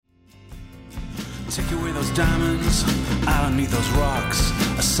Take away those diamonds, I don't need those rocks.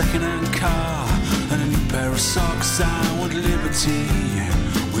 A second-hand car and a new pair of socks. I want liberty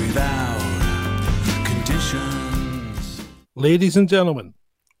without conditions. Ladies and gentlemen,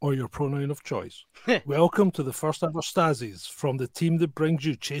 or your pronoun of choice, welcome to the first ever Stasies from the team that brings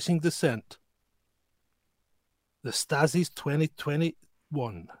you Chasing Descent. The Stasies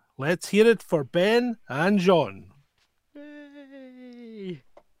 2021. Let's hear it for Ben and John. Hey.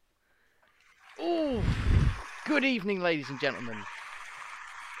 Oh, good evening, ladies and gentlemen.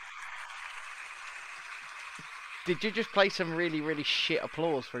 Did you just play some really, really shit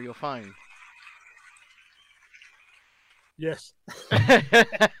applause for your phone? Yes.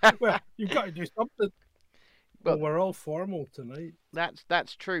 Well, you've got to do something. Well, we're all formal tonight.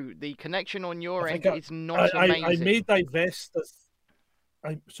 That's true. The connection on your end is not amazing. amazing. I may divest this.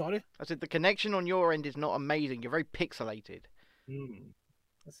 I'm sorry? I said the connection on your end is not amazing. You're very pixelated.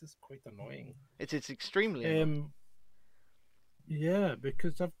 This is quite annoying. It's extremely annoying. Yeah,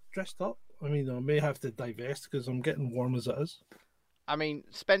 because I've dressed up. I mean, I may have to divest because I'm getting warm as it is. I mean,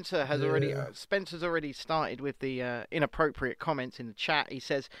 Spencer has Spencer's already started with the inappropriate comments in the chat. He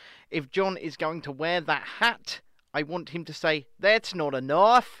says, if John is going to wear that hat, I want him to say, that's not a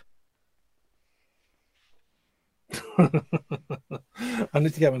knife. I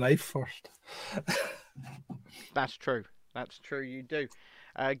need to get my knife first. That's true. That's true, you do.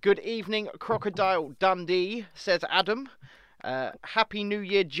 Good evening, Crocodile Dundee, says Adam. Happy New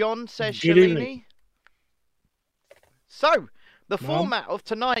Year, John, says Shalini. So, the format of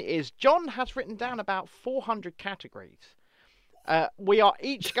tonight is John has written down about 400 categories. We are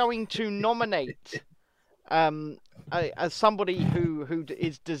each going to nominate as somebody who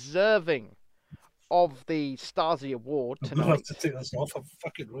is deserving of the Stasi Award tonight. I'm going to have to take this off. I'm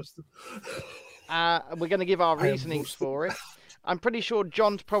fucking roasted. We're going to give our reasonings for it. I'm pretty sure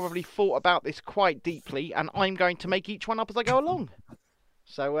John's probably thought about this quite deeply, and I'm going to make each one up as I go along.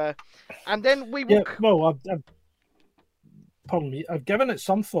 So, and then we will... Yeah, well, pardon me, I've given it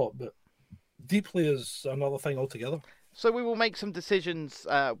some thought, but deeply is another thing altogether. So we will make some decisions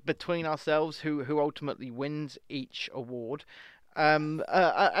between ourselves who ultimately wins each award. And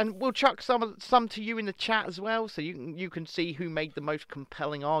we'll chuck some to you in the chat as well, so you can see who made the most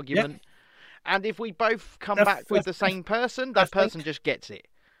compelling argument. Yep. And if we both come back with the same person, that person just gets it.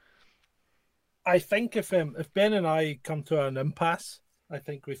 I think if Ben and I come to an impasse, I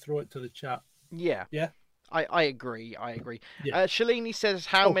think we throw it to the chat. Yeah. Yeah. I agree. Yeah. Shalini says,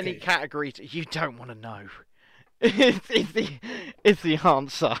 how many categories? You don't want to know. It's the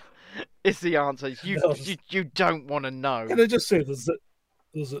answer. It's the answer. You don't want to know. Can I just say there's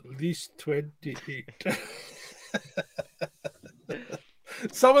at least 28.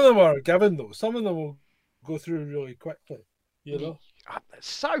 Some of them are given though. Some of them will go through really quickly. You know.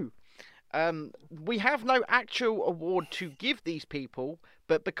 So, we have no actual award to give these people,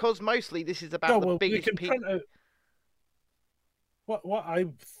 but because mostly this is about the biggest people. What I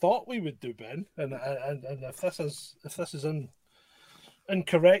thought we would do, Ben, and if this is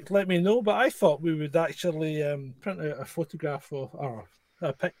incorrect, let me know. But I thought we would actually print out a photograph or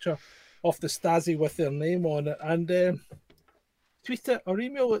a picture of the Stasi with their name on it and tweet it or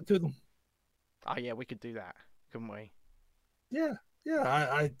email it to them. Oh yeah, we could do that, couldn't we? Yeah.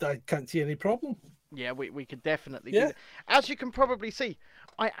 I can't see any problem. Yeah, we could definitely do that. As you can probably see,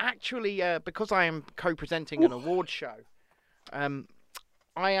 I actually because I am co-presenting an award show. I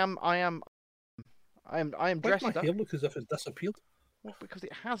am dressed up. My hair look as if it disappeared. Well, because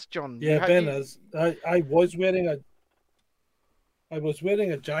it has, John. Yeah, Ben is. I was wearing a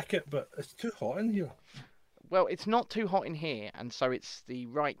jacket, but it's too hot in here. Well, it's not too hot in here, and so it's the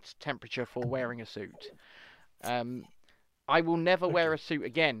right temperature for wearing a suit. I will never wear a suit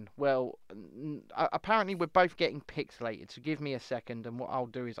again. Well, apparently we're both getting pixelated, so give me a second, and what I'll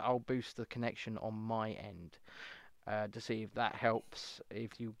do is I'll boost the connection on my end. To see if that helps.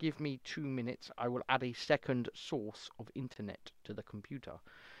 If you give me 2 minutes, I will add a second source of internet to the computer,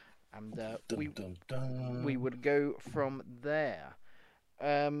 and we would go from there.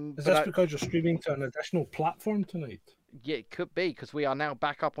 Is this because you're streaming to an additional platform tonight? Yeah, it could be, because we are now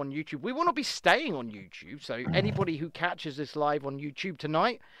back up on YouTube. We will not be staying on YouTube, so anybody who catches this live on YouTube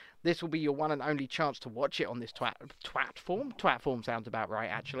tonight, this will be your one and only chance to watch it on this twatform. Twatform sounds about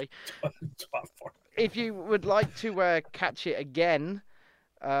right, actually. Twatform. If you would like to catch it again,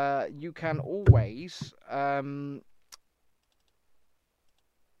 you can always...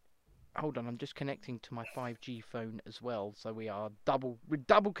 Hold on, I'm just connecting to my 5G phone as well, so we're double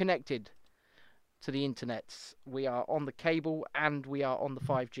connected to the internet. We are on the cable and we are on the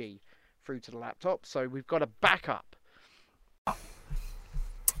 5G through to the laptop, so we've got a backup.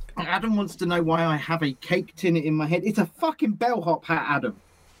 Adam wants to know why I have a cake tin in my head. It's a fucking bellhop hat, Adam.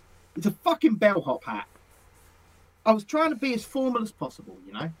 It's a fucking bellhop hat. I was trying to be as formal as possible,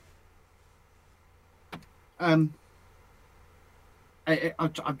 you know. I'm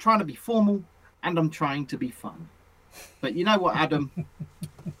trying to be formal and I'm trying to be fun. But you know what, Adam?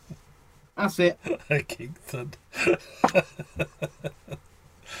 That's it. A cake tin.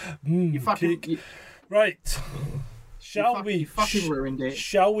 You fucking... cake. Right. Shall we? You fucking ruined it.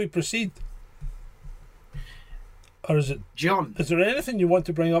 Shall we proceed? Or is it... John. Is there anything you want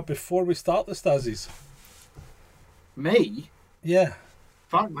to bring up before we start the Stasies? Me? Yeah.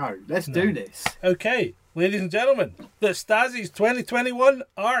 Fuck no. Let's do this. Okay. Ladies and gentlemen, the Stasies 2021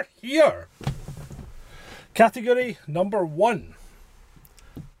 are here. Category number 1.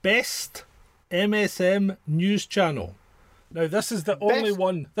 Best MSM News Channel. Now, this is the only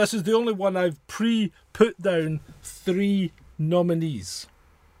one. This is the only one I've put down 3 nominees.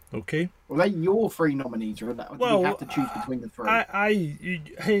 Okay. Well, they're your 3 nominees, or you have to choose between the 3.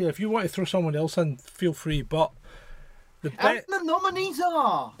 Hey, if you want to throw someone else in, feel free. But the nominees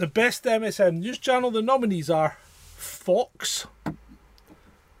are the best MSM News Channel. The nominees are Fox,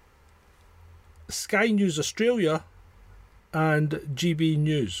 Sky News Australia, and GB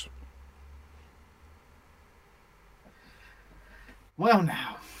News. Well,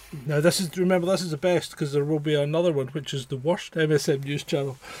 now this is the best, because there will be another one which is the worst MSM News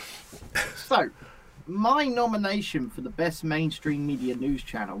Channel. So, my nomination for the best mainstream media news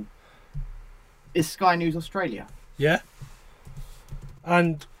channel is Sky News Australia. Yeah.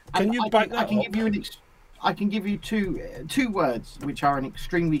 And can you back that up? I can give you two words which are an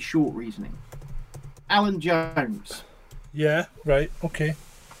extremely short reasoning. Alan Jones. Yeah. Right. Okay.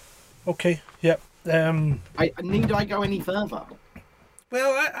 Yep. Need I go any further?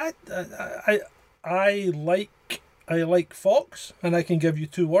 Well, I like Fox, and I can give you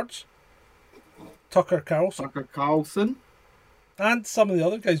 2 words. Tucker Carlson. And some of the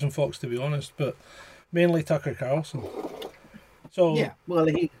other guys on Fox, to be honest, but mainly Tucker Carlson. So yeah, well,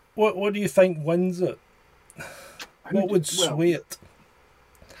 what do you think wins it? What would sway it?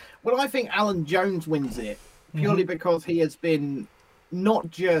 Well, I think Alan Jones wins it purely because he has been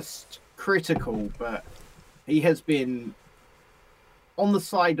not just critical, but he has been on the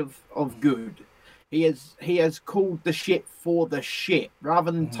side of good. He has called the shit for the shit,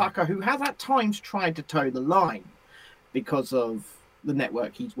 rather than Tucker, who has at times tried to toe the line because of the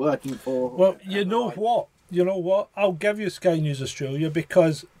network he's working for. Well, you know what? I'll give you Sky News Australia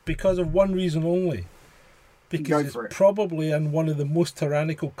because of one reason only. Because it's probably in one of the most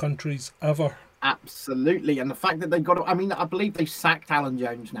tyrannical countries ever. Absolutely, and the fact that they've got, I believe they sacked Alan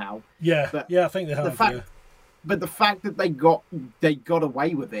Jones now. Yeah, I think they have. But the fact that they got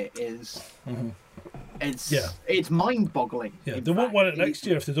away with it is, it's mind-boggling. Yeah, they won't win it next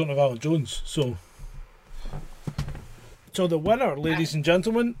year if they don't have Alan Jones. So the winner, ladies and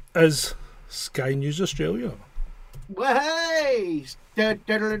gentlemen, is Sky News Australia. Hey!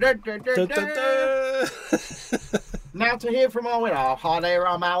 Now to hear from our winner. Hi there,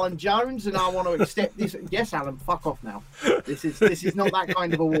 I'm Alan Jones, and I want to accept this. Yes, Alan, fuck off now. This is not that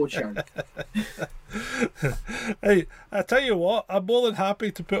kind of award show. Hey, I tell you what, I'm more than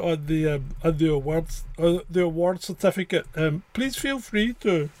happy to put on the award certificate. Please feel free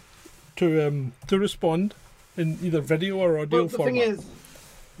to respond in either video or audio format. The thing is,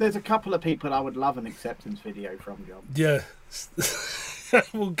 there's a couple of people I would love an acceptance video from, John. Yeah.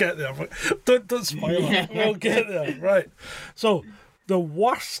 We'll get there. Don't spoil it. We'll get there. Right. So, the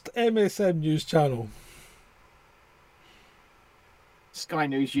worst MSM News Channel. Sky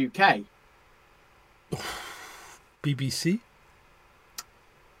News UK. BBC.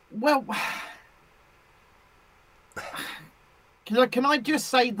 Well, can I just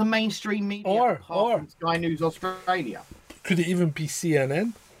say the mainstream media or Sky News Australia? Could it even be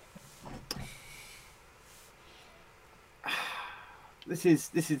CNN? This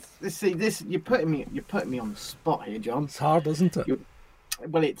you're putting me on the spot here, John. It's hard, isn't it?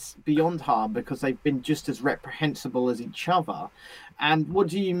 Well, it's beyond hard because they've been just as reprehensible as each other. And what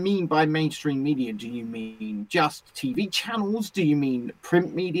do you mean by mainstream media? Do you mean just TV channels? Do you mean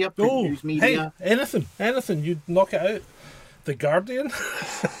print media, news media? Hey, anything. You'd knock it out. The Guardian.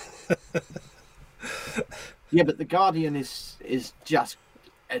 Yeah, but the Guardian is just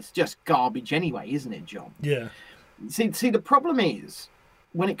garbage anyway, isn't it, John? Yeah. See, the problem is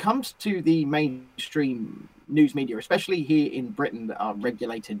when it comes to the mainstream news media, especially here in Britain, that are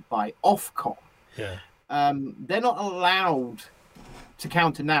regulated by Ofcom. Yeah. They're not allowed to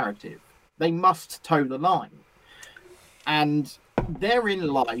counter narrative. They must toe the line, and therein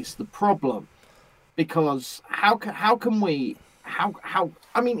lies the problem. Because how can we how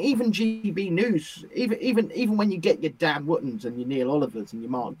I mean, even GB News, even when you get your Dan Wootons and your Neil Olivers and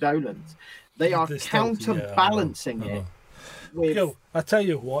your Mark Dolans, they are counterbalancing it. With... Yo, I tell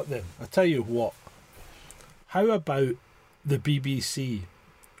you what then. I tell you what. How about the BBC,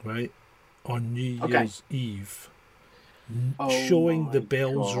 right, on New Year's Eve, showing the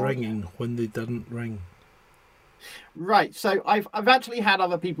bells ringing when they didn't ring? Right. So I've actually had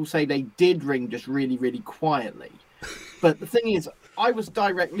other people say they did ring just really, really quietly. But the thing is, I was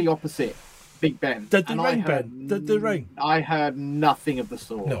directly opposite Big Ben. Did they ring, Ben? Did they ring? I heard nothing of the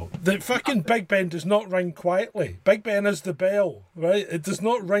sort. No, the fucking Big Ben does not ring quietly. Big Ben is the bell, right? It does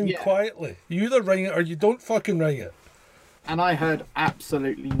not ring quietly. You either ring it or you don't fucking ring it. And I heard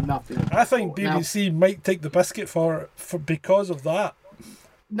absolutely nothing. I think BBC might take the biscuit for because of that.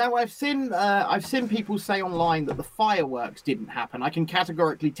 Now I've seen people say online that the fireworks didn't happen. I can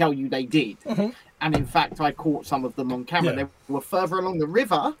categorically tell you they did, and in fact I caught some of them on camera. They were further along the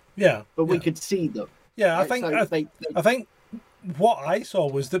river, but we could see them. Yeah, I think I think what I saw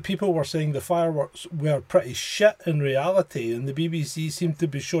was that people were saying the fireworks were pretty shit in reality, and the BBC seemed to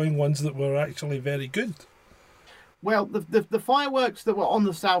be showing ones that were actually very good. Well, the fireworks that were on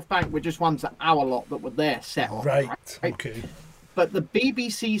the South Bank were just ones at our lot that were there set off. Right. Okay. But the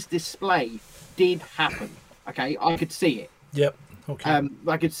BBC's display did happen. Okay, I could see it. Yep. Okay.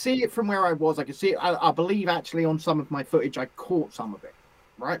 I could see it from where I was. I could see it. I believe actually on some of my footage, I caught some of it.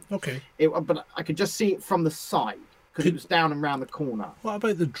 Right. Okay. But I could just see it from the side because it was down and round the corner. What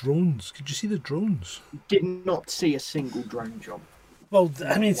about the drones? Could you see the drones? Did not see a single drone, John. Well,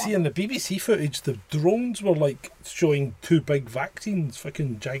 I mean, see in the BBC footage, the drones were like showing two big vaccines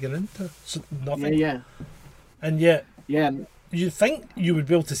fucking jagging into nothing. Yeah. And yet. Yeah. You'd think you would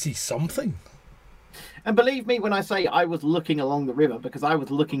be able to see something. And believe me when I say I was looking along the river because I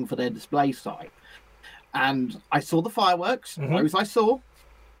was looking for their display site. And I saw the fireworks, those I saw,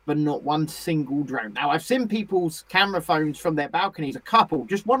 but not one single drone. Now, I've seen people's camera phones from their balconies, a couple,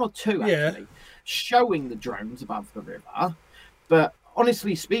 just one or two actually, showing the drones above the river. But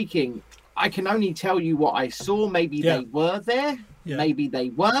honestly speaking, I can only tell you what I saw. Maybe they were there, maybe they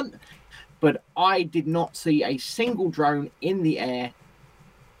weren't. But I did not see a single drone in the air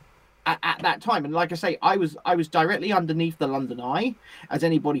at that time. And like I say, I was directly underneath the London Eye, as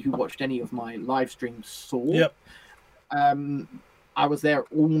anybody who watched any of my live streams saw. Yep. I was there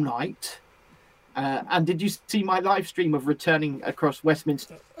all night. And did you see my live stream of returning across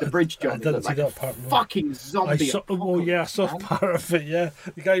Westminster Bridge, John? I didn't see that part. Fucking zombie. I saw part of it, yeah.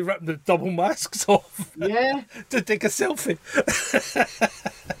 The guy ripping the double masks off. Yeah. To take a selfie.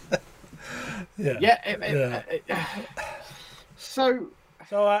 So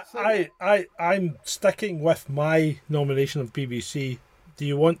I'm sticking with my nomination of BBC. Do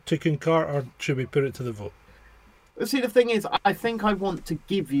you want to concur or should we put it to the vote? See, the thing is, I think I want to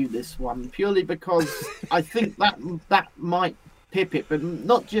give you this one purely because I think that might pip it, but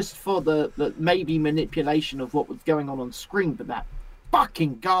not just for the maybe manipulation of what was going on screen, but that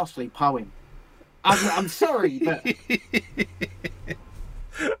fucking ghastly poem. I'm sorry, but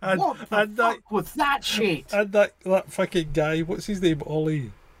what the fuck was that shit? And that fucking guy, what's his name?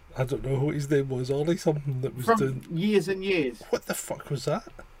 Ollie. I don't know what his name was. Ollie something that was from years and years. What the fuck was that?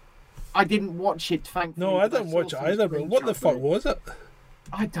 I didn't watch it, thankfully. No, I didn't watch it either, but what the fuck was it?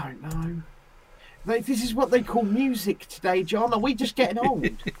 I don't know. This is what they call music today, John. Are we just getting old?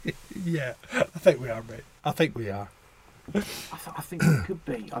 Yeah, I think we are, mate. I think we are. I think we could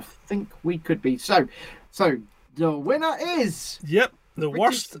be. I think we could be. So the winner is... Yep, the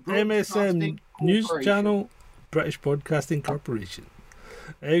worst MSN news channel, British Broadcasting Corporation.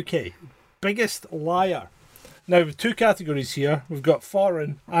 Okay, biggest liar. Now, with two categories here, we've got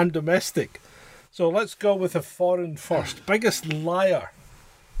foreign and domestic. So let's go with the foreign first. Biggest liar.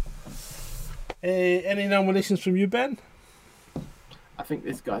 Any nominations from you, Ben? I think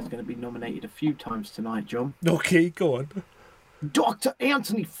this guy's going to be nominated a few times tonight, John. Okay, go on. Dr.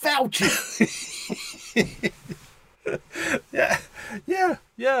 Anthony Fauci. Yeah.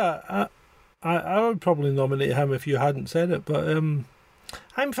 I would probably nominate him if you hadn't said it, but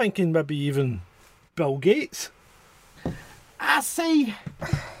I'm thinking maybe even Bill Gates. I see.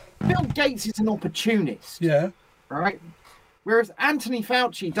 Bill Gates is an opportunist. Yeah. Right? Whereas Anthony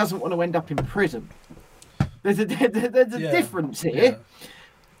Fauci doesn't want to end up in prison. There's a difference here.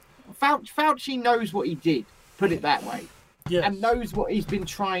 Yeah. Fauci knows what he did, put it that way. Yes. And knows what he's been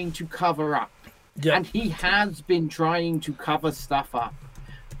trying to cover up. Yeah. And he has been trying to cover stuff up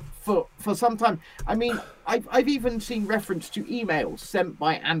for some time. I mean, I've even seen reference to emails sent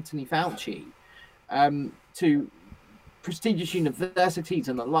by Anthony Fauci to prestigious universities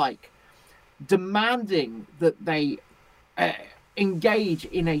and the like, demanding that they engage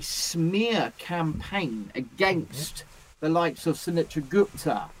in a smear campaign against the likes of Sunitra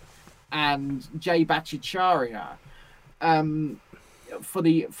Gupta and Jay Bhattacharya for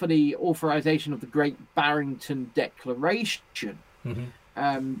the authorization of the Great Barrington Declaration.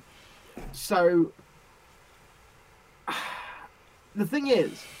 So the thing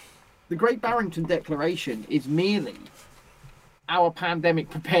is, the Great Barrington Declaration is merely our pandemic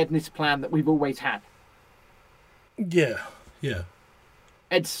preparedness plan that we've always had. Yeah.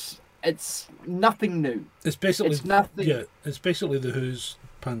 It's nothing new. It's basically nothing. Yeah, it's basically the WHO's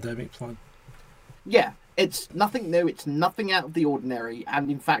pandemic plan. Yeah, it's nothing new. It's nothing out of the ordinary.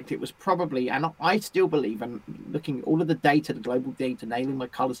 And in fact, it was probably, and I still believe, and looking at all of the data, the global data, nailing my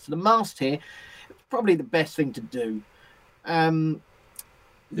colours to the mast here, it's probably the best thing to do.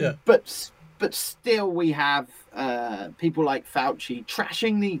 Yeah. But still, we have people like Fauci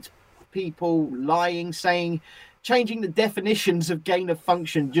trashing these people, lying, changing the definitions of gain of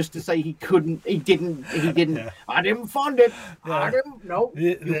function just to say he didn't. Yeah. I didn't fund it. Yeah. I didn't know.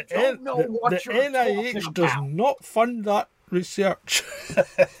 The NIH does not fund that research.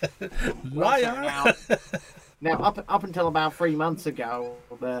 Liar. Now, up until about 3 months ago,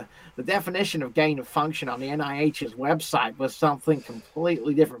 the definition of gain of function on the NIH's website was something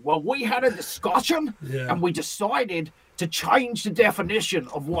completely different. Well, we had a discussion, and we decided to change the definition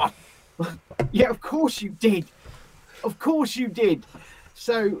of what. Yeah, of course you did. Of course you did.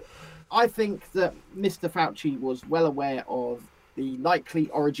 So I think that Mr. Fauci was well aware of the likely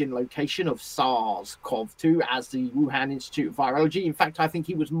origin location of SARS-CoV-2 as the Wuhan Institute of Virology. In fact, I think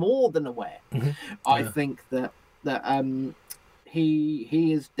he was more than aware. I think that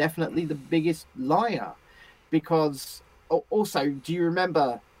he is definitely the biggest liar, because also, do you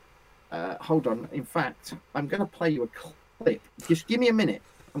remember? Hold on. In fact, I'm going to play you a clip. Just give me a minute.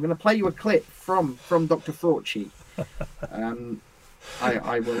 I'm going to play you a clip from Dr. Fauci.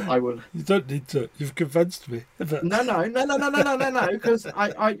 I will. You don't need to. You've convinced me. No. Because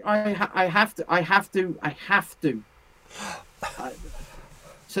I have to.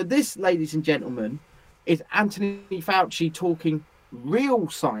 So this, ladies and gentlemen, is Anthony Fauci talking real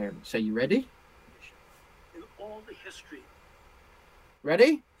science. Are you ready? In all the history.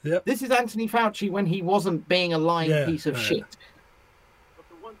 Ready? Yep. This is Anthony Fauci when he wasn't being a lying piece of shit. But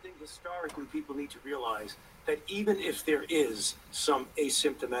the one thing historically people need to realize, that even if there is some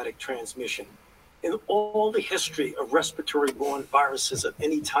asymptomatic transmission, in all the history of respiratory-borne viruses of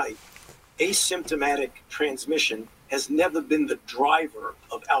any type, asymptomatic transmission has never been the driver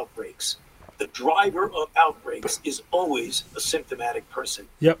of outbreaks. The driver of outbreaks is always a symptomatic person.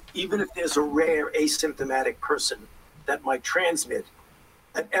 Yep. Even if there's a rare asymptomatic person that might transmit,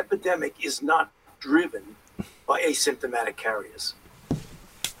 an epidemic is not driven by asymptomatic carriers.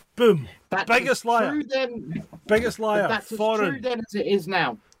 Boom. That's Biggest liar. Biggest liar. That's foreign. as true then as it is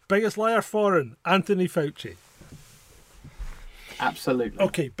now. Biggest liar foreign. Anthony Fauci. Absolutely.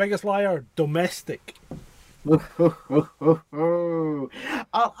 Okay, biggest liar domestic.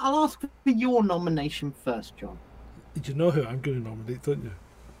 I'll ask for your nomination first, John. You know who I'm going to nominate, don't you?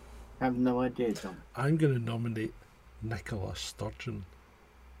 I have no idea, John. I'm going to nominate Nicola Sturgeon.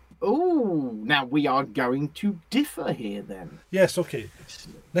 Oh, now we are going to differ here then. Yes, okay.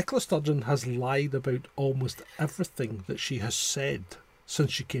 Nicola Sturgeon has lied about almost everything that she has said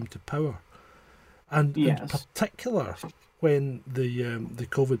since she came to power. And in particular, when the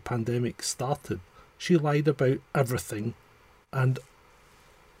COVID pandemic started, she lied about everything and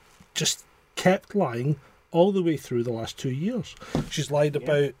just kept lying all the way through the last 2 years. She's lied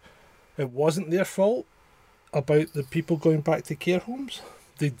about it wasn't their fault, about the people going back to care homes.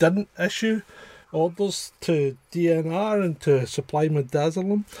 They didn't issue orders to DNR and to supply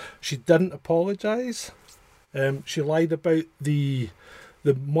midazolam. She didn't apologise. She lied about the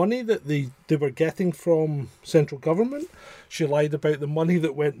money that they were getting from central government. She lied about the money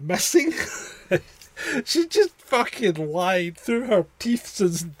that went missing. She just fucking lied through her teeth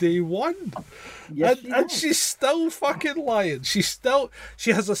since day one. Yes, and she's still fucking lying. She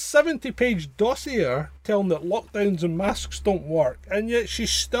has a 70-page dossier telling that lockdowns and masks don't work, and yet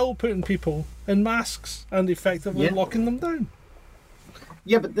she's still putting people in masks and effectively locking them down.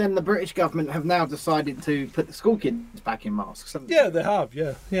 Yeah, but then the British government have now decided to put the school kids back in masks. Yeah, they have.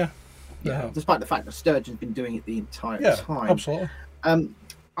 Yeah. They have. Despite the fact that Sturgeon's been doing it the entire time. Absolutely. I'm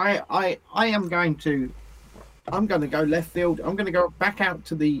going to go left field. I'm going to go back out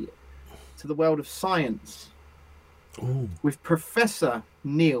to the world of science. Ooh. With Professor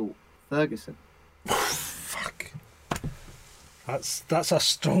Neil Ferguson. Fuck. That's a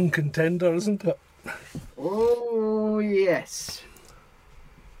strong contender, isn't it? Oh yes.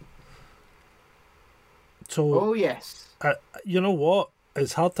 So. Oh yes. you know what?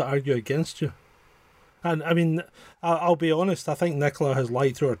 It's hard to argue against you. And I mean, I'll be honest. I think Nicola has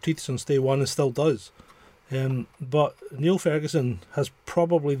lied through her teeth since day one and still does. But Neil Ferguson has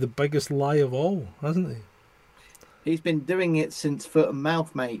probably the biggest lie of all, hasn't he? He's been doing it since foot and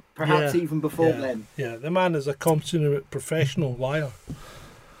mouth, mate. Perhaps even before then. Yeah, the man is a consummate professional liar.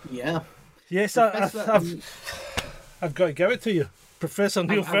 Yeah. Yes, I've got to give it to you. Professor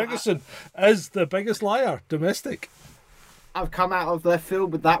Neil Ferguson is the biggest liar, domestic. I've come out of left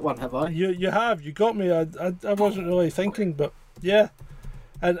field with that one, have I? You have. You got me. I wasn't really thinking, but yeah.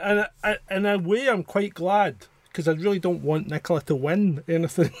 And in a way, I'm quite glad, because I really don't want Nicola to win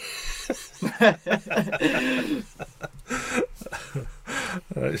anything.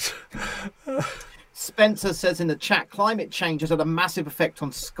 Right. Spencer says in the chat, climate change has had a massive effect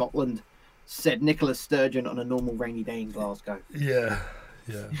on Scotland, said Nicola Sturgeon on a normal rainy day in Glasgow. Yeah.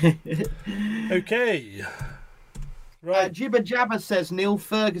 Okay. Right. Jibber Jabber says Neil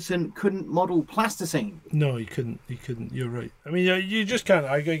Ferguson couldn't model plasticine. No, he couldn't. You're right. I mean, you just can't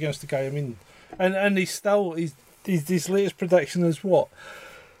argue against the guy. I mean, and he's still his latest prediction is what?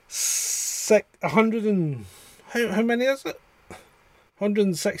 100 and how many is it?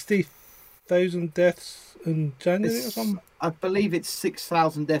 160,000 deaths in January or something. I believe it's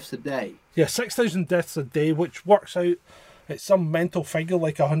 6,000 deaths a day. Yeah, 6,000 deaths a day, which works out at some mental figure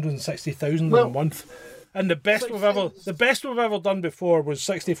like 160,000 in a month. And the best we've ever done before was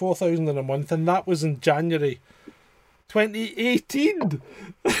 64,000 in a month, and that was in January 2018.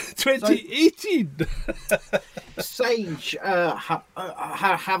 2018. Sage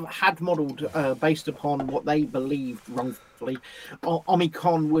had modelled based upon what they believed wrongfully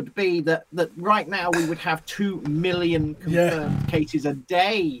Omicron would be that right now we would have 2 million confirmed cases a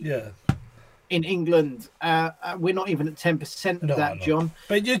day. Yeah. In England, we're not even at 10% of that, John.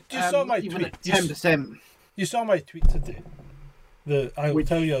 But you saw my even tweet. At 10%. You saw my tweet today.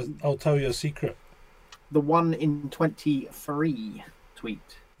 I'll tell you a secret. The one in 23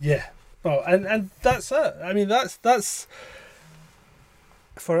 tweet. Yeah. Oh, and that's it. I mean, that's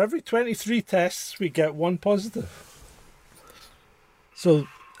for every 23 tests we get one positive. So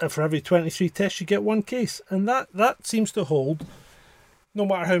for every 23 tests you get one case, and that seems to hold. No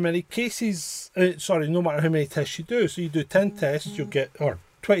matter how many cases, no matter how many tests you do. So you do 10 tests, you'll get, or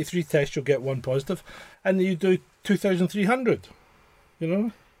 23 tests, you'll get one positive, and you do 2,300. You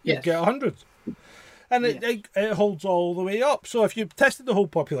know, you get 100, and it holds all the way up. So if you tested the whole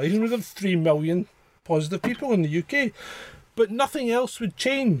population, we'd have 3 million positive people in the UK, but nothing else would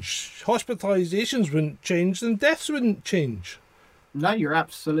change. Hospitalizations wouldn't change, and deaths wouldn't change. No, you're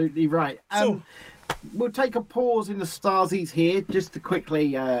absolutely right. We'll take a pause in the Starsies here just to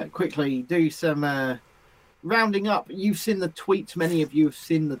quickly do some rounding up. You've seen the tweets. Many of you have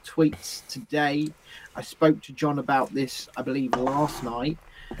seen the tweets today. I spoke to John about this, I believe, last night.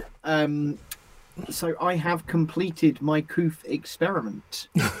 So I have completed my Coof experiment.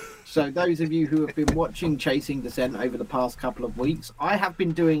 So those of you who have been watching Chasing Descent over the past couple of weeks, I have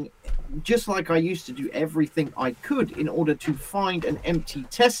been doing, just like I used to do, everything I could in order to find an empty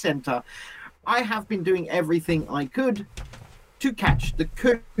test centre. I have been doing everything I could to catch the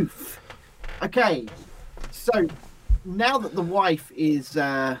Coof. Okay, so now that the wife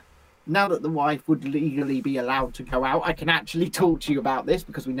would legally be allowed to go out, I can actually talk to you about this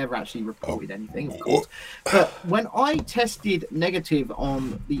because we never actually reported anything, of course. But when I tested negative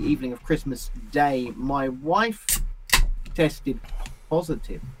on the evening of Christmas Day, my wife tested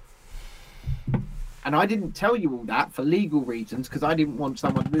positive. And I didn't tell you all that for legal reasons because I didn't want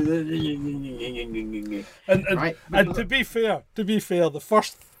someone. And to be fair,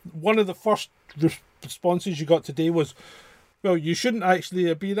 one of the first responses you got today was, "Well, you shouldn't actually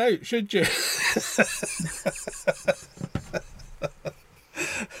have been out, should you?"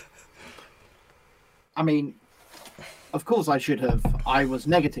 I mean, of course I should have. I was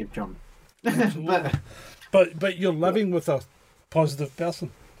negative, John. But you're living with a positive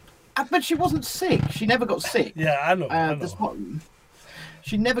person. But she wasn't sick. She never got sick. Yeah, I know.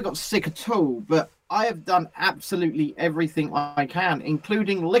 She never got sick at all. But I have done absolutely everything I can,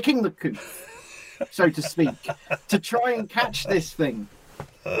 including licking the Coof, so to speak, to try and catch this thing.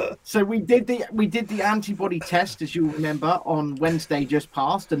 So we did the antibody test, as you remember, on Wednesday just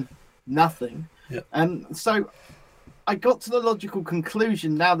past, and nothing. Yeah. So I got to the logical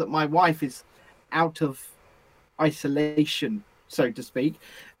conclusion now that my wife is out of isolation, so to speak,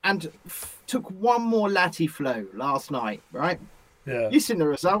 and took one more Latiflow last night, right? Yeah. You've seen the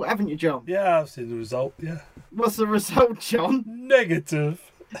result, haven't you, John? Yeah, I've seen the result, yeah. What's the result, John? Negative.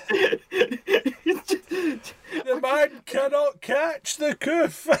 The man cannot catch the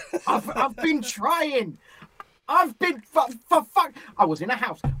Coof. I've been trying. I've been for fuck. I was in a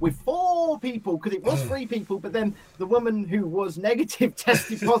house with 4 people because it was 3 people, but then the woman who was negative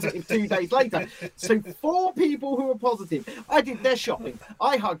tested positive 2 days later. So 4 people who were positive. I did their shopping.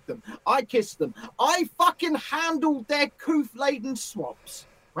 I hugged them. I kissed them. I fucking handled their coof-laden swabs.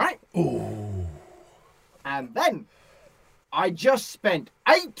 Right? Oh. And then I just spent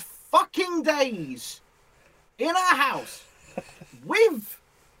 8 fucking days in our house with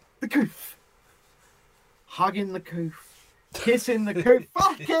the coof. Hugging the coof, kissing the coof,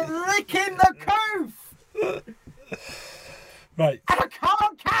 fucking licking the coof. Right. And I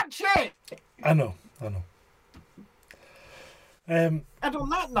can't catch it. I know. And on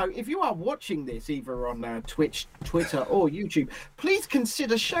that note, if you are watching this either on Twitch, Twitter, or YouTube, please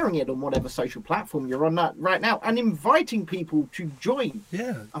consider sharing it on whatever social platform you're on right now and inviting people to join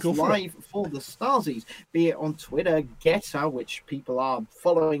us live for the Starsies, be it on Twitter, Getter, which people are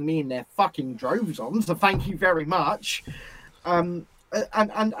following me in their fucking droves on, so thank you very much, and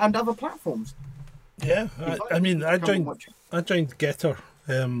other platforms. Yeah, I joined Getter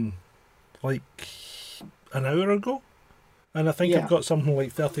like an hour ago. And I think I've got something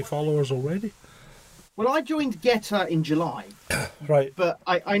like 30 followers already. Well, I joined Getter in July. Right. But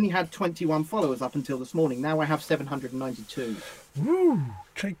I only had 21 followers up until this morning. Now I have 792. Woo!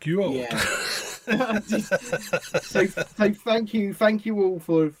 Check you out. Yeah. so thank you all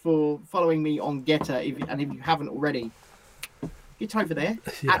for following me on Getter. If you haven't already, get over there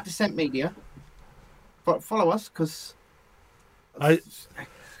at Descent Media. But follow us because I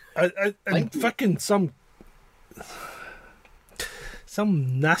fucking some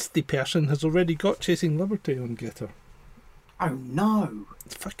nasty person has already got Chasing Liberty on Getter. Oh no!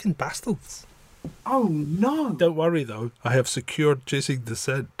 It's fucking bastards. Oh no! Don't worry though, I have secured Chasing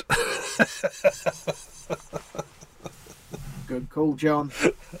Descent. Good call, John.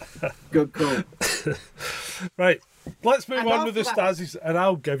 Good call. Right, let's move on with the Stasies, and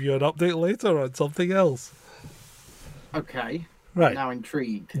I'll give you an update later on something else. Okay. Right. I'm now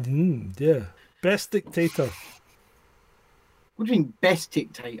intrigued. Yeah. Best dictator. What do you mean, best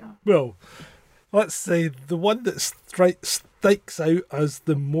dictator? Well, let's say the one that sticks out as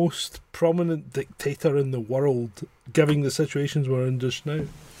the most prominent dictator in the world, given the situations we're in just now.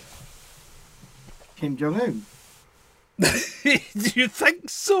 Kim Jong-un. Do you think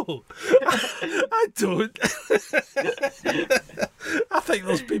so? I don't. I think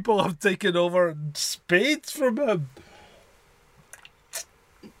those people have taken over in spades from him.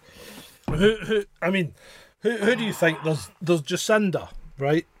 Who do you think? There's Jacinda,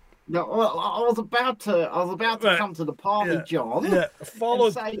 right? No, well, I was about to come to the party, John. Yeah,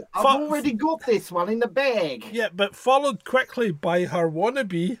 followed. And say, I've already got this one in the bag. Yeah, but followed quickly by her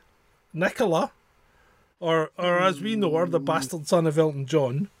wannabe, Nicola, or as we know her, the bastard son of Elton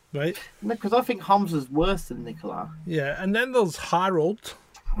John, right? No, because I think Hamza's worse than Nicola. Yeah, and then there's Harold.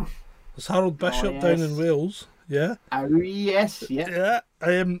 There's Harold Bishop down in Wales. Yeah. Oh yes, yeah.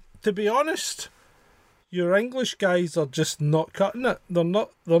 Yeah. To be honest, your English guys are just not cutting it. They're not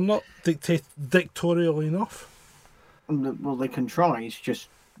dictatorial enough. Well, they can try. It's just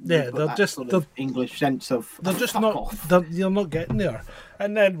they're just sort of English sense of they're just not. You're not getting there.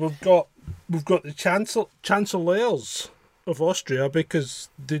 And then we've got the chancellors of Austria, because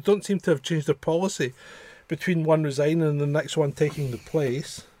they don't seem to have changed their policy between one resigning and the next one taking the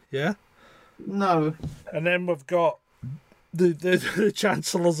place. Yeah. No. And then we've got the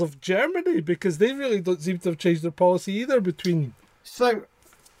chancellors of Germany, because they really don't seem to have changed their policy either between. So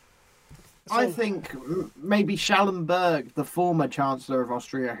I think maybe Schallenberg, the former Chancellor of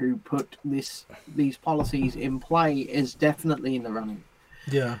Austria, who put these policies in play, is definitely in the running.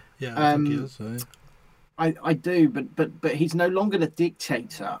 Yeah, I think he is. I do, but he's no longer the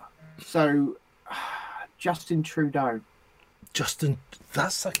dictator. So Justin Trudeau.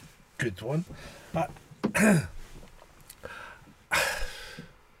 That's a good one. I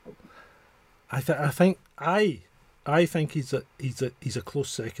think he's a close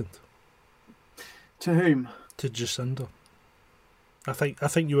second. To whom? To Jacinda. I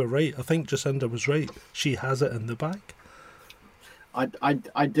think you were right. I think Jacinda was right. She has it in the bag. I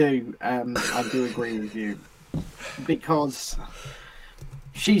do. I do agree with you, because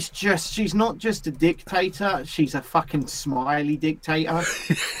she's not just a dictator. She's a fucking smiley dictator.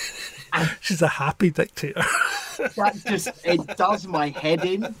 She's a happy dictator. It does my head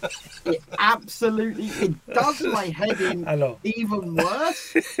in. It does my head in. I know. Even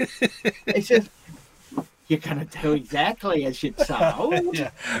worse. It's just, you're gonna do exactly as you're told,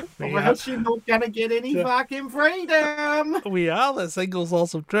 or else you're not gonna get any fucking freedom. We are the single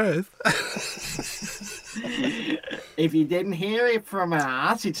source of truth. If you didn't hear it from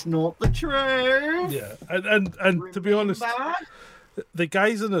us, it's not the truth. Yeah, and to be honest, Remember? the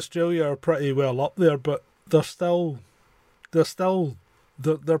guys in Australia are pretty well up there, but they're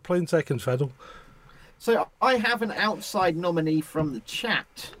playing second fiddle. So I have an outside nominee from the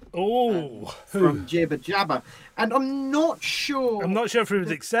chat, Oh, from Jibber Jabber, and I'm not sure. I'm not sure if we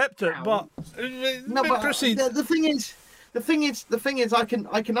would accept it, but No, but proceed. the thing is, I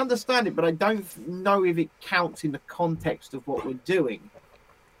can understand it, but I don't know if it counts in the context of what we're doing.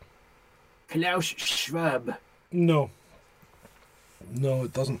 Klaus Schwab. No,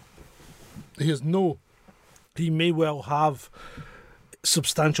 it doesn't. He may well have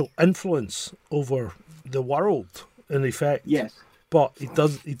substantial influence over the world, in effect. Yes. But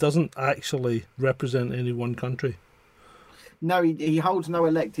he doesn't actually represent any one country. No, he holds no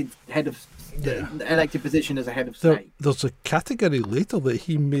elected elected position as a head of state. There's a category later that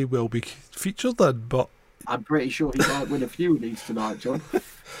he may well be featured in, but I'm pretty sure he might win a few of these tonight, John.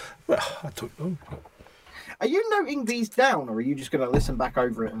 well, I don't know. Are you noting these down, or are you just going to listen back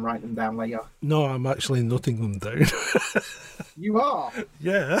over it and write them down later? No, I'm actually noting them down. You are.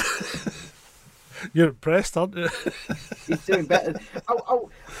 Yeah. You're impressed, aren't you? He's doing better. Oh,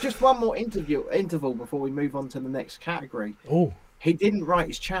 just one more interval before we move on to the next category. Oh. He didn't write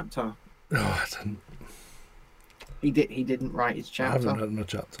his chapter. No, I didn't. He didn't write his I chapter. haven't written my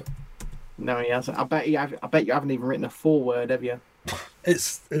chapter. No, he hasn't. I bet you haven't even written a foreword, have you?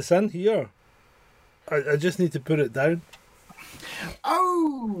 It's in here. I just need to put it down.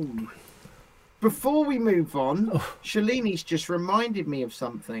 Oh! Before we move on, Shalini's just reminded me of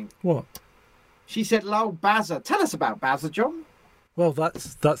something. What? She said, "Lol, Bazza." Tell us about Bazza, John. Well,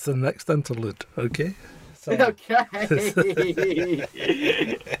 that's the next interlude. Okay. So, Okay.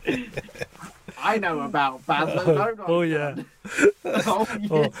 I know about Bazza, don't I? oh yeah. Oh,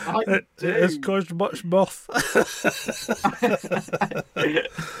 yes, I It do. has caused much mirth.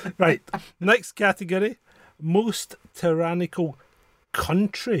 Right. Next category: most tyrannical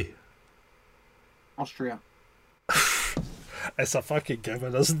country. Austria. It's a fucking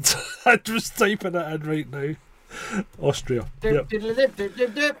given, isn't it? I'm just typing it in right now. Austria. Yep. And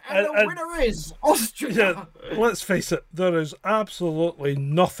the And- winner is Austria. Yeah, let's face it, there is absolutely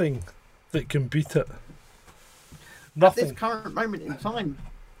nothing that can beat it. At this Nothing. current moment in time,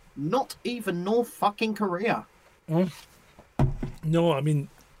 not even North fucking Korea. No, I mean,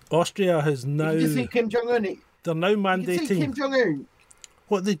 Austria has now. You see Kim Jong Un. They're now You can see Kim mandating. Jong Un.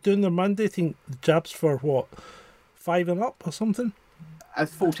 What are they doing? They're mandating jabs for what? 5 and up or something?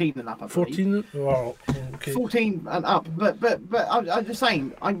 14 and up, I believe. 14? Oh, okay. 14 and up, but I'm just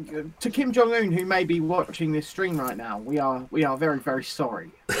saying, to Kim Jong Un, who may be watching this stream right now, we are very, very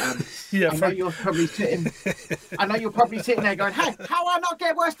sorry. Yeah, I know you're probably sitting there going, "Hey, how I not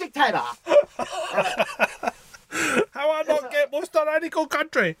get worse dictator? How I not get most tyrannical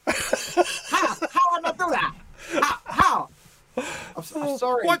country? How I not do that? How? I'm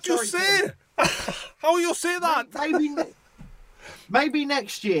sorry. What you sorry, say? Kim. How you say that? Maybe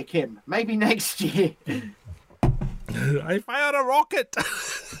next year, Kim. Maybe next year. I fire a rocket.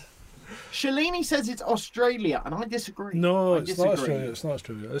 Shalini says it's Australia, and I disagree. No, I it's disagree. not Australia. It's not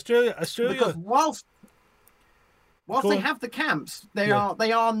Australia. Australia. Because whilst Go they on. have the camps, they Yeah.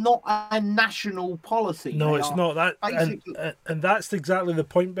 are not a national policy. No, They it's are not that, basically- and that's exactly the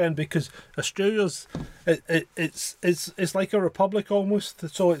point, Ben. Because Australia's, it's like a republic almost.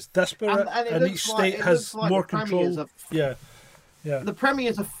 So it's disparate, And it and looks each like- state it has looks like more the premiers control. are- Yeah, The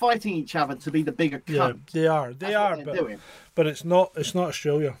premiers are fighting each other to be the bigger yeah, cunt. they are, That's what they're doing. but it's not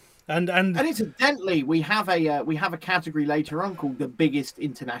Australia, and And incidentally, we have a category later on called the biggest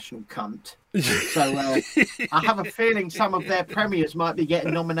international cunt. So I have a feeling some of their premiers might be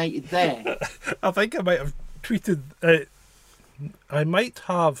getting nominated there. I think I might have tweeted. I might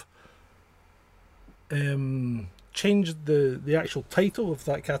have changed the actual title of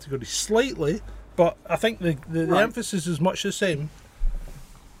that category slightly, but I think the Right. emphasis is much the same.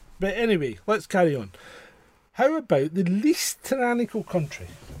 But anyway, let's carry on. How about the least tyrannical country?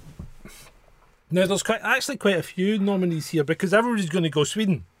 Now, there's actually quite a few nominees here because everybody's going to go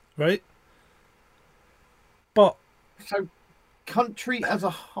Sweden, right? But So, country as a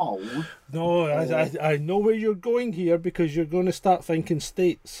whole, no, I know where you're going here because you're going to start thinking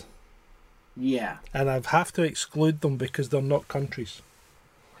states. yeah. And I have to exclude them because they're not countries.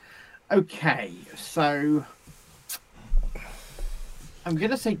 Okay, so I'm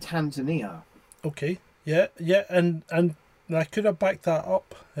gonna say Tanzania. Okay. Yeah, and I could have backed that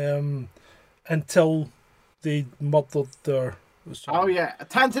up until they murdered their. Oh yeah,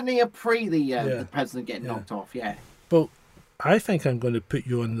 Tanzania pre the Yeah. president getting Yeah. knocked off. Yeah. Well, I think I'm going to put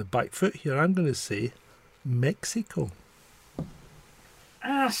you on the back foot here. I'm going to say Mexico.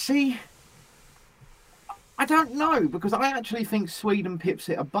 See, I don't know, because I actually think Sweden pips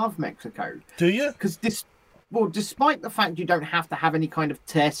it above Mexico. Do you? Because despite the fact you don't have to have any kind of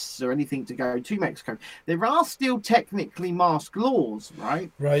tests or anything to go to Mexico, there are still technically mask laws,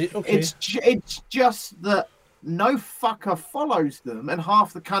 right? Right, okay. It's just that no fucker follows them, and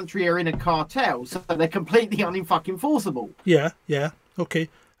half the country are in a cartel, so they're completely unfucking-forceable. Yeah, okay.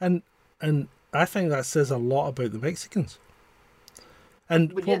 And I think that says a lot about the Mexicans. And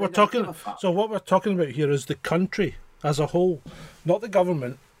But what yeah, we're they don't give talking, a fuck. so what we're talking about here is the country as a whole, not the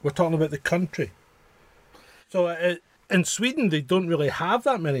government. We're talking about the country. So in Sweden, they don't really have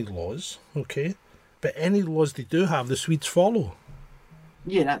that many laws, okay? But any laws they do have, the Swedes follow.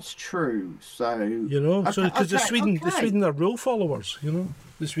 Yeah, that's true. So You know, so because the Sweden are rule followers, you know,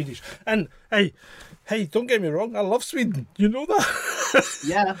 the Swedish. And hey, don't get me wrong, I love Sweden. You know that.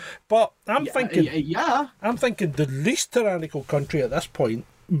 yeah, But I'm thinking the least tyrannical country at this point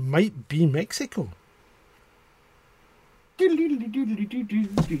might be Mexico.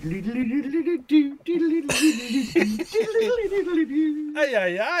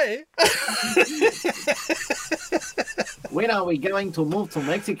 Aye. When are we going to move to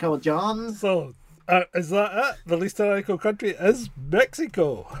Mexico, John? So, is that it? The least tyrannical country is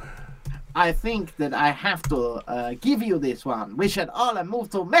Mexico. I think that I have to give you this one. We should all move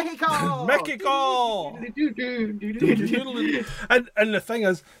to Mexico. Mexico! And the thing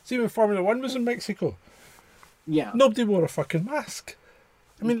is, see when Formula One was in Mexico, Yeah. nobody wore a fucking mask.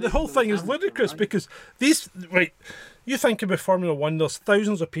 I mean, the whole thing is ludicrous because you think about Formula One, there's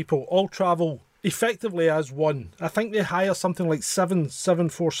thousands of people all travel effectively as one. I think they hire something like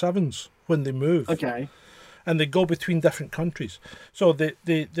 747s when they move. Okay. And they go between different countries. So they're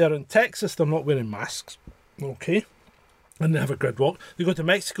in Texas, they're not wearing masks. Okay. And they have a grid walk. They go to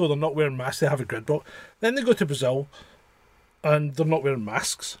Mexico, they're not wearing masks, they have a grid walk. Then they go to Brazil and they're not wearing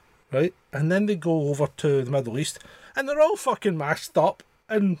masks, right? And then they go over to the Middle East and they're all fucking masked up.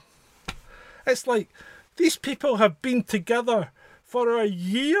 And it's like, these people have been together for a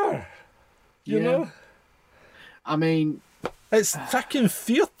year. You know? I mean, it's fucking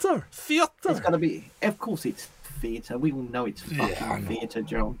theatre. It's got to be. Of course, it's theatre. We all know it's fucking theatre,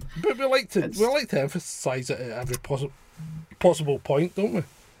 John. But we like to emphasise it at every possible point, don't we?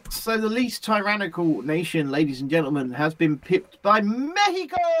 So the least tyrannical nation, ladies and gentlemen, has been pipped by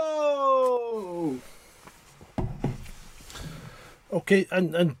Mexico. Okay,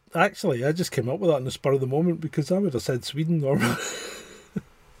 and actually, I just came up with that in the spur of the moment because I would have said Sweden normally.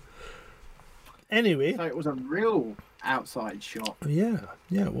 Anyway, So it was a real outside shot. yeah,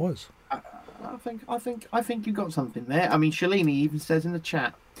 it was. I think you got something there. I mean, Shalini even says in the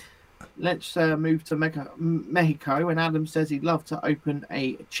chat, let's move to Mexico, and Adam says he'd love to open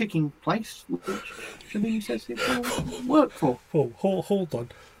a chicken place, which Shalini says he'd work for. Oh, hold on.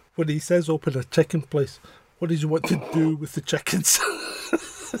 When he says open a chicken place, what does he want to do with the chickens?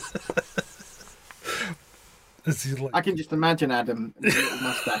 Is he like... I can just imagine Adam with a little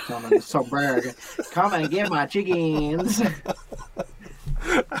mustache on and a sombrero. Come and get my chickens.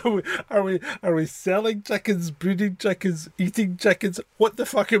 Are we selling chickens, breeding chickens, eating chickens? What the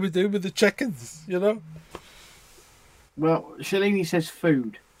fuck are we doing with the chickens? You know. Well, Shalini says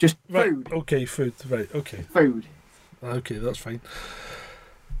food. Just food. Right. Okay, food. Right. Okay. Food. Okay, that's fine.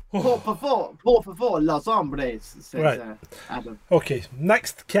 Por favor, los hombres, says Adam. Okay,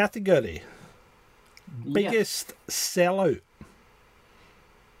 next category. Biggest sellout.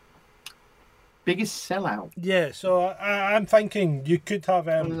 Biggest sellout. Yeah, so I'm thinking you could have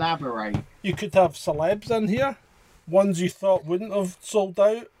elaborate. You could have celebs in here, ones you thought wouldn't have sold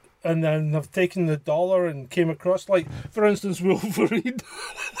out, and then have taken the dollar and came across, like for instance Wolverine.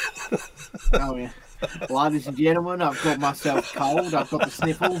 Oh yeah. Ladies and gentlemen, I've got myself cold. I've got the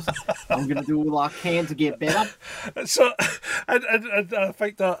sniffles. I'm going to do all I can to get better. So, and I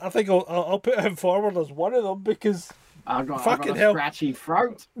think I'll put him forward as one of them because I've got a scratchy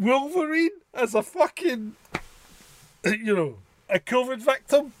throat. Wolverine as a fucking, a COVID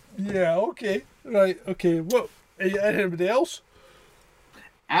victim. Yeah, okay, right, okay. What? Anybody else?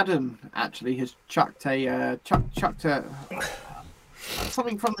 Adam actually has chucked a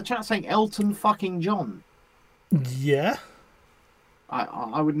something from the chat saying Elton fucking John. Yeah.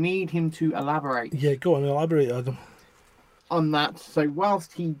 I would need him to elaborate. Yeah, go on, elaborate, Adam. On that. So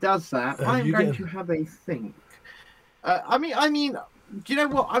whilst he does that, I'm going to have a think. I mean, do you know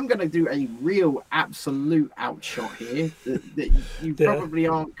what? I'm going to do a real absolute outshot here that you probably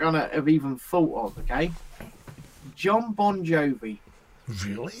aren't going to have even thought of, okay? John Bon Jovi.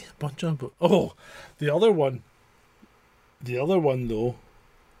 Really? Bon Jovi? Oh, the other one, though,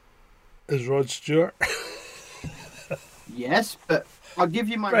 is Rod Stewart. Yes, but I'll give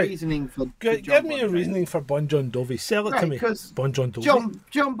you my Right. reasoning for. Give me a reasoning for Bon John Jovi. Sell it to me. Because Bon John Jovi.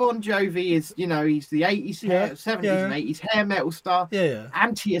 John Bon Jovi is, he's the 80s, Yeah, 70s yeah. and 80s hair metal star. Yeah.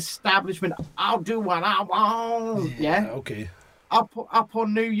 Anti-establishment. I'll do what I want. Yeah. Okay. Up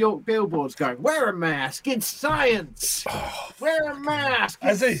on New York billboards going, wear a mask, it's science. Wear a mask,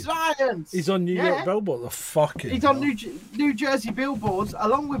 Is it's he? science. He's on New Yeah. York Billboard. The fucking. He's on New Jersey billboards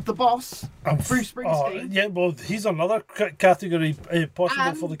along with the boss, Bruce Springsteen, Yeah, well, he's another category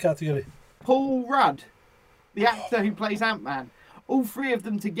possible for the category. Paul Rudd, the actor who plays Ant-Man. All three of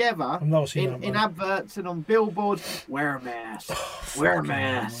them together I've never seen in Ant-Man. adverts and on billboards. Wear a mask. Wear a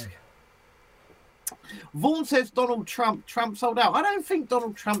mask. Vaughan says Donald Trump sold out. I don't think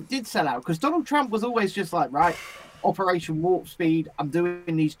Donald Trump did sell out because Donald Trump was always just like, right, Operation Warp Speed, I'm doing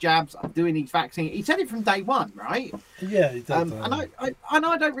these jabs, I'm doing these vaccines. He said it from day one, right? Yeah, he did. And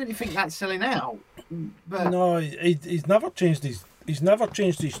I don't really think that's selling out. But No, he's never changed his. He's never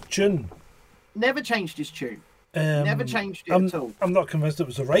changed his tune. never changed his tune. Um, Never changed it I'm, at all. I'm not convinced it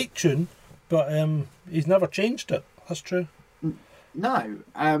was the right tune, but he's never changed it. That's true. No.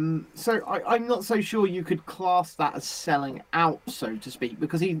 So I'm not so sure you could class that as selling out, so to speak,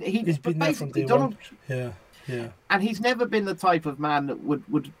 because He's been there from basically day Donald, one. Yeah. and he's never been the type of man that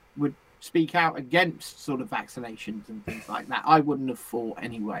would speak out against sort of vaccinations and things like that. I wouldn't have thought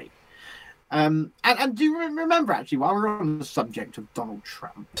anyway. And do you remember, actually, while we're on the subject of Donald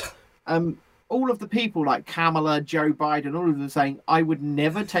Trump, all of the people like Kamala, Joe Biden, all of them saying, I would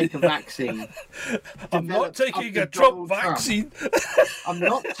never take a vaccine. I'm not developed taking under a Trump Donald vaccine. I'm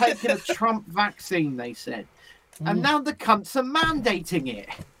not taking a Trump vaccine, they said. And now the cunts are mandating it.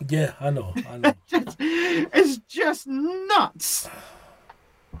 Yeah, I know. It's just nuts.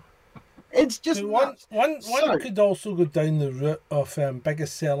 It's just So nuts. one So- could also go down the route of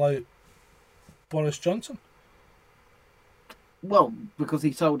biggest sellout Boris Johnson. Well, because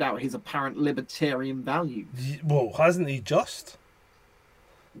he sold out his apparent libertarian values. Well, hasn't he just?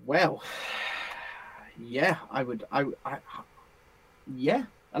 Well, yeah, yeah.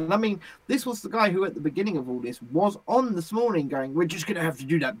 And I mean, this was the guy who at the beginning of all this was on this morning going, we're just going to have to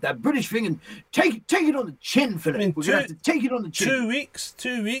do that British thing and take it on the chin, Philip. I mean, we're going to have to take it on the chin.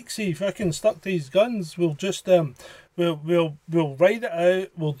 2 weeks, he fucking stuck to his guns. We'll just, we'll write it out.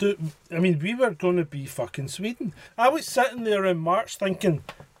 We'll do, I mean, we were going to be fucking Sweden. I was sitting there in March thinking,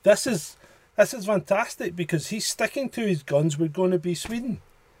 this is fantastic because he's sticking to his guns. We're going to be Sweden.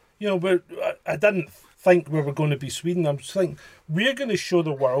 You know, I didn't think we were going to be Sweden. I'm just thinking we're going to show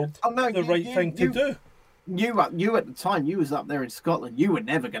the world the right thing to do. You at the time, you was up there in Scotland. You were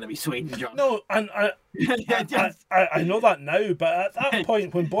never going to be Sweden, John. No, and I know that now, but at that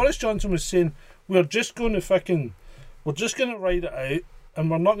point when Boris Johnson was saying we're just going to write it out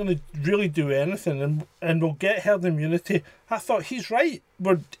and we're not going to really do anything and we'll get herd immunity, I thought he's right.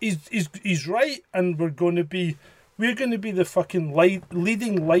 He's right, and we're going to be the fucking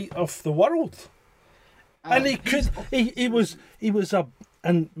leading light of the world. And he was a,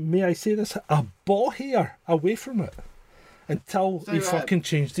 and may I say this, a ball hair away from it until he fucking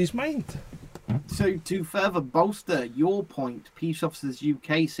changed his mind. So to further bolster your point, Peace Officers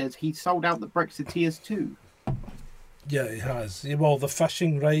UK says he sold out the Brexiteers too. Yeah, he has. Well, the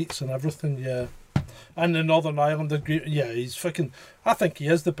fishing rights and everything, yeah. And the Northern Ireland agreement, yeah, he's fucking, I think he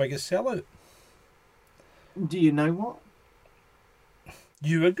is the biggest sellout. Do you know what?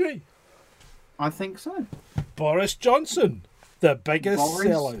 You agree? I think so. Boris Johnson, the biggest Boris?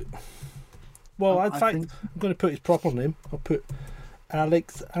 sellout. Well, I in fact, think- I'm going to put his proper name. I'll put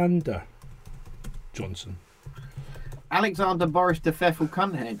Alexander Johnson. Alexander Boris de Pfeffel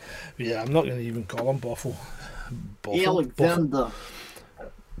Cunhead. Yeah, I'm not going to even call him Boffle. Alexander.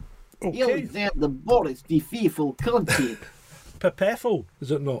 Okay. Alexander Boris de Pfeffel Cunhead. Pepeffel,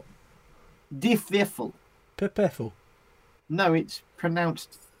 is it not? De Pfeffel. Pepeffel. No, it's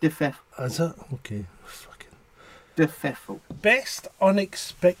pronounced de Pfeffel. Is it? Okay. Fucking. De Pfeffel. Best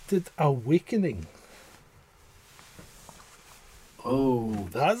unexpected awakening. Oh,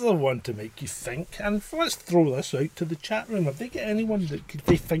 that's the one to make you think. And let's throw this out to the chat room. Have they got anyone that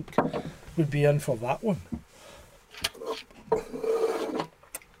they think would be in for that one?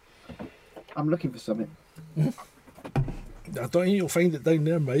 I'm looking for something. I don't think you'll find it down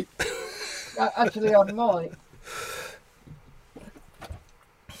there, mate. Actually, I might.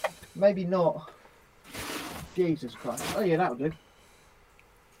 Maybe not. Jesus Christ. Oh, yeah, that'll do.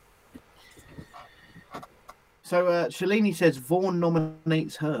 So, Shalini says Vaughan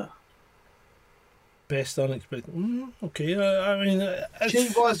nominates her. Best unexpected. Okay, I mean, it's, She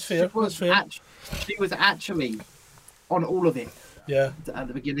was, fair. It's fair. She was actually on all of it Yeah. at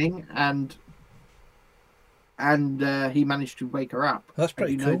the beginning, and and he managed to wake her up. That's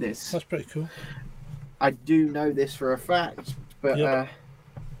pretty I do cool. know this. That's pretty cool. I do know this for a fact, but Yep.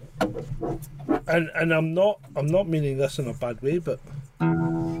 And I'm not meaning this in a bad way, but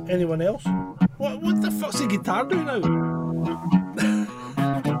anyone else? What the fuck's the guitar doing now?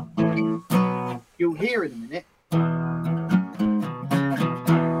 you'll hear in a minute.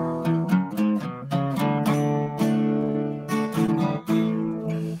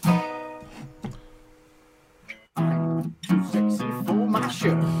 Too sexy for my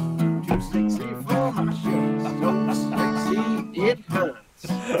shirt. Too sexy for my shirt. So sexy it hurts.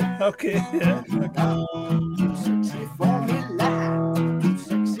 Okay, yeah. Too sexy for me, lad. Too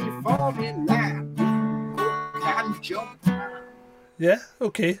sexy for me, lad. Can jump. Yeah,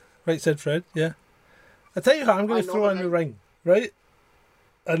 okay. Right, said Fred, yeah. I tell you what, I'm going to throw in the ring, right?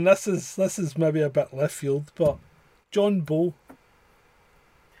 And this is maybe a bit left field, but John Bow,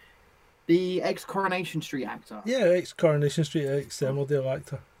 The ex-Coronation Street actor. yeah, ex-Coronation Street, ex-Emmerdale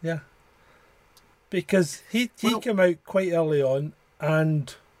actor, yeah. Because he came out quite early on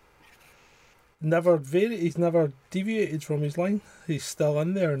and he's never deviated from his line. He's still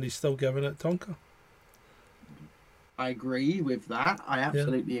in there and he's still giving it Tonka. I agree with that. I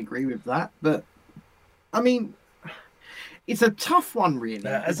absolutely agree with that. But, I mean, it's a tough one, really.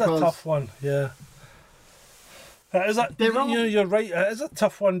 It is a tough one, yeah. It is you're right. It is a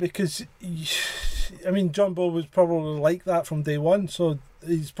tough one because, I mean, John Bow was probably like that from day one, so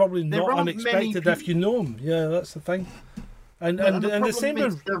he's probably not unexpected if you know him. Yeah, that's the thing. And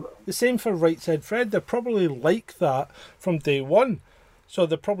the same for Right Said Fred. They're probably like that from day one, so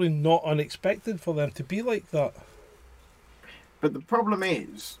they're probably not unexpected for them to be like that. But the problem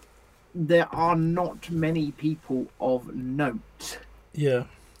is, there are not many people of note Yeah.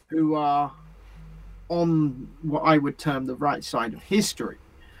 who are on what I would term the right side of history.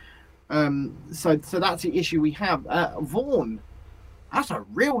 So that's the issue we have. Vaughan, that's a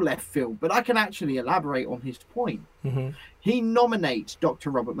real left field, but I can actually elaborate on his point. Mm-hmm. He nominates Dr.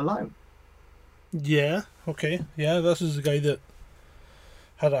 Robert Malone. Yeah. Okay. Yeah, this is the guy that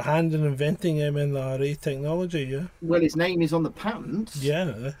had a hand in inventing mRNA technology. Yeah. Well, his name is on the patents.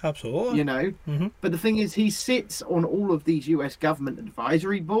 Yeah, absolutely. You know, Mm-hmm. but the thing is, he sits on all of these US government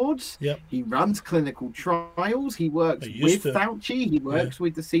advisory boards. Yep. He runs clinical trials. He works He with used to. Fauci. He works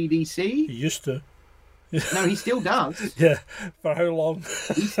with the CDC. He used to. No, he still does. Yeah. For how long?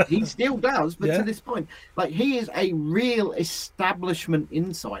 He still does, but Yeah. to this point, like, he is a real establishment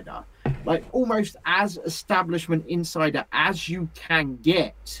insider, like almost as establishment insider as you can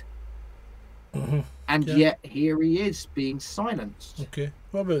get. Mm-hmm. And Yeah. yet here he is being silenced. Okay.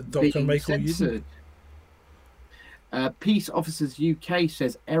 What about Dr. Being Michael Eden? censored. Peace Officers UK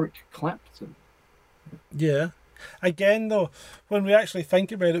says Eric Clapton. Yeah. Again, though, when we actually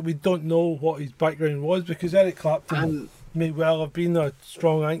think about it, we don't know what his background was because Eric Clapton And may well have been a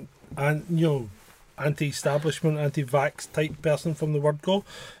strong anti-establishment, anti-vax type person from the word go.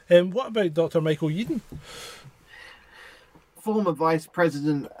 What about Dr. Michael Eden? former vice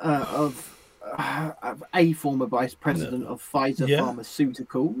president of Pfizer Yeah.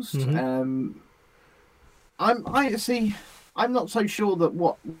 Pharmaceuticals. Mhm. I'm not so sure that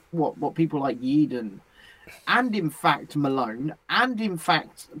what people like Eden and in fact Malone and in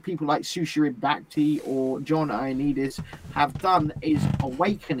fact people like Sushil Bhakti or John Ioannidis have done is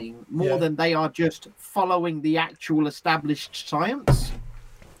awakening more Yeah. than they are just following the actual established science.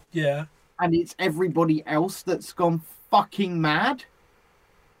 Yeah. And it's everybody else that's gone fucking mad.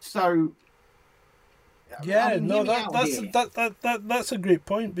 So Yeah, I mean, no, hear me out here. that's a great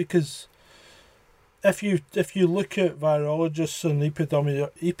point because if you look at virologists and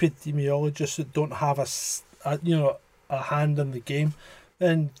epidemiologists that don't have a hand in the game,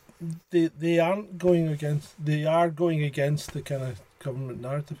 then they are going against the kind of government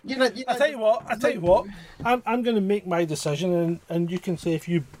narrative. You know, I tell you what, I'm going to make my decision, and you can say if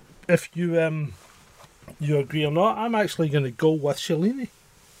you agree or not. I'm actually going to go with Shalini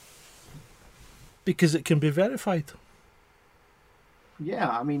because it can be verified. Yeah,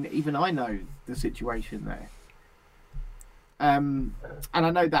 I mean, even I know the situation there, and I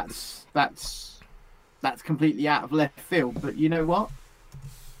know that's completely out of left field. But you know what?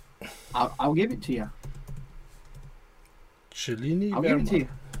 I'll give it to you. Shalini I'll give it to you.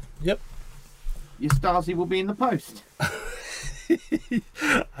 Yep. Your Stasi will be in the post.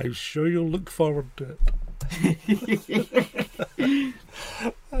 I'm sure you'll look forward to it.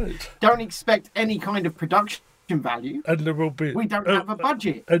 Right. Don't expect any kind of production value. And there will be. We don't have a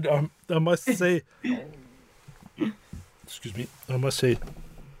budget. And I must say, excuse me, I must say,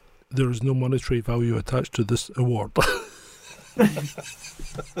 there is no monetary value attached to this award.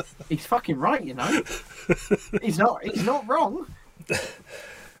 He's fucking right, you know. He's not wrong.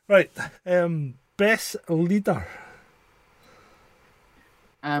 Right. Best leader.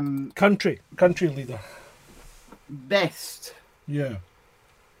 Country leader. Best. Yeah.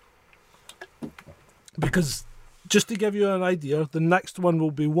 Because just to give you an idea, the next one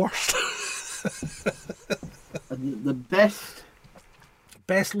will be worst. The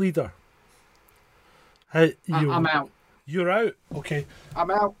best leader. I'm out. You're out. Okay.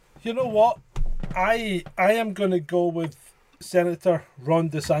 I'm out. You know what? I am going to go with Senator Ron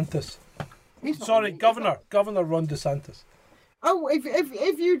DeSantis. Sorry, Governor Ron DeSantis. Oh,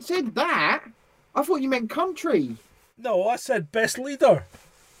 if you'd said that, I thought you meant country. No, I said best leader.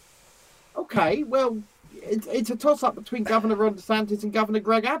 Okay, well, it's a toss-up between Governor Ron DeSantis and Governor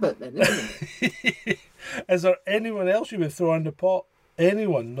Greg Abbott, then, isn't it? Is there anyone else you would throw in the pot?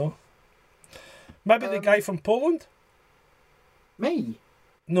 Anyone, no? Maybe the guy from Poland? Me?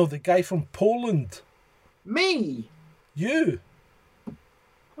 No, the guy from Poland. Me? You?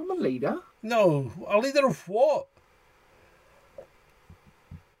 I'm a leader. No, a leader of what?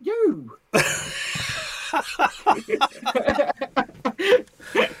 You.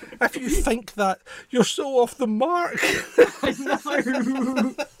 If you think that, you're so off the mark. I know.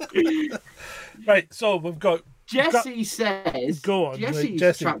 Right, so we've got... Jesse says... Go on, Jesse's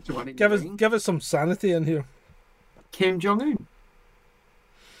Jesse. trapped to one in Give the us, ring. give us some sanity in here. Kim Jong-un.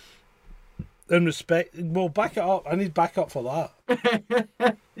 In respect... Well, back it up. I need backup for that.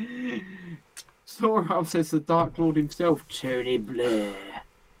 Soros says the Dark Lord himself, Tony Blair.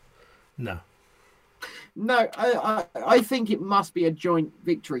 No. No, I think it must be a joint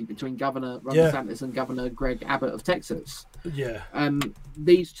victory between Governor Ron DeSantis and Governor Greg Abbott of Texas. Yeah.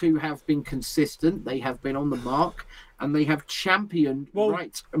 These two have been consistent. They have been on the mark, and they have championed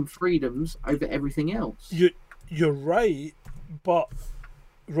rights and freedoms over everything else. You're right, but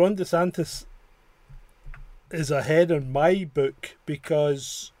Ron DeSantis is ahead in my book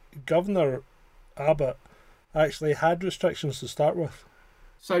because Governor Abbott actually had restrictions to start with.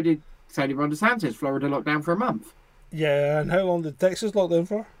 So did Ron DeSantis. Florida locked down for a month. Yeah, and how long did Texas lock down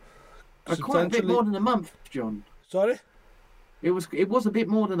for? Quite a bit more than a month, John. Sorry? It was a bit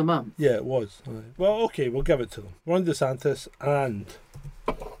more than a month. Yeah, it was. Well, okay, we'll give it to them. Ron DeSantis and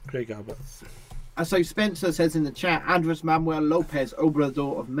Greg Abbott. So Spencer says in the chat, Andres Manuel Lopez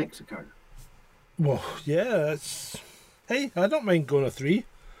Obrador of Mexico. Well, yeah, it's... Hey, I don't mind going a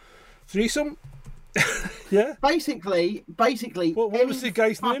threesome. Yeah. Basically. What was the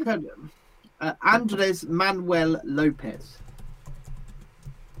guy's name? Andres Manuel Lopez.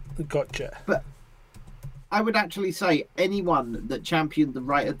 Gotcha. But I would actually say anyone that championed the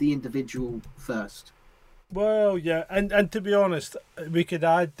right of the individual first. Well, yeah, and to be honest, we could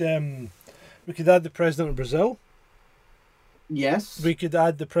add the president of Brazil. Yes. We could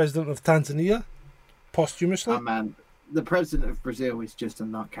add the president of Tanzania posthumously. Oh man, the president of Brazil is just a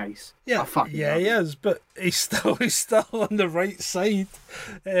nutcase. Yeah, he is, but he's still on the right side.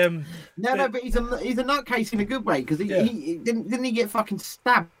 No, but he's a nutcase in a good way because he didn't he get fucking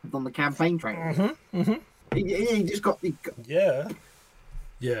stabbed on the campaign trail. He just got yeah.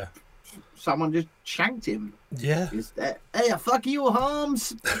 Someone just shanked him. Yeah. Hey, fuck you,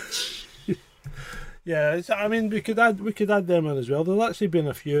 Holmes. Yeah, I mean, we could add them in as well. There's actually been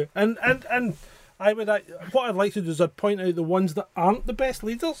a few, and what I'd like to do is I'd point out the ones that aren't the best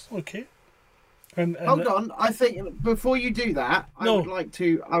leaders. Okay. And hold on, I think before you do that, I would like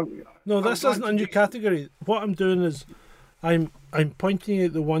to. This isn't a new category. What I'm doing is, I'm pointing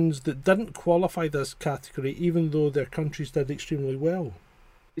out the ones that didn't qualify this category, even though their countries did extremely well.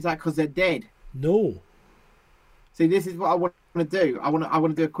 Is that because they're dead? No. See, this is what I want to do. I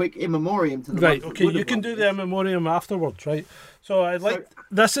want to do a quick in memoriam to the right. Okay, you can do the in memoriam afterwards, right? So I'd like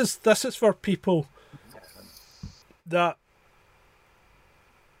this is for people that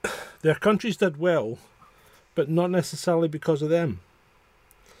their countries did well, but not necessarily because of them.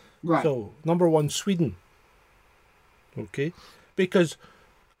 Right. So number one, Sweden. Okay, because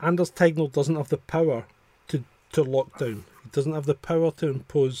Anders Tegnell doesn't have the power to lock down. He doesn't have the power to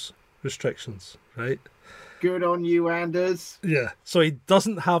impose restrictions, right? Good on you, Anders. Yeah, so he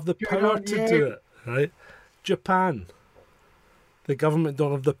doesn't have the power to do it, right? Japan. The government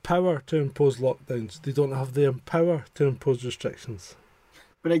don't have the power to impose lockdowns. They don't have the power to impose restrictions.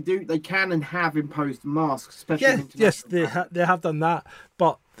 But they do. They can and have imposed masks, especially. Yes, they have done that.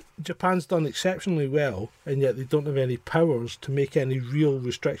 But Japan's done exceptionally well, and yet they don't have any powers to make any real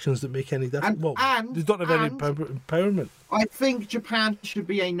restrictions that make any difference. And they don't have any empowerment. I think Japan should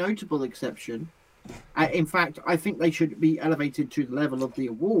be a notable exception In fact, I think they should be elevated to the level of the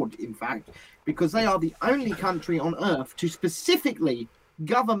award, in fact, because they are the only country on earth to specifically,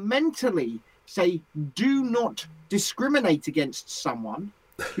 governmentally say, do not discriminate against someone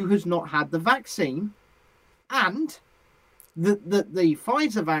who has not had the vaccine, and the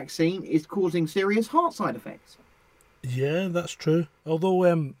Pfizer vaccine is causing serious heart side effects. Yeah, that's true.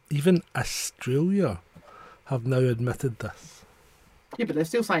 Although even Australia have now admitted this. Yeah, but they're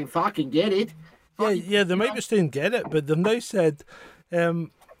still saying fucking get it. Yeah, they might be saying get it, but they've now said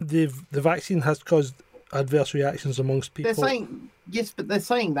the vaccine has caused adverse reactions amongst people. They're saying yes, but they're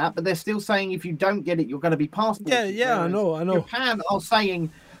saying that, but they're still saying if you don't get it, you're going to be passported. Yeah, I know. Japan are saying,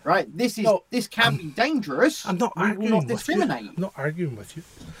 right, this can be dangerous. I'm not arguing will not with discriminate. you. I'm not arguing with you.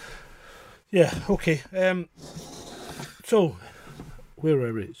 Yeah, okay. So, where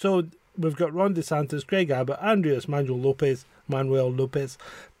were we? So, we've got Ron DeSantis, Greg Abbott, Andreas Manuel Lopez,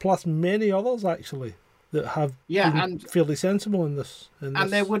 plus many others, actually, that have been fairly sensible in this. And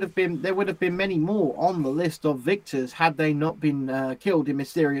there would have been many more on the list of victors had they not been killed in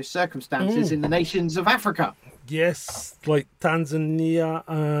mysterious circumstances in the nations of Africa. Yes, like Tanzania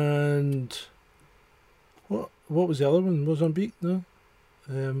and what was the other one? Mozambique? No,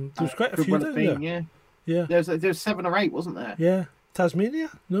 there was quite a few down there. Yeah. There's 7 or 8, wasn't there? Yeah, Tasmania?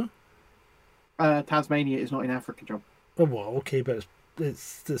 No. Tasmania is not in Africa, John. Oh well, okay, but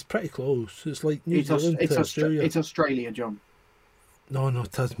it's pretty close. It's like New Zealand to Australia. It's Australia, John. No,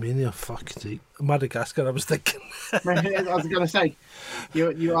 Tasmania. Fuck's sake, Madagascar. I was thinking. I was going to say,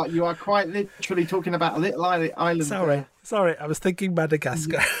 you are quite literally talking about a little island. Sorry, I was thinking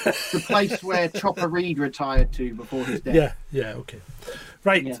Madagascar. The place where Chopper Reed retired to before his death. Yeah, okay.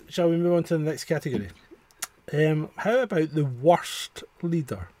 Right, shall we move on to the next category? How about the worst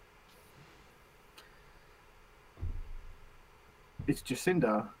leader? It's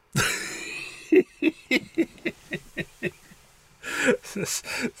Jacinda.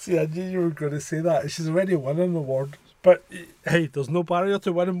 See, I knew you were going to say that. She's already won an award. But, hey, there's no barrier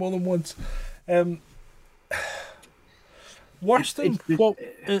to winning more than once. Worst in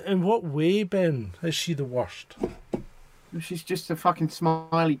what way, Ben, is she the worst? She's just a fucking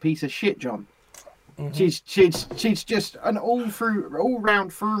smiley piece of shit, John. Mm-hmm. She's just an all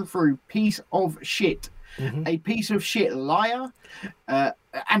round through and through piece of shit. Mm-hmm. A piece of shit liar,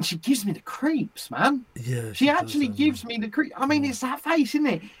 and she gives me the creeps, man. Yeah, she actually gives me the creeps. I mean, it's that face, isn't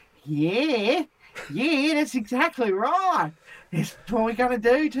it? Yeah, that's exactly right. It's what we're gonna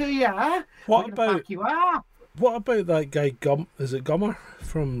do to you. Huh? What about fuck you up? What about that guy Is it Gummer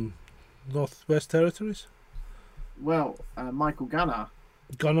from Northwest Territories? Well, Michael Gunner.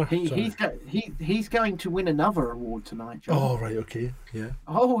 He's going to win another award tonight, John. Oh, right, okay, yeah.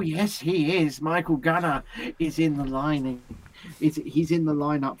 Oh, yes, he is. Michael Gunner is in the lining. He's in the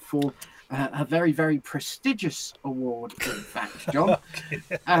lineup for a very, very prestigious award, in fact, John. Okay.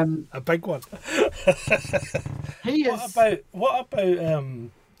 A big one. He is. What about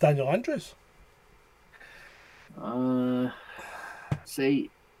Daniel Andrews? See,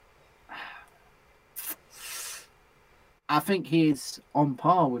 I think he's on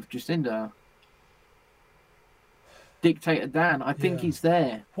par with Jacinda. Dictator Dan, I think he's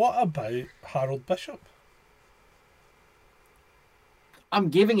there. What about Harold Bishop? I'm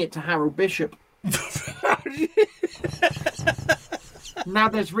giving it to Harold Bishop. Now,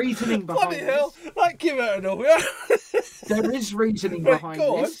 there's reasoning behind this. Hell, that came out of nowhere. There is reasoning behind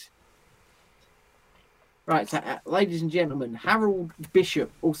this. Right, so ladies and gentlemen, Harold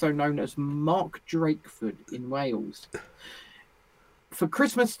Bishop, also known as Mark Drakeford in Wales, for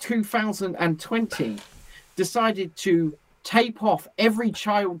Christmas 2020, decided to tape off every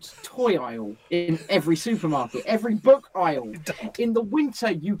child's toy aisle in every supermarket, every book aisle. In the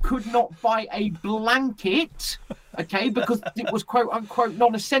winter, you could not buy a blanket, okay, because it was quote unquote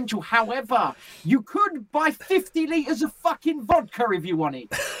non-essential. However, you could buy 50 litres of fucking vodka if you wanted,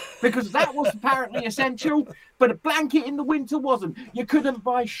 because that was apparently essential, but a blanket in the winter wasn't. You couldn't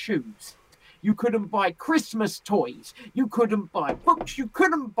buy shoes. You couldn't buy Christmas toys. You couldn't buy books. You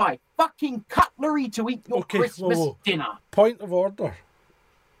couldn't buy fucking cutlery to eat your Christmas dinner. Point of order.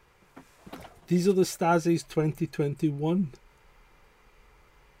 These are the Stasi's 2021.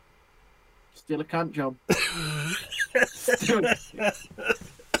 Still a cunt job.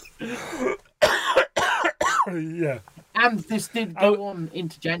 Yeah. And this did go on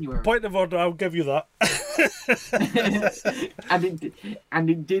into January. Point of order, I'll give you that. and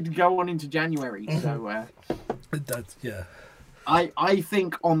it did go on into January. So it did, yeah. I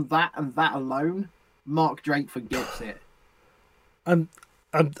think on that and that alone, Mark Drakeford gets it. I'm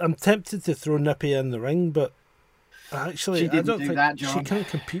tempted to throw Nippy in the ring, but Actually, She I didn't don't do think that, she John. can't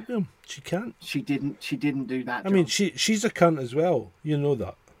compete with him. She can't. She didn't do that. I mean, John. she's a cunt as well. You know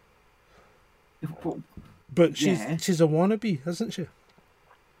that. But Yeah. she's a wannabe, isn't she?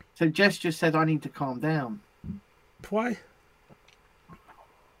 So Jess just said I need to calm down. Why?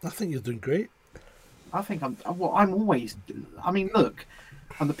 I think you're doing great. I think I'm always. I mean, look,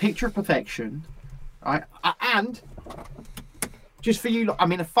 I'm the picture of perfection, right? And just for you,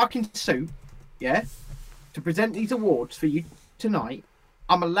 I'm in a fucking suit, yeah, to present these awards for you tonight.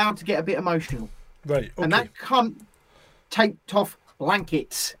 I'm allowed to get a bit emotional, Right. Okay. and that cunt taped off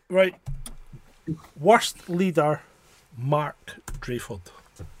blankets. Right. Worst leader, Mark Drakeford.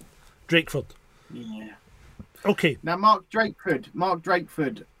 Yeah. Okay. Now, Mark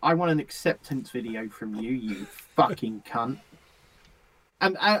Drakeford, I want an acceptance video from you, you fucking cunt.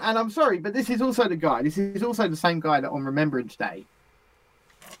 And I'm sorry, but this is also the same guy that on Remembrance Day,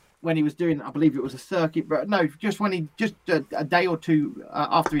 when he was doing, I believe it was a circuit, but no, just a day or two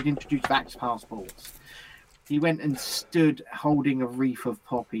after he'd introduced vax passports, he went and stood holding a wreath of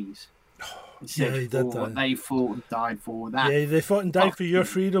poppies. And said, Yeah, he did what that. they fought and died for. That Yeah, they fought and died for your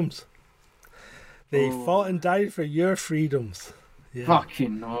freedoms. They Oh. fought and died for your freedoms. Yeah.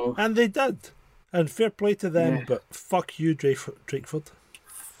 fucking no. And they did. And fair play to them, Yeah. but fuck you, Drakeford.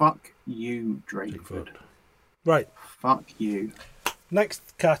 Fuck you, Drakeford. Right. Fuck you.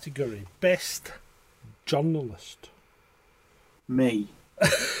 Next category, best journalist. Me.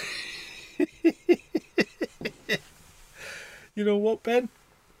 You know what, Ben?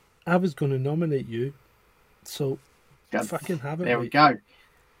 I was going to nominate you, so God, fucking have it. there we mate. go.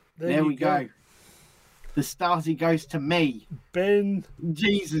 There you we go. The Stasi goes to me. Ben,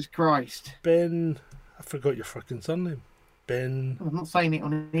 Jesus Christ. I forgot your fucking surname. Ben. I'm not saying it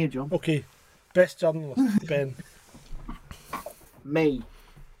on here, John. Okay, best journalist, Ben. Me.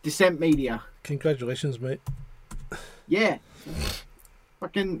 Dissent Media. Congratulations, mate. Yeah.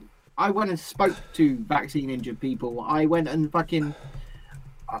 Fucking, I went and spoke to vaccine injured people. I went and fucking,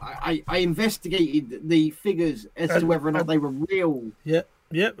 I investigated the figures as to whether or not they were real.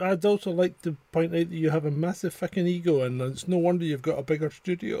 Yep, I'd also like to point out that you have a massive fucking ego, and it's no wonder you've got a bigger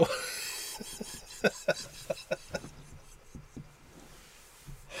studio.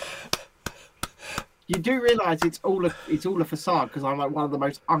 You do realise it's all a facade because I'm like one of the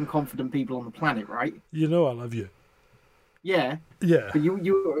most unconfident people on the planet, right? You know I love you. Yeah. Yeah. But you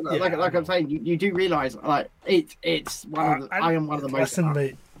Yeah, like I'm saying, you do realise like it's one of the, I am one of the most. Listen,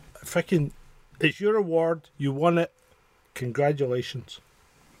 mate, fucking, it's your award. You won it. Congratulations.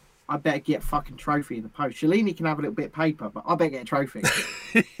 I better get a fucking trophy in the post. Shalini can have a little bit of paper, but I better get a trophy.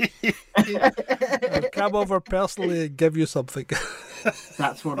 I'll come over personally and give you something.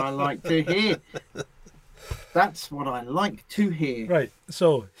 That's what I like to hear. That's what I like to hear. Right.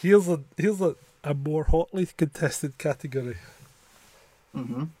 So here's a more hotly contested category.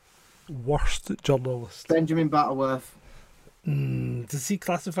 Mm-hmm. Worst journalist. Benjamin Butterworth. Does he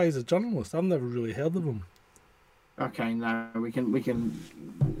classify as a journalist? I've never really heard of him. Okay, no, we can.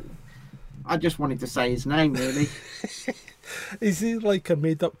 I just wanted to say his name, really. Is he like a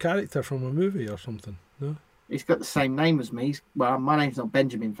made-up character from a movie or something? No. He's got the same name as me. Well, my name's not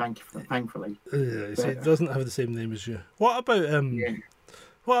Benjamin, thankfully. Yeah, so he doesn't have the same name as you. What about Yeah.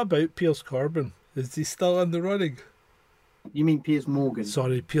 What about Piers Corbyn? Is he still in the running? You mean Piers Morgan?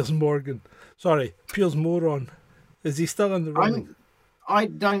 Sorry, Piers Morgan. Sorry, Piers Moron. Is he still in the running? I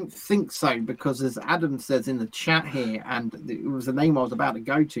don't think so, because as Adam says in the chat here, and it was the name I was about to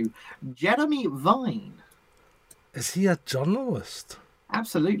go to, Jeremy Vine. Is he a journalist?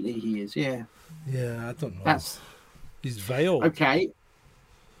 Absolutely, he is. Yeah, Yeah, I don't know. that's He's vile. okay.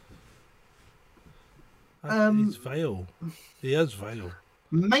 He's vile. He is vile.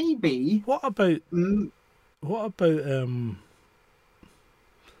 Maybe. What about Mm,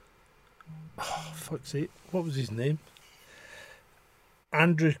 oh, fuck's sake, what was his name?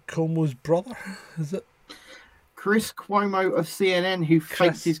 Andrew Cuomo's brother, is it? Chris Cuomo of CNN, who faked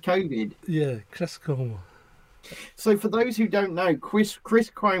Chris. his COVID. Yeah, Chris Cuomo. So, for those who don't know, Chris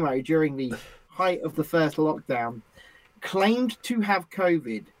Cuomo, during the height of the first lockdown, claimed to have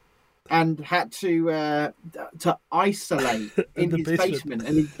COVID and had to isolate in the his basement,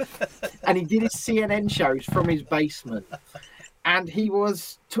 and he did his CNN shows from his basement, and he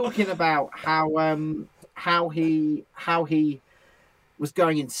was talking about how he was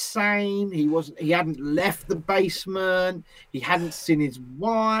going insane. He hadn't left the basement. He hadn't seen his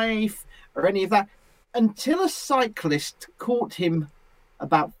wife or any of that until a cyclist caught him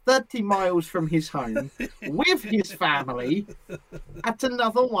about 30 miles from his home with his family at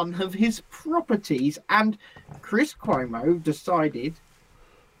another one of his properties. And Chris Cuomo decided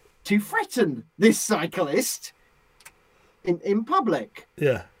to threaten this cyclist in public.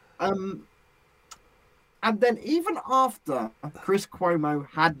 Yeah. And then even after Chris Cuomo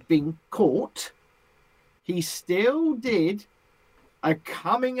had been caught, he still did a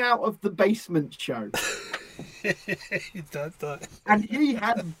coming out of the basement show. He did that. And he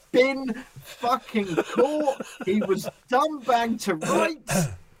had been fucking caught. He was dumbbagged to rights.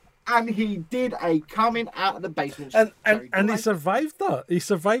 And he did a coming out of the basement show. And he survived that. He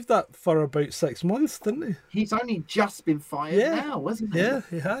survived that for about 6 months, didn't he? He's only just been fired now, hasn't he? Yeah,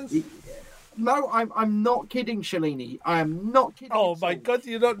 he has. No, I'm not kidding, Shalini. I am not kidding. Oh at my all. God,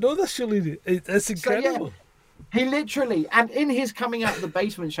 you don't know this, Shalini. It's incredible. So, he literally, and in his coming out of the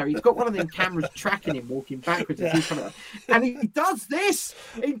basement show, he's got one of them cameras tracking him walking backwards as he's coming out. And he does this.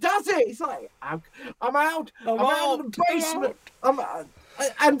 He does it. He's like, I'm out. I'm out of the basement.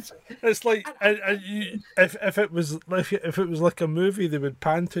 And It's like, and you, if it was like a movie, they would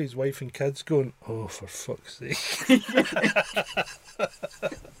pan to his wife and kids, going, "Oh, for fuck's sake!"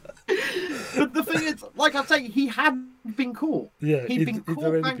 But the thing is, like I say, he had been caught. Yeah, he'd been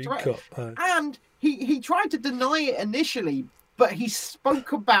caught. And he tried to deny it initially, but he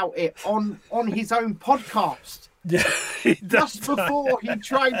spoke about it on his own podcast. Yeah, he did just before he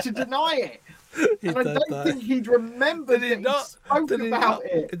tried to deny it. And I don't think he'd remembered that he spoke about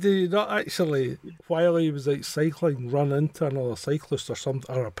it. Did he not actually, while he was out cycling, run into another cyclist or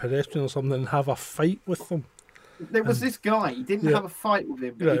something, or a pedestrian or something, and have a fight with them? There was this guy. He didn't have a fight with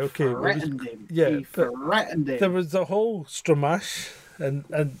him, but he threatened him. Yeah, he threatened him. There was the whole stramash, and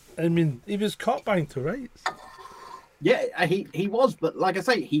I mean, he was caught bang to rights. Yeah, he was, but like I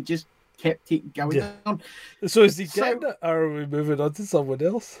say, he just kept it going on. So is he getting it, or are we moving on to someone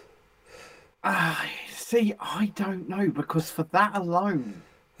else? See, I don't know, because for that alone,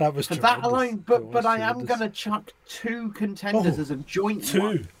 that was but I am going to chuck 2 contenders as a joint.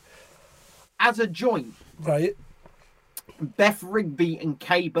 2 as a joint, right? Beth Rigby and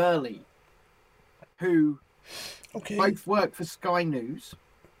Kay Burley, who both work for Sky News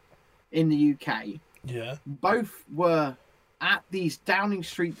in the UK. Yeah, both were at these Downing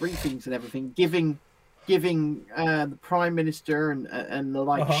Street briefings and everything, giving the Prime Minister and the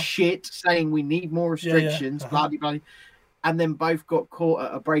like shit, saying we need more restrictions, blah, blah, blah. And then both got caught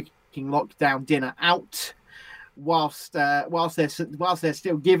at a breaking lockdown dinner out whilst they're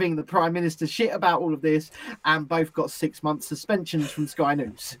still giving the Prime Minister shit about all of this, and both got 6 months suspensions from Sky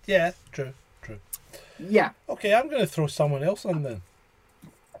News. Yeah, true. Yeah. Okay, I'm going to throw someone else on then.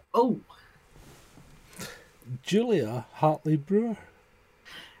 Oh. Julia Hartley-Brewer.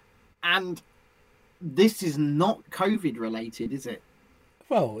 And this is not COVID related, is it?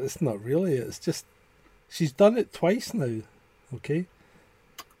 Well, it's not really. It's just she's done it twice now. Okay.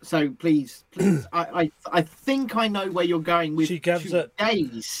 So please, I think I know where you're going with. She gives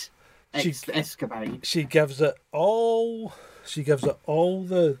today's escapade. She gives it all. She gives it all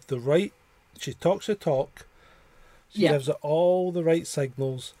the right. She talks the talk. She gives it all the right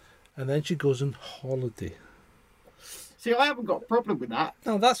signals, and then she goes on holiday. See, I haven't got a problem with that.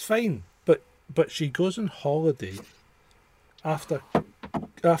 No, that's fine. But she goes on holiday after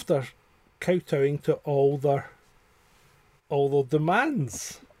kowtowing to all their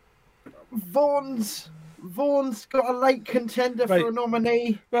demands. Vaughan's got a late contender for a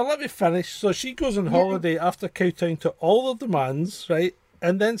nominee. Well, let me finish. So she goes on holiday after kowtowing to all the demands, right?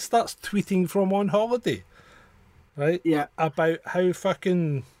 And then starts tweeting from on holiday, right? Yeah. About how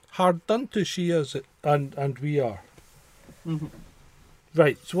fucking hard done to she is, and we are. Mm-hmm.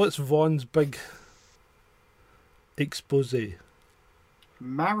 Right, so what's Vaughan's big expose?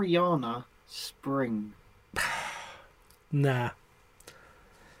 Mariana Spring. Nah.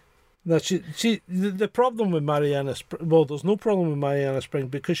 No, the problem with Mariana Spring, well, there's no problem with Mariana Spring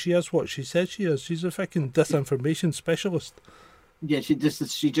because she is what she says she is. She's a fucking disinformation specialist. Yeah, she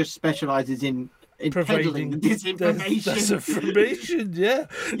just specialises in peddling disinformation. Disinformation, yeah.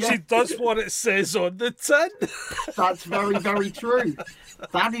 She does what it says on the tin. That's very, very true.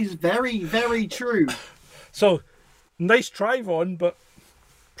 That is very, very true. So, nice try, Vaughn, but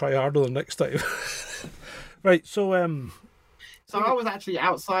try harder the next time. Right, so So I was actually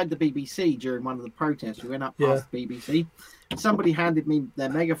outside the BBC during one of the protests. We went up past the BBC. Somebody handed me their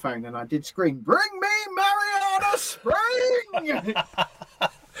megaphone, and I did scream, "Bring me Mariana Spring!"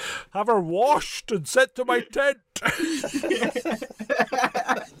 Have her washed and sent to my tent.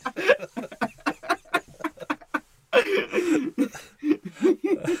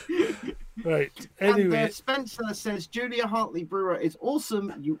 Right. Anyway, and, Spencer says Julia Hartley-Brewer is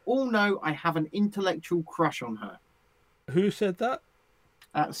awesome. You all know I have an intellectual crush on her. Who said that?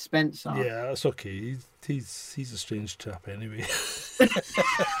 That's Spencer. Yeah, that's okay. He's a strange chap anyway.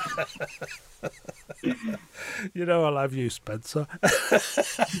 You know I love you, Spencer.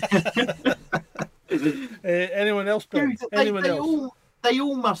 Anyone else, Ben? Dude, Anyone else? They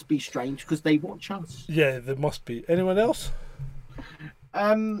all must be strange because they watch us. Yeah, there must be. Anyone else?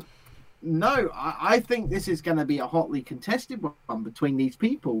 No, I think this is going to be a hotly contested one between these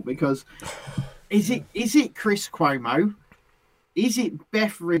people because is it Chris Cuomo? Is it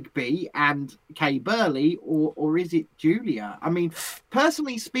Beth Rigby and Kay Burley, or is it Julia? I mean,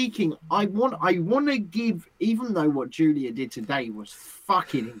 personally speaking, I want to give, even though what Julia did today was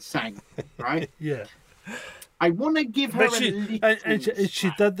fucking insane, right? Yeah. I want to give her she did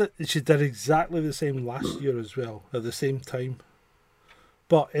that. She did exactly the same last year as well at the same time.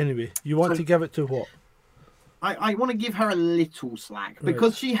 But anyway, you want to give it to what? I want to give her a little slack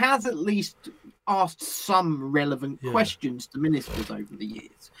because she has at least asked some relevant questions to ministers over the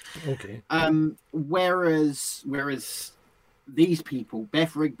years. Okay. Whereas these people,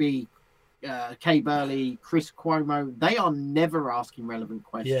 Beth Rigby, Kay Burley, Chris Cuomo, they are never asking relevant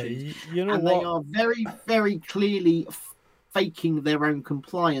questions. Yeah, you know and what? They are very, very clearly faking their own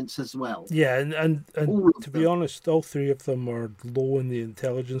compliance as well. Yeah, and to be honest, all three of them are low in the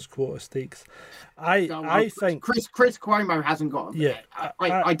intelligence quota stakes. I think Chris Cuomo hasn't got. Yeah,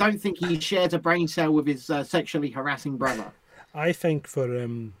 I don't think he shares a brain cell with his sexually harassing brother. I think for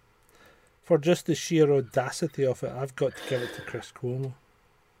just the sheer audacity of it, I've got to give it to Chris Cuomo.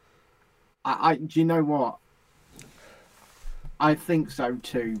 Do you know what? I think so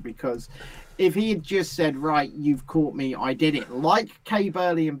too, because if he had just said, right, you've caught me, I did it, like Kay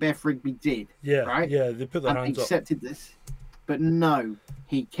Burley and Beth Rigby did, right? Yeah, they put their hands up. Accepted this. But no,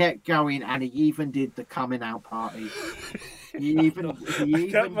 he kept going, and he even did the coming out party.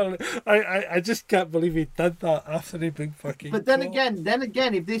 I just can't believe he did that after he been fucking. But then again,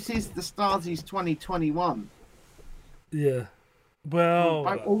 if this is the Stasi's 2021, yeah, well,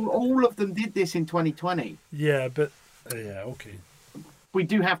 all of them did this in 2020. Yeah, but okay. We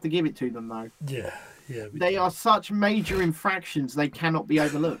do have to give it to them, though. Yeah. They are such major infractions; they cannot be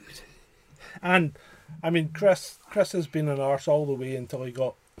overlooked. And I mean, Chris has been an arse all the way until he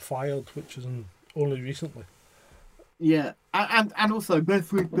got fired, which is only recently. Yeah, and also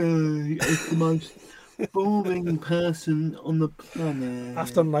Beth Rigby is the most boring person on the planet.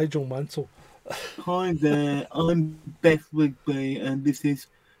 After Nigel Mansell. Hi there, I'm Beth Rigby, and this is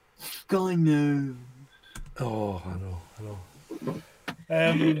Sky News. Oh, I know.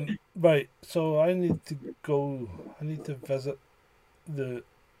 Right, so I need to go. I need to visit the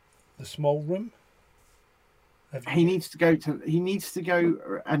small room. He needs to go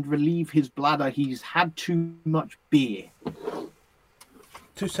and relieve his bladder. He's had too much beer.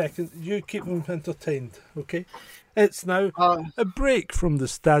 2 seconds. You keep him entertained, okay? It's now a break from the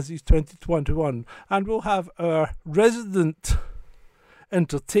Stasi's 2021, and we'll have our resident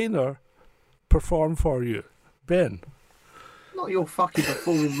entertainer perform for you, Ben. Not your fucking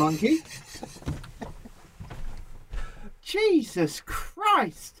performing monkey. Jesus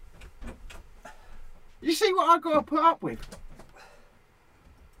Christ. You see what I got to put up with?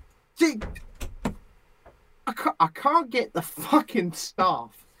 See, I can't get the fucking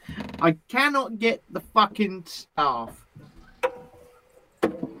staff. I cannot get the fucking staff.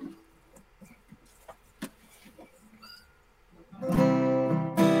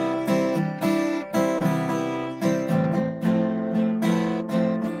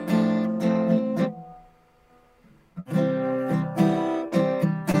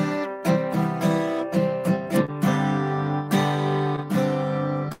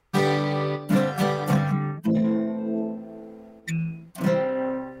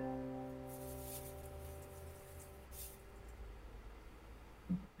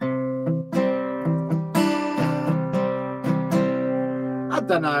 I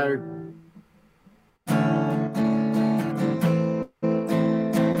don't know.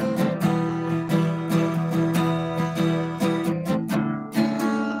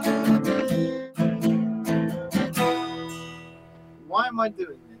 Why am I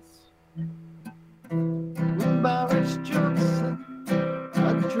doing this? When Boris Johnson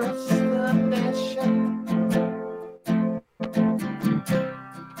addressed the nation,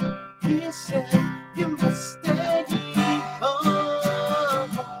 he said, "You must stay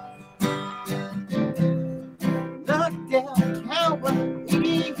home." Knocked down Calvin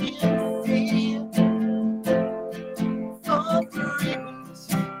Field for 3 weeks,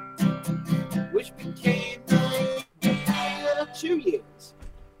 which became 2 years.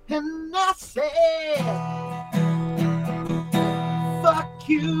 And I said, fuck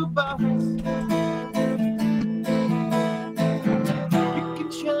you, Boris. You can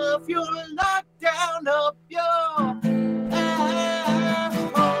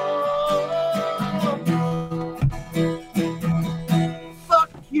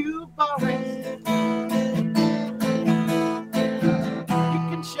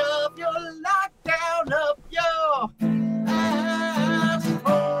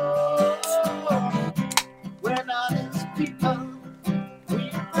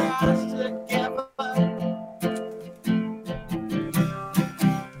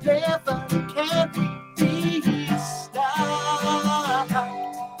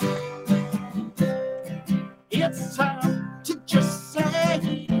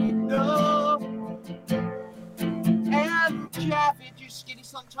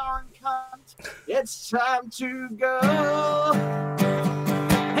Santaran cunt. It's time to go.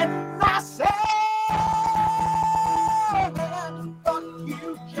 And I said, fuck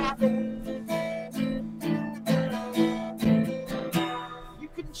you, Kathy. You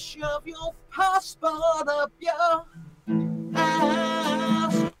can shove your passport up your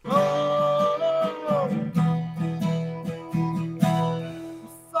asshole.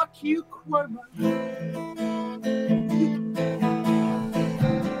 Fuck you, Cuomo.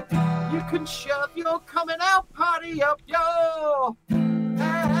 You can shove your coming out party up your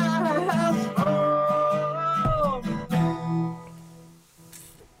asshole.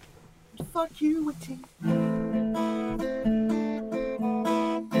 Fuck you, Witty.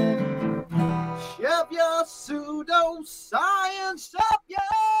 Shove your pseudoscience up your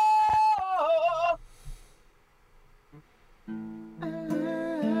asshole.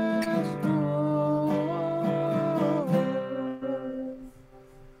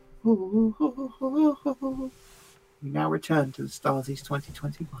 We now return to the Starsies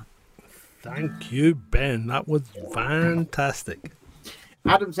 2021. Thank you, Ben. That was fantastic.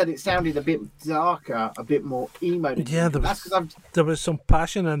 Adam said it sounded a bit darker, a bit more emo. Yeah, there was some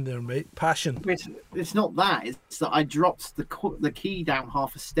passion in there, mate. Passion. It's not that. It's that I dropped the key down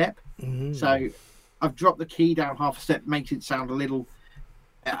half a step. Mm-hmm. So I've dropped the key down half a step, makes it sound a little.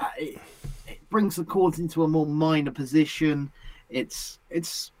 It brings the chords into a more minor position. It's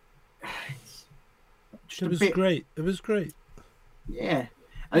just It was great. It was great. Yeah.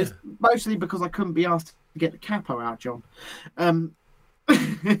 And it's mostly because I couldn't be asked to get the capo out, John.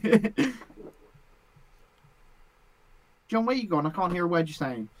 John, where you gone? I can't hear a word you're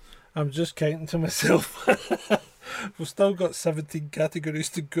saying. I'm just counting to myself. We've still got 17 categories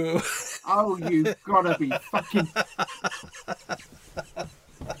to go. Oh, you've got to be fucking...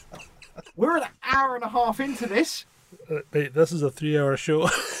 We're an hour and a half into this. Mate, this is a 3-hour show.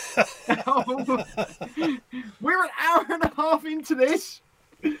 We're an hour and a half into this.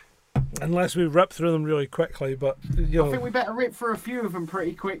 Unless we rip through them really quickly, but you know. I think we better rip through a few of them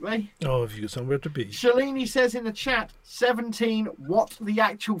pretty quickly. Oh, have you got somewhere to be? Shalini says in the chat, 17, what the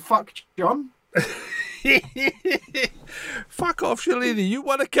actual fuck, John? Fuck off, Shalini. You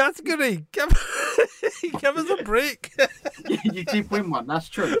won a category. Give us a break. You did win one, that's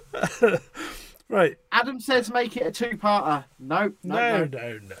true. Right. Adam says make it a two-parter. No.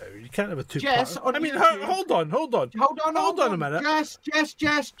 You can't have a two-parter. Jess, I mean, hold on a minute.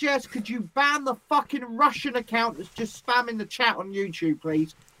 Jess, could you ban the fucking Russian account that's just spamming the chat on YouTube,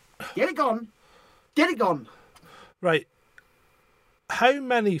 please? Get it gone. Right. How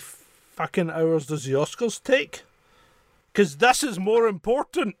many fucking hours does the Oscars take? Because this is more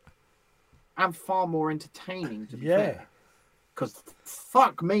important. And far more entertaining, to be Yeah. fair. Because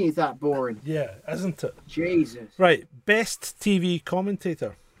fuck me, is that boring. Yeah, isn't it? Jesus. Right. Best TV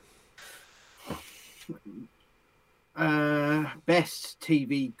commentator. Best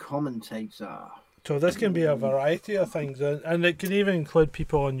TV commentator. So this can be a variety of things, and it can even include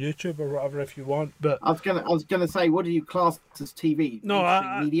people on YouTube or whatever if you want. But I was gonna say, what do you class as TV? no,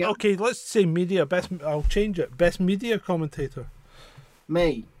 media. Okay, let's say media. I'll change it. Best media commentator.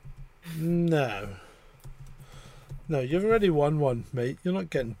 Me. No, you've already won one, mate. You're not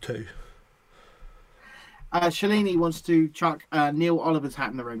getting two. Shalini wants to chuck Neil Oliver's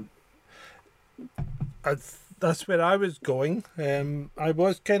hat in the ring. That's where I was going. I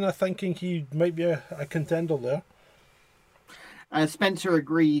was kind of thinking he might be a contender there. Spencer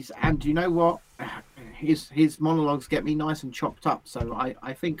agrees, and you know what? His monologues get me nice and chopped up. So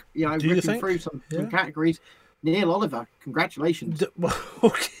I think, ripping through some categories. Neil Oliver, congratulations.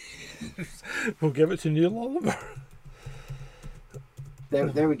 Okay. We'll give it to Neil Oliver.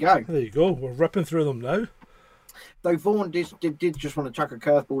 There we go. There you go. We're ripping through them now. Though Vaughan did just want to chuck a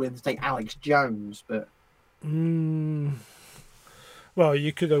curveball in to take Alex Jones, but... Well,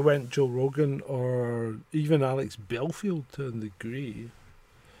 you could have went Joe Rogan or even Alex Belfield to a degree.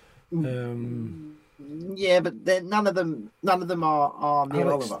 Yeah, but none of them are Neil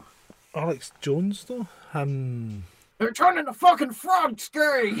Oliver. Alex Jones, though? They're turning the fucking frog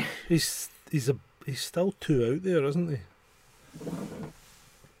scary! He's still too out there, isn't he?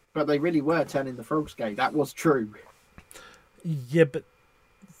 But they really were turning the frogs gay. That was true. Yeah, but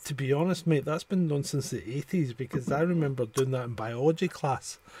to be honest, mate, that's been done since the 80s because I remember doing that in biology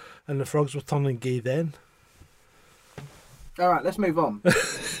class and the frogs were turning gay then. All right, let's move on.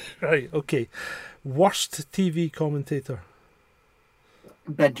 Right, okay. Worst TV commentator?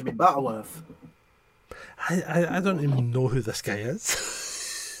 Benjamin Butterworth. I don't even know who this guy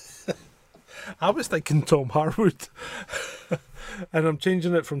is. I was thinking Tom Harwood. And I'm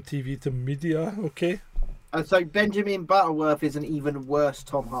changing it from TV to media, okay? So Benjamin Butterworth is an even worse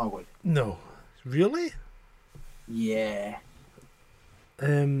Tom Harwood. No, really? Yeah.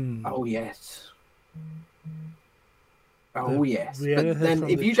 Oh yes. Oh yes. we But anything then, from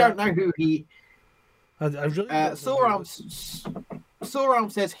if the you chat don't know who he, I really don't know.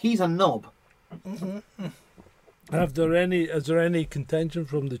 Soram says he's a knob. Is there any contention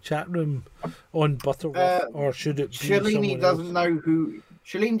from the chat room on Butterworth, or should it be Shalini someone doesn't else? know who.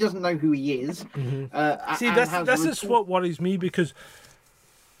 Shalini doesn't know who he is. See, and has this is what worries me, because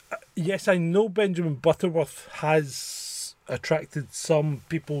yes, I know Benjamin Butterworth has attracted some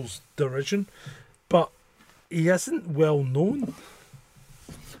people's derision, but he isn't well known.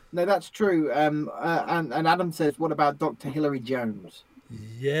 No, that's true. And Adam says, what about Dr. Hilary Jones?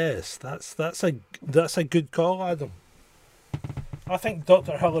 Yes, that's a good call, Adam. I think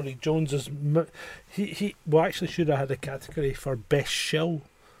Dr. Hilary Jones is he actually should have had a category for best shill.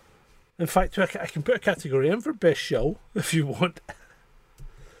 In fact, I can put a category in for best shill if you want.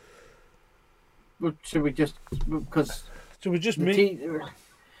 Well, should we just because? So we just The make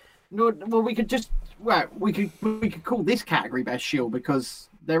No, well, we could call this category best shill because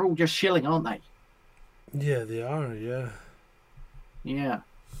they're all just shilling, aren't they? yeah, they are, yeah. Yeah.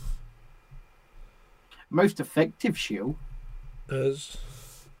 Most effective shill Is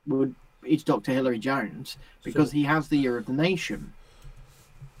is Dr. Hilary Jones because he has the ear of the nation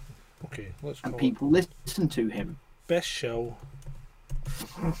okay. Let's and call people listen to him. it best shill,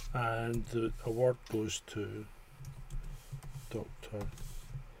 and the award goes to Dr.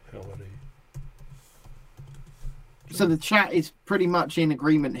 Hilary. So the chat is pretty much in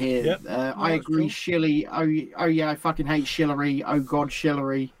agreement here. Yep. I that's agree, cool. Shilly. Oh yeah, I fucking hate Shillery. Oh God,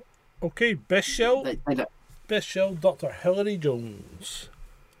 Shillery. Okay, best shill, They don't- best shill, Dr. Hilary Jones.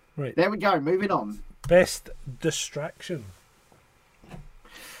 Right. There we go. Moving on. Best distraction.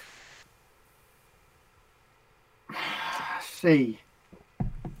 See,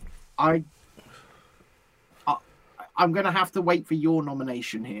 I'm going to have to wait for your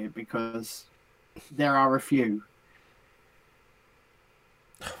nomination here because there are a few.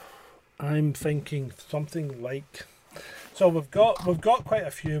 I'm thinking something like. So we've got quite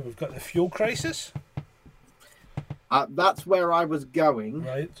a few. We've got the fuel crisis, That's where I was going.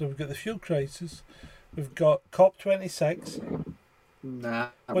 right? So we've got the fuel crisis. We've got COP26, Nah,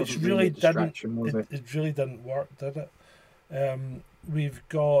 that which wasn't really a distraction, didn't. was it? It really didn't work, did it? We've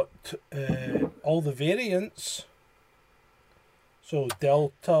got all the variants. So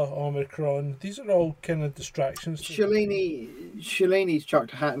Delta, Omicron. These are all kind of distractions. Shalini's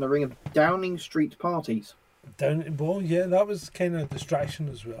chucked a hat in the ring of Downing Street parties. Well, yeah, that was kind of a distraction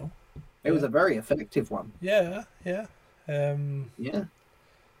as well. It was a very effective one. Yeah. Yeah.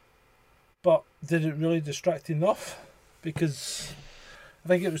 But did it really distract enough? Because I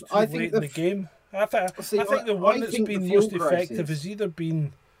think it was too I think late in the game. I think the I one that's think been the fuel most effective crisis- has either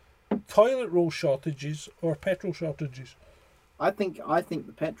been toilet roll shortages or petrol shortages. I think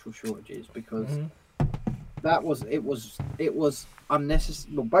the petrol shortages because Mm-hmm. it was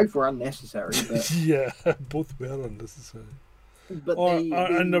unnecessary. Well, both were unnecessary, but Yeah, both were unnecessary. but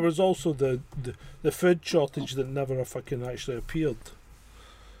And there was also the food shortage that never fucking actually appeared.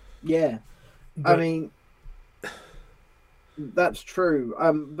 yeah. I But- mean, that's true.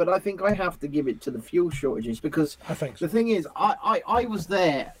 But I think I have to give it to the fuel shortages because I think so. the thing is, I was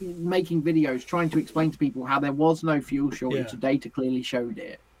there making videos trying to explain to people how there was no fuel shortage. Yeah. The data clearly showed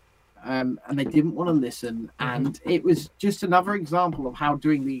it. And they didn't want to listen. Mm-hmm. And it was just another example of how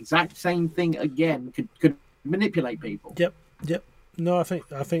doing the exact same thing again could manipulate people. Yep. No, I think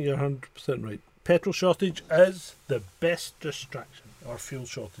you're 100% right. Petrol shortage is the best distraction, or fuel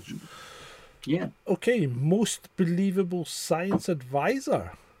shortage. Yeah. Okay, most believable science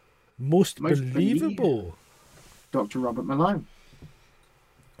advisor. Most believable. Dr. Robert Malone.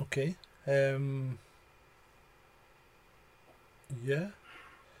 Okay. Yeah.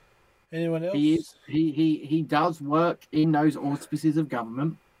 Anyone else? He does work in those auspices of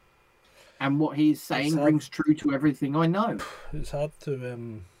government. And what he's saying Sad. rings true to everything I know. It's hard to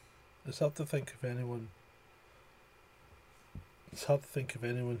think of anyone. It's hard to think of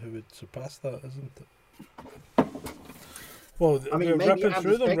anyone who would surpass that, isn't it? Well, I mean, we're maybe ripping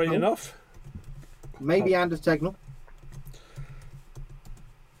through them right Anders enough. Maybe Anders Tegnell.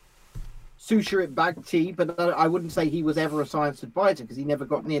 Sucharit Bhakti, but I wouldn't say he was ever a science advisor because he never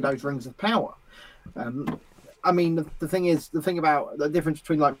got near those rings of power. I mean, the thing about the difference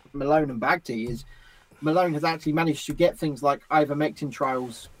between like Malone and Bhakti is Malone has actually managed to get things like ivermectin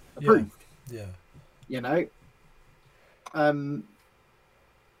trials approved. Yeah. You know,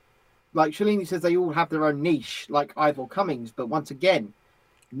 like Shalini says, they all have their own niche, like Ivor Cummings. But once again,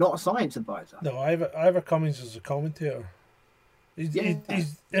 not a science advisor. No, Ivor Cummings is a commentator. He's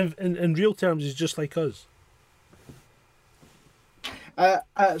in real terms, he's just like us.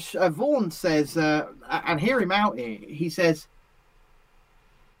 Vaughan says, and hear him out here. He says,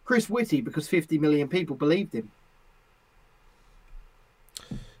 Chris Whitty, because 50 million people believed him.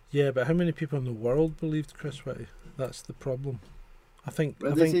 Yeah, but how many people in the world believed Chris Whitty? That's the problem. I think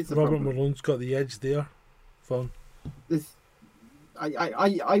Well, I this think is the Robert problem. Malone's got the edge there. Vaughan.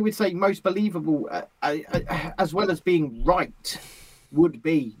 I would say most believable, as well as being right, would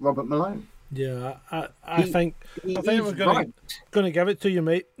be Robert Malone. Yeah, I think He I think is we're right. going to give it to you,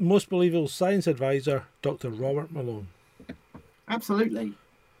 mate. Most believable science advisor, Dr. Robert Malone. Absolutely.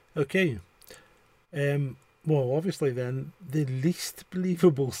 Okay. Well, obviously then, the least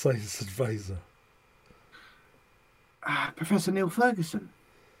believable science advisor. Professor Neil Ferguson.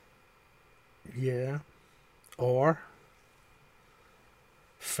 Yeah. Or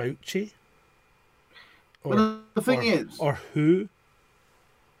Fauci. Or, Well, the thing is, or who?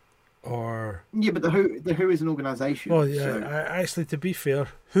 Or yeah, but the WHO is an organisation. well, yeah. so- Actually, to be fair,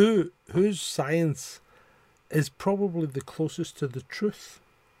 whose science is probably the closest to the truth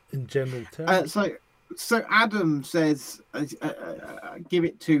in general terms. So Adam says, give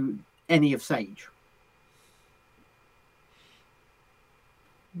it to any of Sage.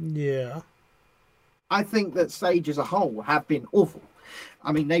 Yeah. I think that Sage as a whole have been awful.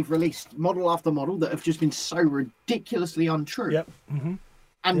 I mean, they've released model after model that have just been so ridiculously untrue. Yep. Mm-hmm.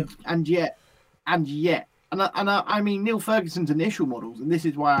 And yet, I mean, Neil Ferguson's initial models, and this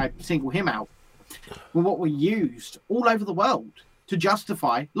is why I single him out, were what were used all over the world to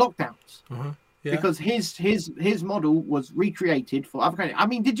justify lockdowns. Uh-huh. Yeah. Because his model was recreated for other countries. I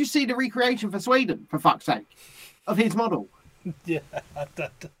mean, did you see the recreation for Sweden, for fuck's sake, of his model? Yeah, I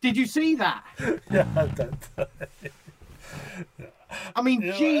did. Did you see that? Yeah, I did. I mean, You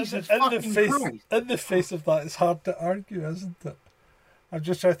know, Jesus fucking Christ. in the face of that, it's hard to argue, isn't it? I'm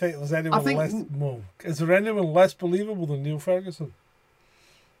just trying to think if there's anyone think- less. No. Is there anyone less believable than Neil Ferguson?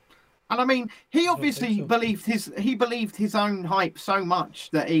 And I mean, he obviously so. believed his own hype so much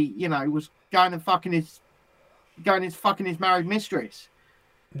that he, was going and fucking his married mistress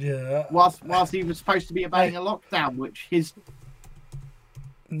Yeah. whilst he was supposed to be obeying a lockdown, which his.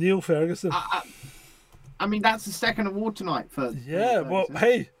 Neil Ferguson. I mean, that's the second award tonight for. Yeah. for Well,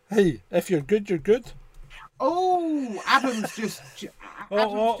 Ferguson. hey, if you're good, you're good. Oh, Adam's just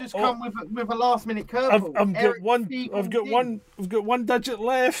come with a last minute curveball. I've got Eric one. Fiegel I've got Ding. one. I've got one digit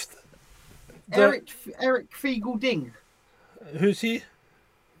left. Eric Fiegel Ding. Who's he?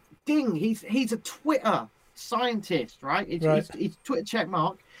 Ding. He's a Twitter scientist, right? Right. It's Twitter check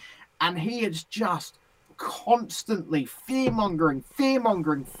mark, and he is just constantly fear mongering.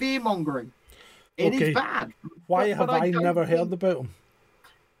 It is Okay. bad. Why But have I don't never heard think- about him?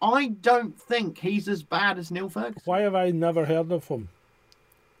 I don't think he's as bad as Neil Ferguson. Why have I never heard of him?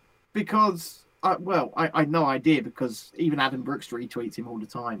 Because, I had no idea, because even Adam Brooks retweets him all the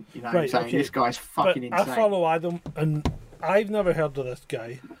time. Right, saying okay. this guy's But fucking insane. I follow Adam, and I've never heard of this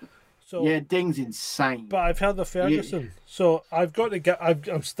guy. So, Yeah, Ding's insane. but I've heard of Ferguson, so I've got to get.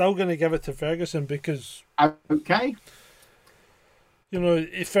 I'm still going to give it to Ferguson because Okay.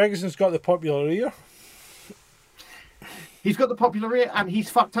 if Ferguson's got the popular ear. He's got the popular ear, and he's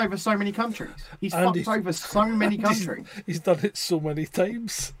fucked over so many countries. He's And fucked he's- over so many countries. He's done it so many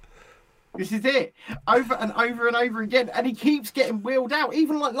times. This is it. Over and over and over again. And he keeps getting wheeled out.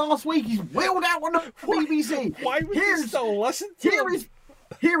 Even like last week, he's wheeled out on the BBC. Why would you still listen to him?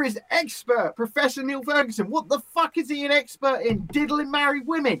 Here is expert Professor Neil Ferguson. What the fuck is he an expert in? Diddling married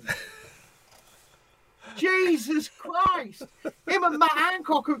women. Jesus Christ! Him and Matt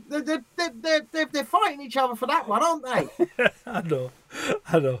Hancock, they're fighting each other for that one, aren't they? I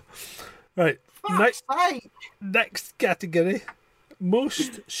know. Right. Fuck's sake. Next category.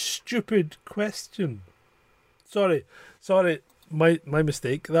 Most stupid question. Sorry. My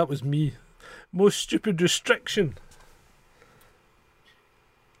mistake. That was me. Most stupid restriction.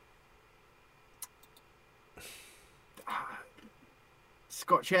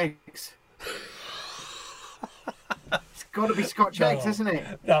 Scotch eggs. It's got to be Scotch eggs, isn't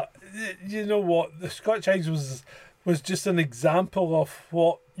it? Now, you know what? The Scotch eggs was just an example of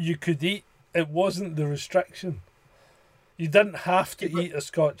what you could eat. It wasn't the restriction. You didn't have to eat a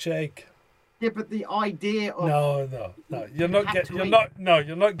Scotch egg. Yeah, but the idea of No. You're not had getting. to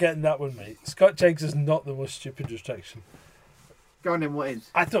You're not getting that one, mate. Scotch eggs is not the most stupid restriction. Go on then, what is?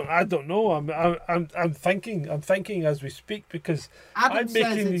 I don't know. I'm thinking as we speak because Adam I'm says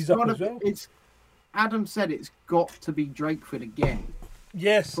making it's these up gotta as well. be- Adam said it's got to be Drakeford again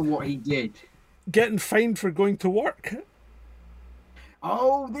Yes, for what he did. getting fined for going to work.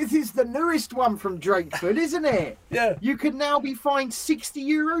 Oh, this is the newest one from Drakeford, isn't it? Yeah. You can now be fined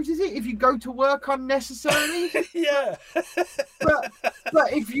 €60, is it, if you go to work unnecessarily? Yeah.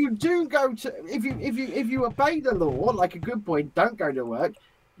 but if you do go to, if you obey the law like a good boy, don't go to work,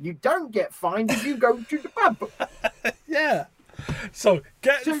 you don't get fined if you go to the pub. Yeah. So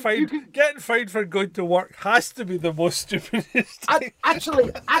getting fined for going to work has to be the most stupidest thing.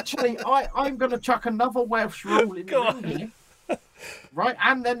 Actually, I'm going to chuck another Welsh rule in the room here. Right,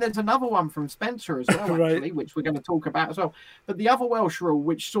 and then there's another one from Spencer as well, Right. actually, which we're going to talk about as well. But the other Welsh rule,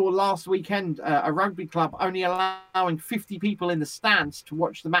 which saw last weekend a rugby club only allowing 50 people in the stands to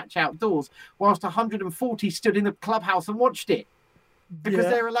watch the match outdoors, whilst 140 stood in the clubhouse and watched it. Because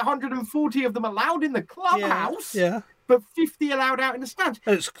there are 140 of them allowed in the clubhouse, Yeah. but 50 allowed out in the stands.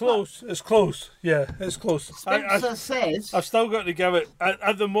 It's close. It's close. Yeah, it's close. Spencer says... I've still got to give it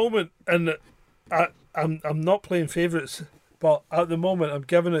at the moment, and I'm not playing favourites, but at the moment I'm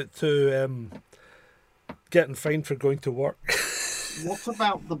giving it to getting fined for going to work. What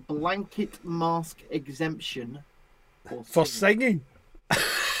about the blanket mask exemption For singing?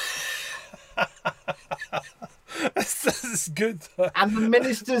 This is good. And the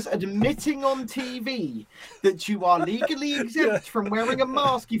ministers admitting on TV that you are legally exempt from wearing a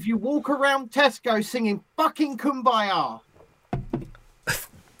mask if you walk around Tesco singing fucking Kumbaya.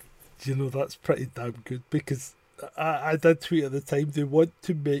 You know, that's pretty damn good, because I did tweet at the time, they want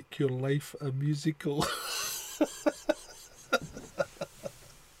to make your life a musical.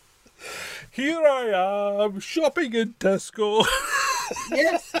 Here I am, shopping in Tesco.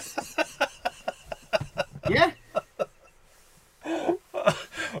 Yeah. Yeah.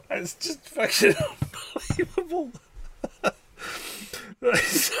 It's just fucking unbelievable.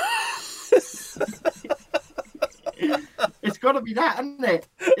 It's got to be that, hasn't it?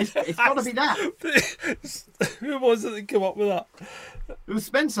 It's got to be that. Who was it that came up with that? It was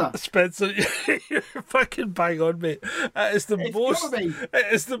Spencer. Spencer, you're fucking bang on, mate. It's the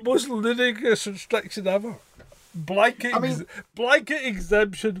most ludicrous restriction ever. Blanket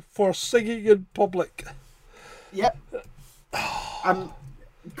exemption for singing in public. Yep.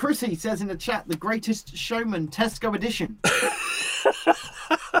 Chrissy says in the chat, the Greatest Showman Tesco edition.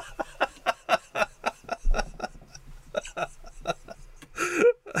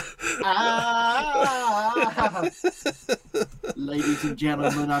 Ladies and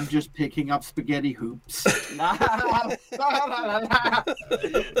gentlemen, I'm just picking up spaghetti hoops. I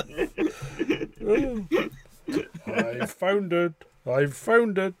found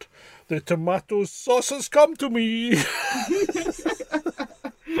it. The tomato sauce has come to me.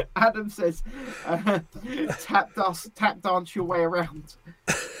 Adam says, tap dance your way around.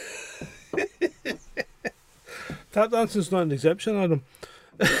 Tap dancing's not an exception, Adam.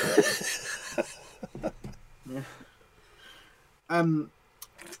 Yeah.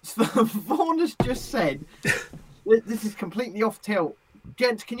 So Vaughan has just said, this is completely off tilt.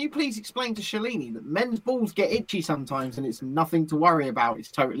 Gents, can you please explain to Shalini that men's balls get itchy sometimes and it's nothing to worry about?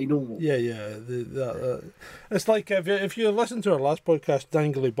 It's totally normal. Yeah. It's like if you listen to our last podcast,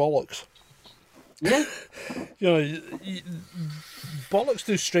 Dangly Bollocks. Yeah. You know, bollocks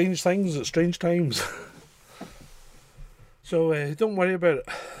do strange things at strange times. So don't worry about it.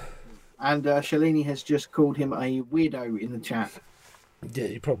 And Shalini has just called him a weirdo in the chat. Yeah,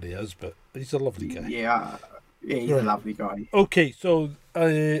 he probably is, but he's a lovely guy. Yeah, he's a lovely guy. Okay, so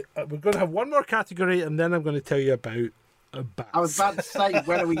we're going to have one more category, and then I'm going to tell you about bats. I was about to say,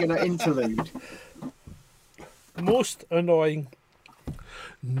 when are we going to interlude? Most annoying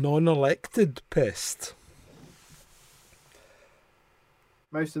non-elected pest.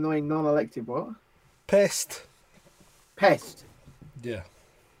 Most annoying non-elected what? Pest. Pest. Yeah.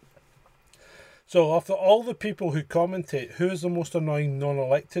 So after all the people who commentate, who is the most annoying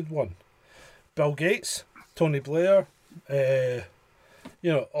non-elected one? Bill Gates, Tony Blair,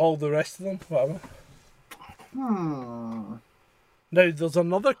 all the rest of them, whatever. Now there's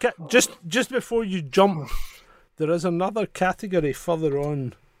another just before you jump, there is another category further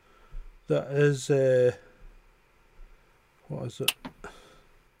on that is what is it?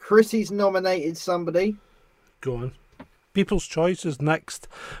 Chrissy's nominated somebody. Go on. People's Choice is next,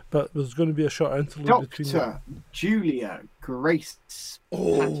 but there's going to be a short interlude between them. Dr. Julia Grace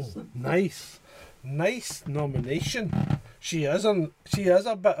Patterson. Nice nomination. She is a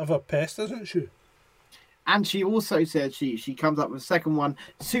bit of a pest, isn't she? And she also said she comes up with a second one,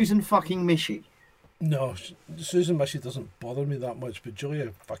 Susan fucking Mishi. No, Susan Mishi doesn't bother me that much, but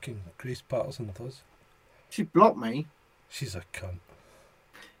Julia fucking Grace Patterson does. She blocked me. She's a cunt.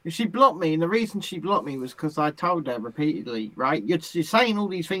 She blocked me, and the reason she blocked me was because I told her repeatedly, right? You're saying all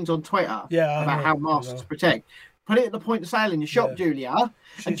these things on Twitter about how masks protect. Put it at the point of sale in your shop, Yeah. Julia.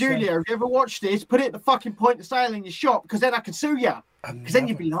 And She's, Julia, if you ever watch this, put it at the fucking point of sale in your shop, because then I can sue you. Because then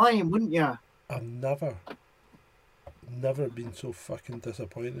you'd be lying, wouldn't you? I've never been so fucking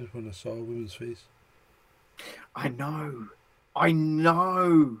disappointed when I saw a woman's face. I know. I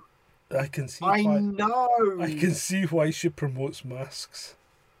can see I why. know. I can see why she promotes masks.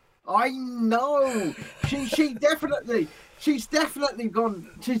 I know. She's definitely gone.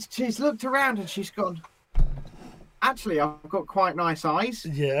 She's looked around and she's gone. Actually, I've got quite nice eyes.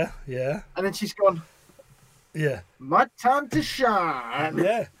 Yeah, yeah, And then she's gone. yeah, My time to shine.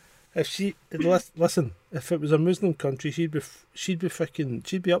 yeah. If she listen, if it was a Muslim country, she'd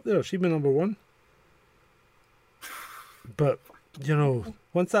be up there. She'd be number one. But you know,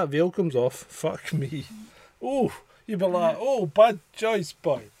 once that veil comes off, fuck me. Oh, you'd be like, oh, bad choice,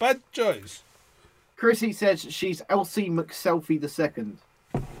 boy, bad choice. Chrissy says she's Elsie McSelfie II.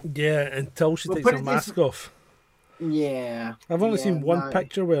 Yeah, until she Well, takes put her it mask off. Yeah. I've only seen one no.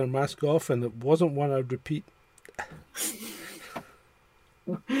 picture with her mask off, and it wasn't one I'd repeat.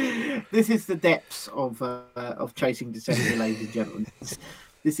 This is the depths of Chasing December, ladies and gentlemen.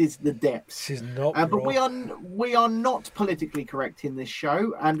 This is the depths. She's not. But wrong. we are not politically correct in this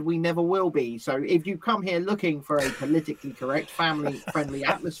show, and we never will be. So if you come here looking for a politically correct, family-friendly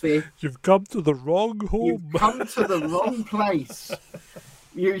atmosphere, You've come to the wrong home. you've come to the wrong place.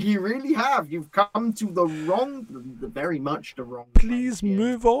 You really have. You've come to the very much the wrong. Please place,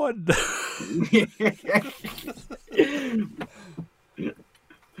 move on.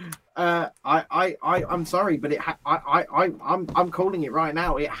 I'm sorry, but I'm calling it right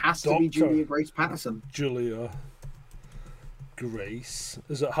now. It has to be Doctor. Julia Grace Patterson. Julia Grace.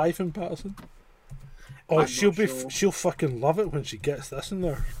 Is it hyphen Patterson? Oh, I'm she'll not be. sure. She'll fucking love it when she gets this in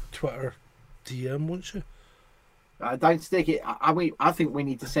their Twitter DM, won't she? Don't stick it. I think we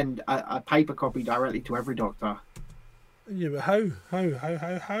need to send a paper copy directly to every doctor. Yeah, but how?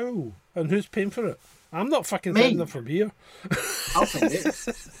 And who's paying for it? I'm not fucking Me. sending it from here. I'll send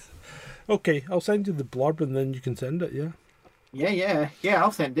it. Okay, I'll send you the blurb and then you can send it. Yeah. Yeah.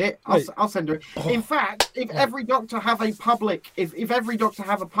 I'll send it. Right. I'll send it. In fact, if every doctor have a public, if every doctor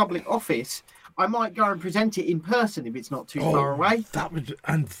have a public office, I might go and present it in person if it's not too far away. That would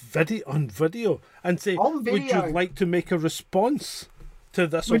on video and say, On would video. you like to make a response to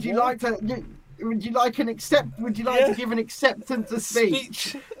this? Would you award? like to? Would you like to give an acceptance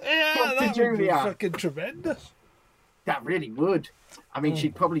speech? Yeah, Dr. that would be Julia. fucking tremendous. That really would. I mean,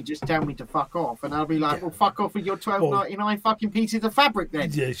 she'd probably just tell me to fuck off, and I'll be like, "Well, fuck off with your $12.99 fucking pieces of fabric,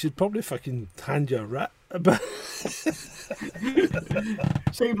 then." Yeah, she'd probably fucking hand you a rat. But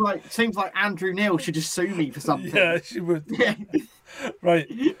Seems like Andrew Neil should just sue me for something. yeah, she would. Yeah. Right.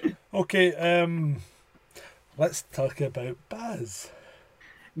 Okay. Let's talk about Baz.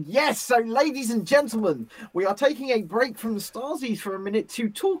 Yes, so ladies and gentlemen, we are taking a break from the Starsies for a minute to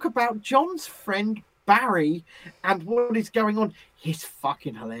talk about John's friend Barry and what is going on. He's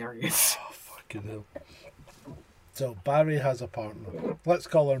fucking hilarious. Oh, fucking hell. So Barry has a partner. Let's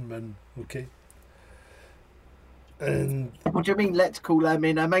call her Min, okay? And What do you mean, let's call her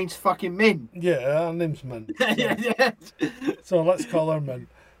Min? Her name's fucking Min. yeah, her name's Min. Yeah. So let's call her Min.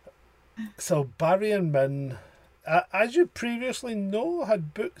 So Barry and Min, as you previously know,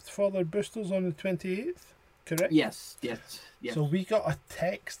 had booked for their boosters on the 28th, correct? Yes. So we got a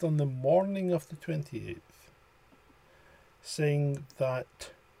text on the morning of the 28th saying that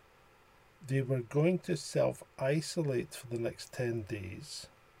they were going to self-isolate for the next 10 days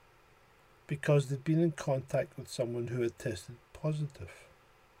because they'd been in contact with someone who had tested positive.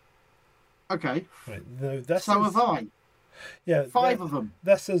 Okay. Right, now this So is... have I. Yeah, 5 of them.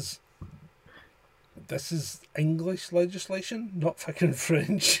 This is English legislation, not fucking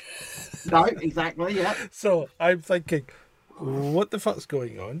French. No, exactly, yeah. So I'm thinking, what the fuck's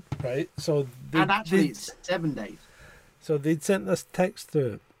going on, right? So And actually, it's 7 days. so they'd sent this text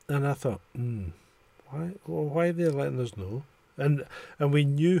through it, and I thought, why are they letting us know? And we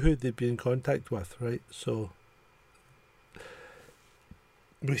knew who they'd been in contact with, right? So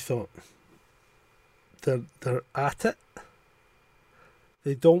we thought they're at it.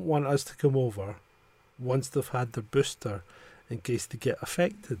 They don't want us to come over once they've had their booster in case they get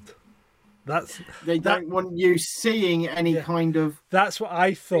affected. They don't want you seeing any Yeah. kind of... That's what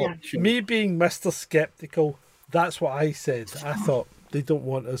I thought. Reaction. Me being Mr. Skeptical, that's what I said. I thought they don't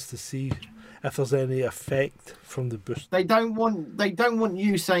want us to see if there's any effect from the booster. They don't want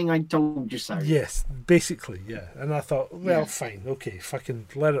you saying "I told you so." Yes, basically, yeah. And I thought, well, Yeah. fine, okay, fucking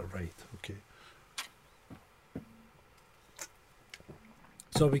let it ride, okay.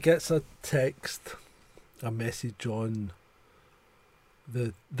 So we gets a text, a message on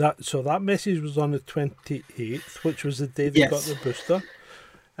that message was on the 28th, which was the day they got Yes. the booster,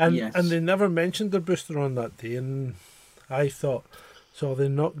 and Yes. and they never mentioned their booster on that day, and I thought, so they're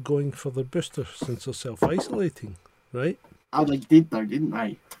not going for their booster since they're self-isolating, right? Oh, they did though, didn't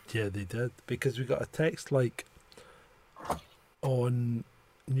they? Yeah, they did, because we got a text like on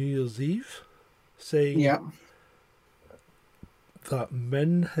New Year's Eve saying Yeah. that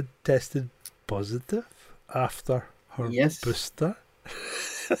Min had tested positive after her Yes. booster.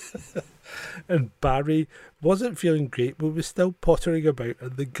 And Barry wasn't feeling great, but was still pottering about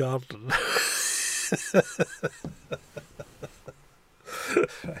in the garden.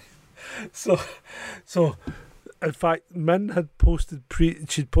 So, in fact, Min had posted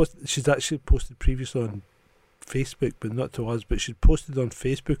she's actually posted previously on Facebook, but not to us, but she'd posted on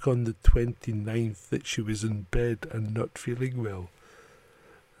Facebook on the 29th that she was in bed and not feeling well.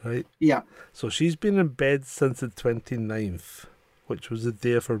 Right? Yeah. So she's been in bed since the 29th, which was the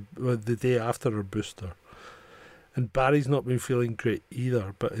day after her booster. And Barry's not been feeling great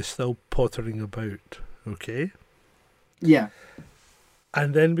either, but is still pottering about. Okay? Yeah.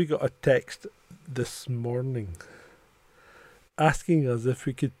 And then we got a text this morning asking us if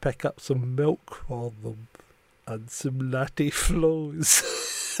we could pick up some milk for them and some natty flows.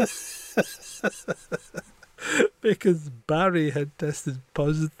 Because Barry had tested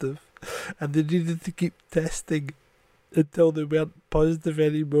positive and they needed to keep testing until they weren't positive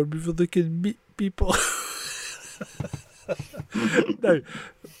anymore before they could meet people. Now,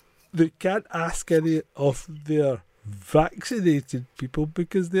 they can't ask any of their vaccinated people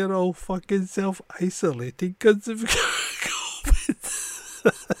because they're all fucking self-isolating because of COVID.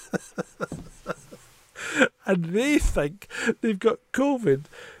 And they think they've got COVID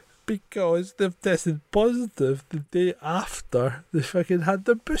because they've tested positive the day after they fucking had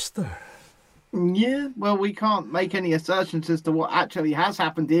their booster. Yeah, well, we can't make any assertions as to what actually has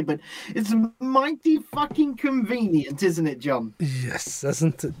happened here, but it's mighty fucking convenient, isn't it, John? Yes,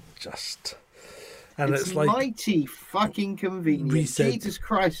 isn't it just? And It's it's like mighty fucking convenient. we said- Jesus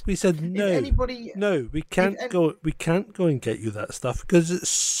Christ. we said, If no, anybody, no, we can't any- go. We can't go and get you that stuff because it's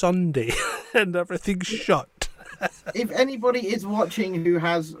Sunday and everything's shut. if anybody is watching who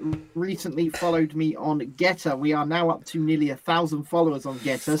has recently followed me on Getter, we are now up to nearly 1,000 followers on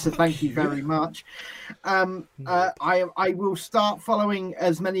Getter, so thank you very much. I will start following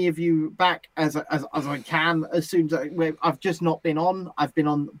as many of you back as I can as soon as I've just not been on. I've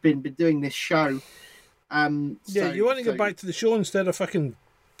been doing this show. Yeah, you want to get back to the show instead of fucking,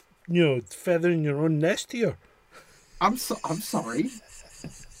 feathering your own nest here. I'm sorry.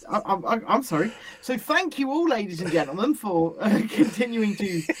 I'm sorry. So thank you all, ladies and gentlemen, for continuing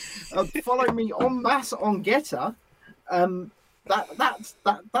to follow me en masse on Getter. I'm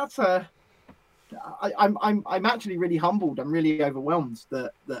actually really humbled. I'm really overwhelmed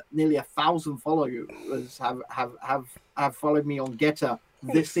that nearly 1,000 followers have followed me on Getter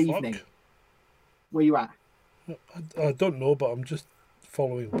this Holy fuck. evening. Where you at? I don't know, but I'm just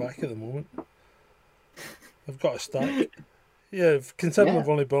following back at the moment. I've got a stack. Yeah, considering Yeah. I've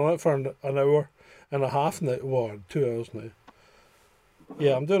only been on it for an hour and a half now, 2 hours now.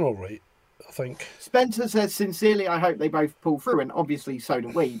 Yeah, I'm doing all right, I think. Spencer says, sincerely, I hope they both pull through, and obviously so do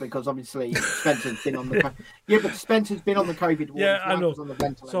we, because obviously Spencer's been on the but Spencer's been on the COVID ward. Yeah, his I know. wife was on the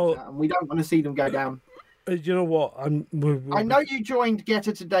ventilator, So- and we don't want to see them go down. You know what? I know you joined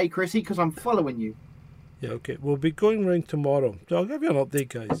Getter today, Chrissy, because I'm following you. Yeah, okay. We'll be going round tomorrow. So I'll give you an update,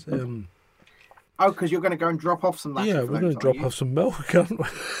 guys. Oh, because you're going to go and drop off some lateral Yeah, we're going to flows, drop are you? off some milk, aren't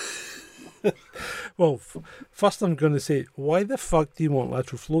we? Well, first I'm going to say, why the fuck do you want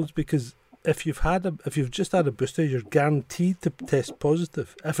lateral flows? Because if you've just had a booster, you're guaranteed to test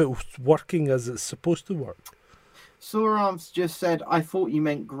positive if it was working as it's supposed to work. Sorarms just said, I thought you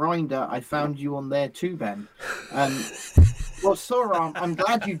meant Grinder. I found you on there too, Ben. Well, Soram, I'm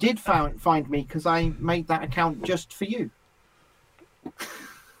glad you did find me because I made that account just for you.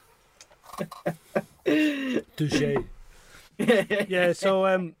 Touche. Yeah,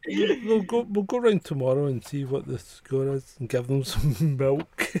 so we'll go round tomorrow and see what the score is and give them some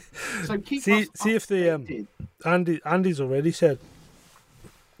milk. So keep See us if they updated. Andy's already said,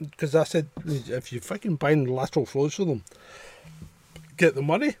 because I said if you're fucking buying lateral flows for them, get the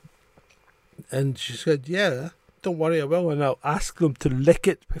money. And she said, yeah, don't worry, I will, and I'll ask them to lick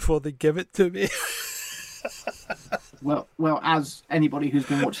it before they give it to me. Well, as anybody who's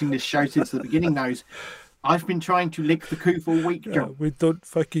been watching this show since the beginning knows, I've been trying to lick the coof all week, John. We don't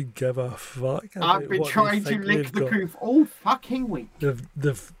fucking give a fuck. I've been trying to lick the coof all fucking week.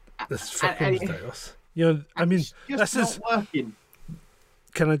 This fucking ridiculous. I mean, It's just this is. not working.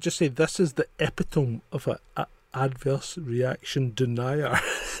 Can I just say, this is the epitome of adverse reaction denier.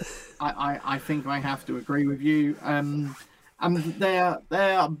 I think I have to agree with you. And their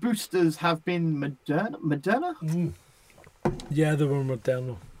boosters have been Moderna? Yeah, they were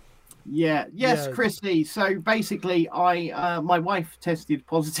Moderna. Yeah. Yes, Yeah. Chrissy. So basically, my wife tested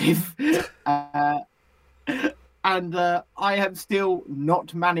positive, and I have still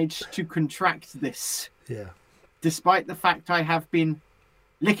not managed to contract this, Yeah. despite the fact I have been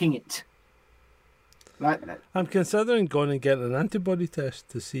licking it. Like, I'm considering going and getting an antibody test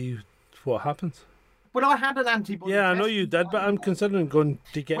to see what happens. well, I had an antibody. Yeah, I know test. you did, but I'm considering going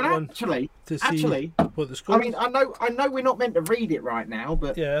to get Well, one actually, to see what the score I mean, I know we're not meant to read it right now,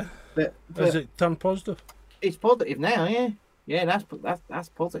 but yeah. but Is it turned positive? it's positive now. Yeah, that's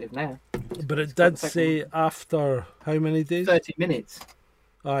positive now. But it got did the second say after how many days? 30 minutes.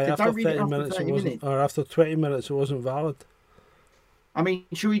 Aye, So after don't read it 30 after minutes 30 it wasn't, minutes. or after 20 minutes it wasn't valid. I mean,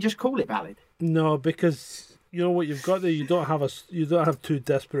 should we just call it valid? No, because you know what you've got there. You don't have two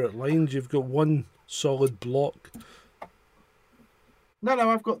disparate lines. You've got one solid block. No,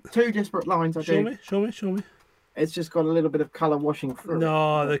 I've got two disparate lines. I do. Show me. It's just got a little bit of colour washing through.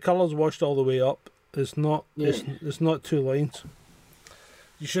 No, the colour's washed all the way up. It's not. Yeah. It's not two lines.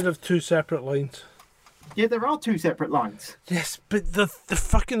 You should have two separate lines. Yeah, there are two separate lines. Yes, but the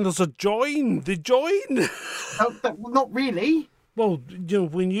fucking there's a join. The join. Well, not really. Well, you know,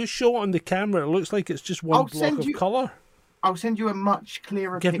 when you show it on the camera, it looks like it's just one I'll block send of you- colour. I'll send you a much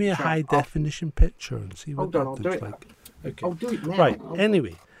clearer Give me a picture. high definition picture and see what Hold on, that I'll do looks it. like. Okay. I'll do it now. Right.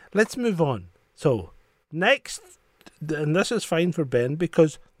 Anyway, let's move on. So, next, and this is fine for Ben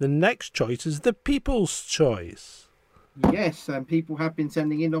because the next choice is the people's choice. Yes, and people have been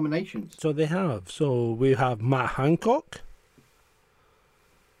sending in nominations. So they have. So we have Matt Hancock.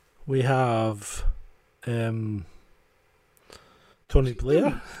 We have Tony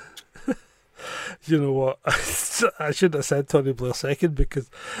Blair. You know what? I shouldn't have said Tony Blair second because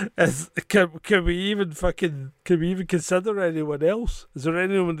can we even consider anyone else? Is there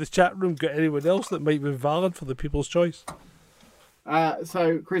anyone in the chat room got anyone else that might be valid for the people's choice?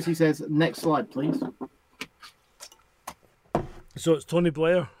 So Chrissy says, next slide, please. So it's Tony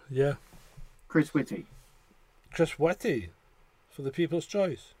Blair, yeah. Chris Whitty. Chris Whitty for the people's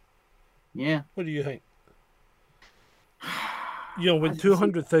choice. Yeah. What do you think? You know, when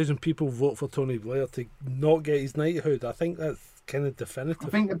 200,000 people vote for Tony Blair to not get his knighthood, I think that's kind of definitive. I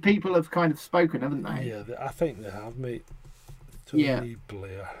think the people have kind of spoken, haven't they? Yeah, I think they have, mate. Tony Yeah.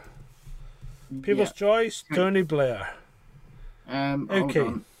 Blair. People's choice, Tony Blair. Hold Okay.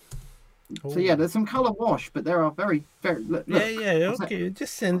 on. So yeah, there's some colour wash, but there are very. Look, Yeah, okay.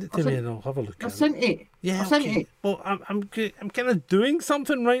 Just send it to I've me sent- and I'll have a look I at sent it. it. Yeah, I sent okay. it. Well, I'm kind of doing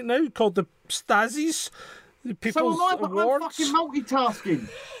something right now called the Stasies, the So People's am I, but I'm Awards. fucking multitasking.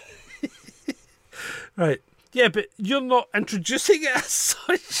 Right. Yeah, but you're not introducing it as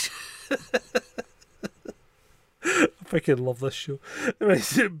such. I fucking love this show. Right,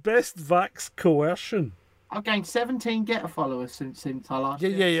 so best Vax coercion. I've gained 17 Getter followers since I last.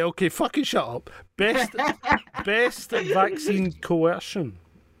 Yeah. Okay, fucking shut up. Best vaccine coercion.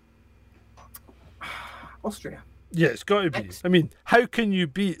 Austria. Yeah, it's got to be. Next. I mean, how can you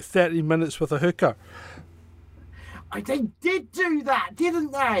beat 30 minutes with a hooker? They did do that,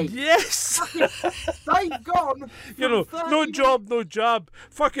 didn't they? Yes. They've gone. You know, from no 30 job, no jab.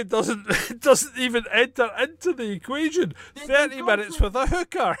 Fucking doesn't even enter into the equation. They've 30 gone minutes from- with a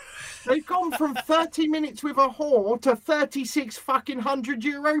hooker. They've gone from 30 minutes with a whore to 36 fucking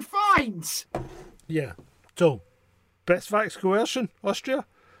 €100 fines. Yeah. So, best vax coercion, Austria?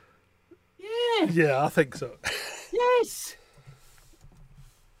 Yeah. Yeah, I think so. Yes.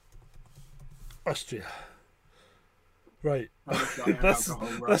 Austria. Right. This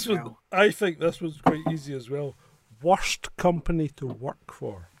This one, I think this one's quite easy as well. Worst company to work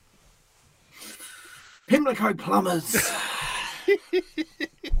for. Pimlico Plumbers.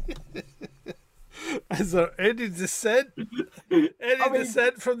 Is there any dissent?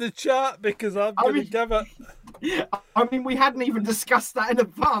 Dissent from the chat? Because I'm going to give it. I mean, we hadn't even discussed that in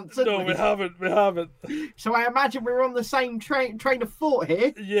advance, had No, we haven't. We haven't. So I imagine we're on the same train of thought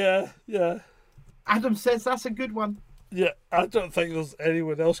here. Yeah. Adam says that's a good one. Yeah, I don't think there's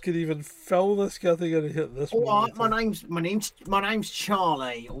anyone else can even fill this category at this All moment. right, my name's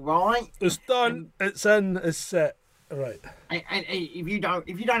Charlie. All right, It's done. It's in. It's set. Right. and if you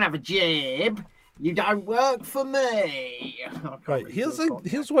don't have a jib, you don't work for me. Right.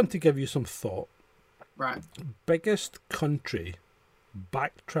 Here's one to give you some thought. Right. Biggest country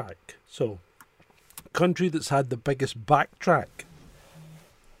backtrack. So, country that's had the biggest backtrack.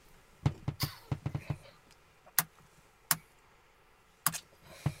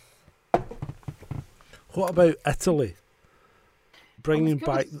 What about Italy?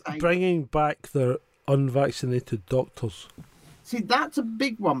 Bringing back their unvaccinated doctors. See, that's a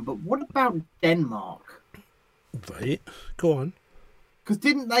big one, but what about Denmark? Right, go on. Because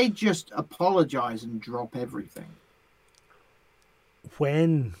didn't they just apologise and drop everything?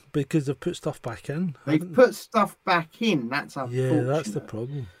 When? Because they've put stuff back in. They've put stuff back in. That's unfortunate. Yeah, that's the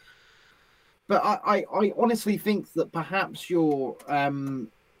problem. But I honestly think that perhaps you're. I mean,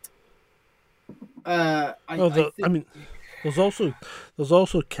 there's also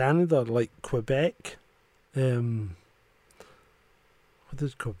Canada, like Quebec. What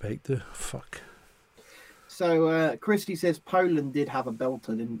does Quebec do? Fuck. So Christy says Poland did have a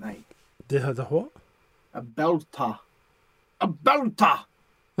belter, didn't they? They had a what? A belter. A belter.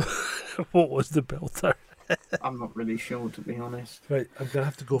 What was the belter? I'm not really sure, to be honest. Right, I'm gonna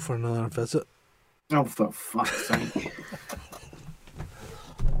have to go for another visit. Oh, for fuck's sake!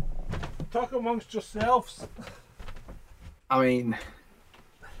 Talk amongst yourselves. I mean,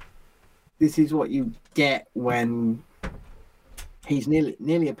 this is what you get when he's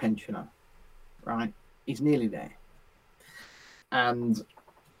nearly a pensioner, right? He's nearly there, and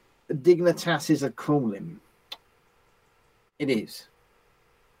Dignitas is a calling. It is.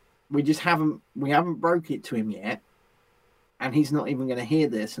 We haven't broke it to him yet, and he's not even going to hear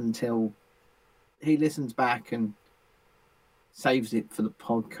this until he listens back and saves it for the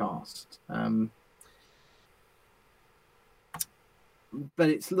podcast. But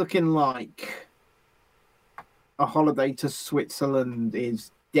it's looking like a holiday to Switzerland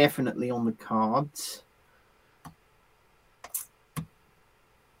is definitely on the cards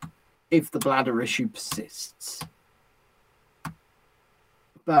if the bladder issue persists.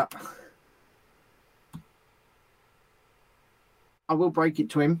 But I will break it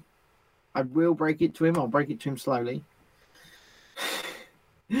to him. I'll break it to him slowly.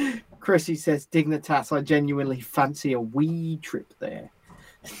 Chrissy says, Dignitas, I genuinely fancy a wee trip there.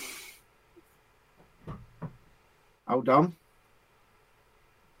 Hold on.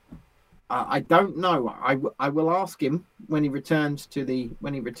 I don't know. I will ask him when he returns to the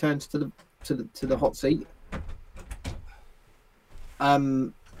hot seat.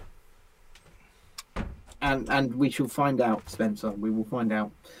 And we shall find out, Spencer. We will find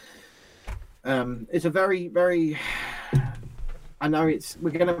out. It's a very, very. I know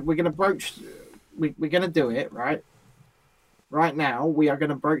we're gonna do it right. Right now, we are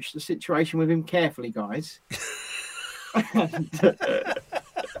gonna broach the situation with him carefully, guys.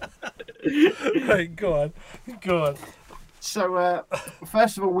 Right, go on. So,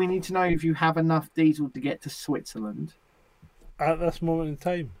 first of all, we need to know if you have enough diesel to get to Switzerland. At this moment in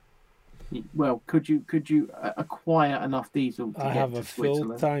time, well, could you acquire enough diesel to I get have to a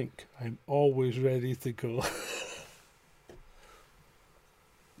Switzerland? full tank. I'm always ready to go.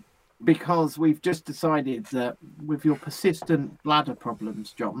 Because we've just decided that with your persistent bladder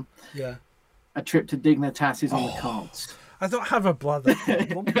problems, John, Yeah. a trip to Dignitas is on the cards. I don't have a bladder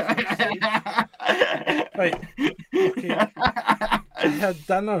problem. Right. Okay. I had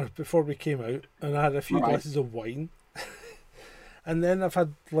dinner before we came out, and I had a few glasses of wine. And then I've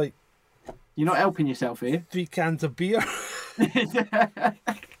had like You're not helping yourself here. 3 cans of beer.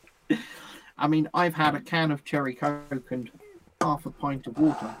 I mean, I've had a can of cherry coke and half a pint of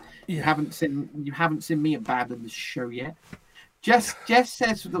water. Yeah. You haven't seen me abandon this show yet. Jess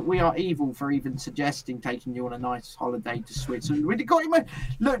says that we are evil for even suggesting taking you on a nice holiday to Switzerland. We'd have got him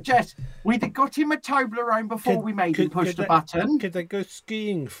look, Jess. We'd have got him a Toblerone before we made him push the button. Could I go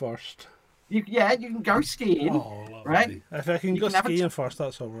skiing first? You can go skiing. Oh, lovely. Right? If I can go skiing first,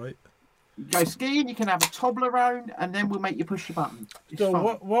 that's all right. You go skiing. You can have a Toblerone, and then we'll make you push the button. It's So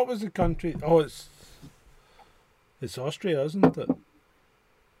fun. what was the country? Oh, it's Austria, isn't it?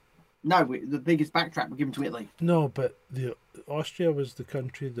 No, the biggest backtrack we're giving to Italy. No, but the Austria was the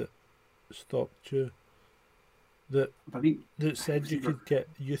country that stopped you. That said you could get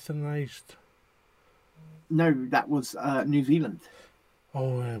euthanized. No, that was New Zealand.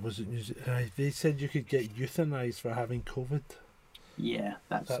 Oh, was it New Zealand? They said you could get euthanized for having COVID. Yeah,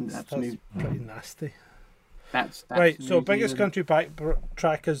 that's pretty nasty. That's right. New So biggest Zealand. country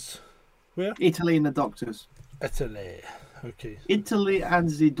backtrack is where? Italy and the doctors. Italy. Okay. Italy and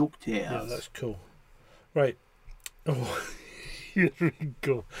the doctors. Yeah, that's cool. Right. Oh, here we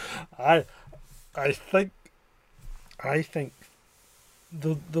go. I think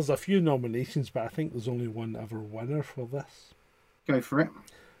there's a few nominations, but I think there's only one ever winner for this. Go for it.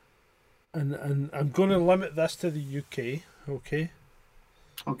 And I'm going to limit this to the UK. Okay.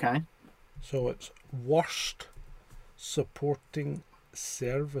 Okay. So it's worst supporting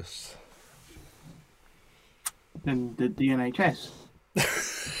service. Then the NHS.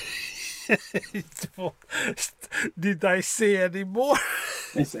 Did I say any more?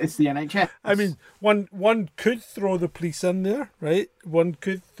 It's the NHS. I mean, one could throw the police in there, right? One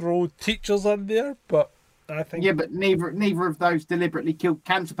could throw teachers in there, but I think Yeah, but neither of those deliberately killed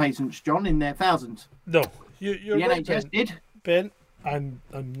cancer patients, John, in their thousands. no. You're The right, NHS did. Ben. I'm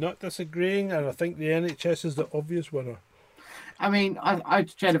not disagreeing, and I think the NHS is the obvious winner. I mean, I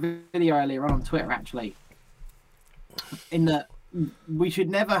shared a video earlier on Twitter, actually, in that we should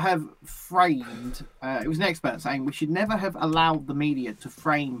never have framed, it was an expert saying, we should never have allowed the media to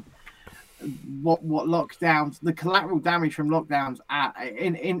frame what lockdowns, the collateral damage from lockdowns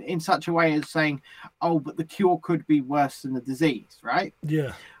in such a way as saying, oh, but the cure could be worse than the disease, right?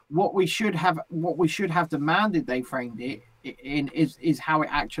 Yeah. What we should have demanded they framed it in is how it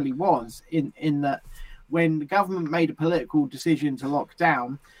actually was, in that when the government made a political decision to lock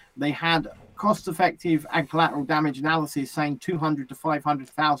down, they had cost-effective and collateral damage analysis saying 200 to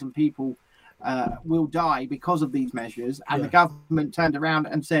 500,000 people will die because of these measures, and the government turned around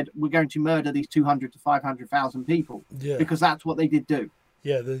and said, we're going to murder these 200 to 500,000 people, because that's what they did do.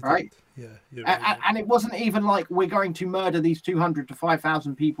 Yeah, right. Yeah, you're right. And it wasn't even like we're going to murder these 200 to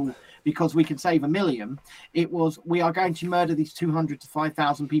 5,000 people because we can save 1 million. It was, we are going to murder these 200 to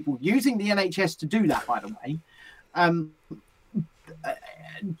 5,000 people using the NHS to do that, by the way,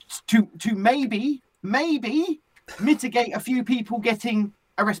 to maybe mitigate a few people getting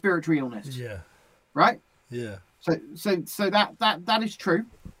a respiratory illness. Yeah. Right. Yeah. So that is true.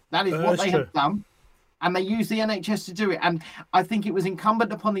 That is what they have done. And they use the NHS to do it. And I think it was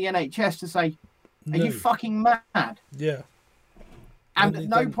incumbent upon the NHS to say, are you fucking mad? Yeah. And at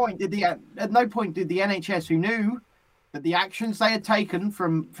no point did the NHS, who knew that the actions they had taken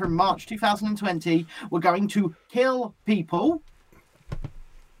from March 2020 were going to kill people,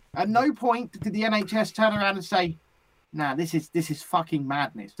 at no point did the NHS turn around and say, nah, this is fucking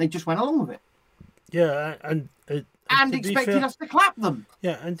madness. They just went along with it. Yeah, and expected us to clap them.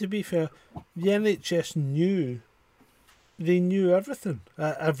 Yeah, and to be fair, the NHS knew everything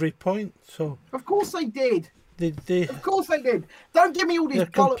at every point. So of course they did. Of course they did. Don't give me all these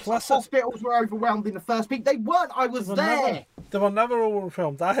bollocks. Hospitals were overwhelmed in the first week. They weren't. I was there. They were never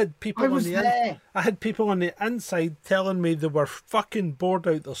overwhelmed. I had people on the inside telling me they were fucking bored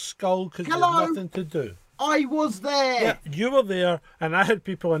out their skull because they had nothing to do. I was there. Yeah, you were there, and I had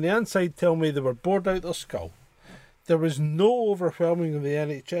people on the inside tell me they were bored out their skull. There was no overwhelming of the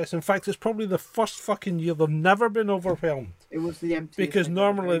NHS. In fact, it's probably the first fucking year they've never been overwhelmed. It was the emptiest. Because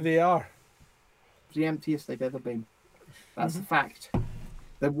normally they are. The emptiest they've ever been. That's a fact.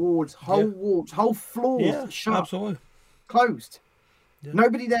 The wards, whole floors shut, absolutely closed. Yeah.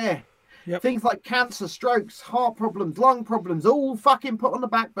 Nobody there. Yep. Things like cancer, strokes, heart problems, lung problems, all fucking put on the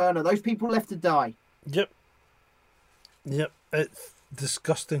back burner. Those people left to die. Yep. It's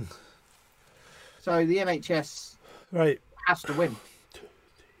disgusting. So the NHS has to win.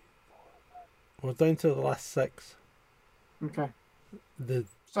 We're down to the last 6. Okay. The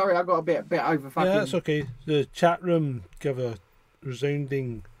Sorry, I got a bit over fucking... Yeah, that's okay. The chat room give a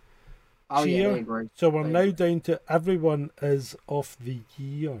resounding cheer. Yeah, they agree. So we're now down to everyone is of the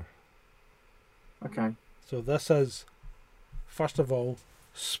year. Okay. So this is, first of all,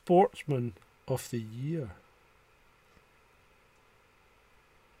 sportsman of the year.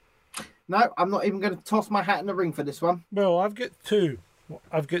 No, I'm not even going to toss my hat in the ring for this one. Well, I've got 2.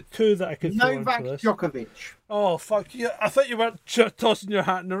 I've got 2 that I could throw Novak into this. Djokovic. Oh, fuck you. I thought you weren't tossing your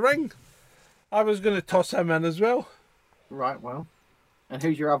hat in the ring. I was going to toss him in as well. Right, well. And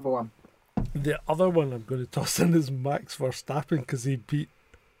who's your other one? The other one I'm going to toss in is Max Verstappen because he beat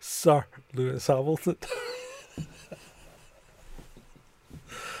Sir Lewis Hamilton.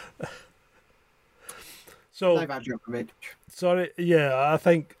 So Novak Djokovic. Sorry, yeah, I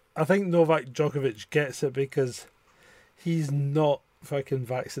think Novak Djokovic gets it because he's not fucking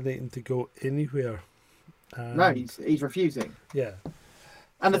vaccinating to go anywhere. No, he's refusing. Yeah.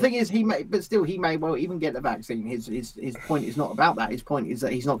 And the thing is, he may well even get the vaccine. His point is not about that. His point is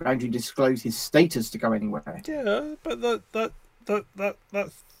that he's not going to disclose his status to go anywhere. Yeah, but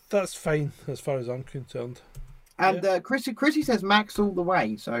that's fine as far as I'm concerned. And Chrissy says Max all the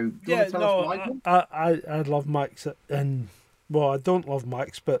way. So do you want to tell us why? I love Max, and well, I don't love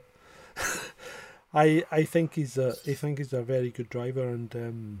Max, but I think he's a very good driver,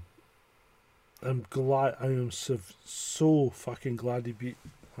 and I'm glad. I am so fucking glad he beat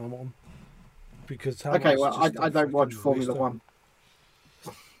Hamilton because Hamilton's I don't watch Formula One.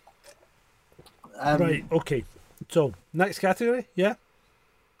 Right. Okay. So next category, yeah.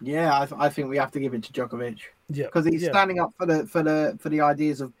 Yeah, I think we have to give it to Djokovic. Yeah, because he's standing up for the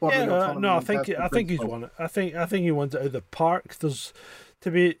ideas of bodily autonomy. No, I think he's won it. I think he won it out of the park.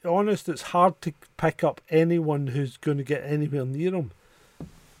 to be honest, it's hard to pick up anyone who's going to get anywhere near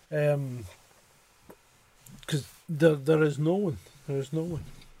him. Because there is no one. There is no one.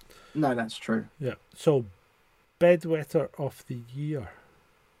 No, that's true. Yeah. So, bedwetter of the year.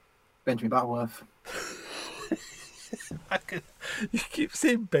 Benjamin Butterworth. You keep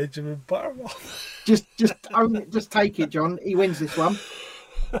saying Benjamin Butterworth. Just take it, John. He wins this one.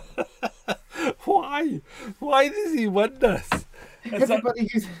 Why? Why does he win this?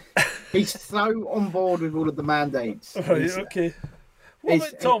 He's so on board with all of the mandates. Right, okay. What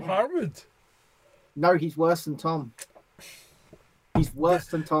about Tom Harwood? No, he's worse than Tom. He's worse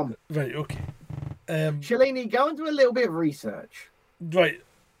than Tom. Right, okay. Shalini, go and do a little bit of research. Right.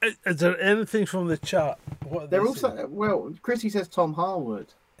 Is there anything from the chat? They're also well. Chrissy says Tom Harwood.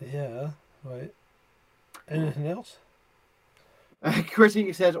 Yeah, right. Anything else?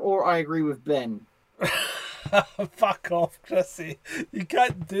 Chrissy says, or I agree with Ben. Fuck off, Chrissy. You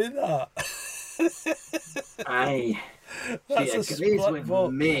can't do that. Aye. That's she a agrees split with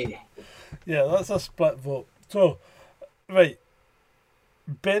vote. me. Yeah, that's a split vote. So, right.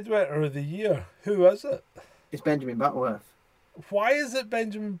 Bedwetter of the year. Who is it? It's Benjamin Butterworth. Why is it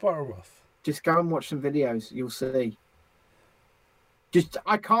Benjamin Butterworth? Just go and watch some videos. You'll see.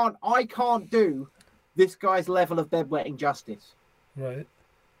 I can't do this guy's level of bedwetting justice. Right.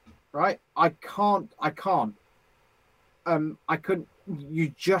 Right? I can't. I couldn't.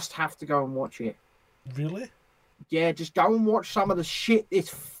 You just have to go and watch it. Really? Yeah, just go and watch some of the shit this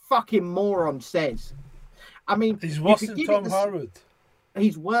fucking moron says. I mean, he's worse than Tom Harwood.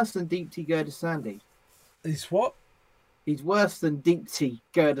 He's worse than Deepti Gurdasandi. He's what? He's worse than Deepti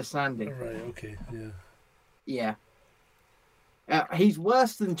Gurdasandi. Right, okay, yeah. Yeah. He's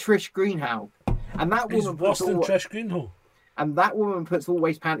worse than Trish Greenhalgh. And that he's woman worse than Trish Greenhalgh. And that woman puts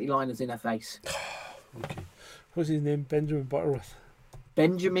always panty liners in her face. Okay. What's his name? Benjamin Butterworth.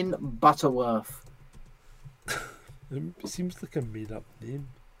 Benjamin Butterworth. It seems like a made-up name.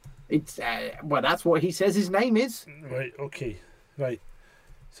 It's well, that's what he says his name is. Right. Okay. Right.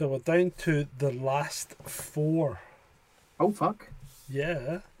 So we're down to the last 4. Oh fuck!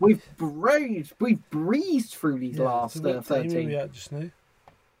 Yeah. We've breezed through these last so what 13. Time are we at just now?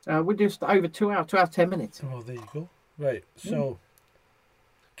 We're just over 2 hours, 2 hours 10 minutes. Oh, there you go. Right. So,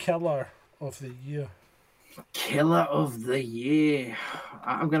 killer of the year. Killer of the year.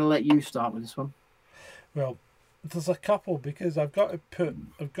 I'm going to let you start with this one. Well, there's a couple because I've got to put.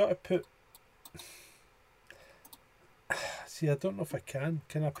 See, I don't know if I can.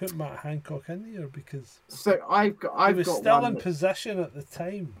 Can I put Matt Hancock in here because? So I've got. He was still in position at the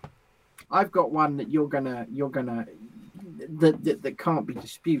time. I've got one that you're gonna that can't be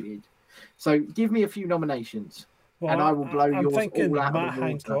disputed. So give me a few nominations, well, and I will blow yours thinking all out Matt of the water.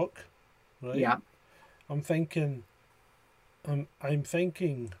 Hancock. Right. Yeah. I'm thinking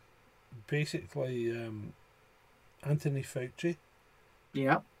basically Anthony Fauci.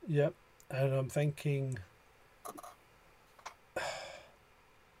 Yeah. Yep. And I'm thinking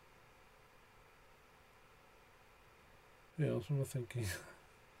who else am I thinking?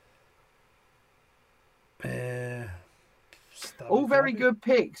 All very good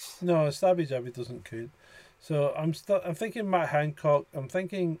picks. No, Stabby Jabby doesn't count. So I'm thinking Matt Hancock, I'm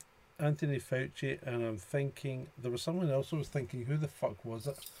thinking Anthony Fauci, and I'm thinking there was someone else I was thinking. Who the fuck was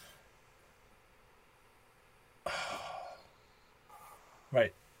it?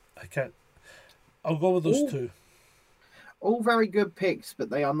 Right, I can't. I'll go with those two. All very good picks,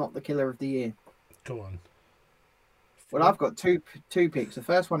 but they are not the killer of the year. Go on. Well, I've got two picks. The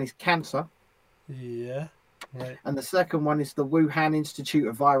first one is cancer. Yeah, right. And the second one is the Wuhan Institute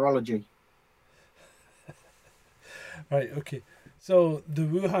of Virology. Right, okay. So the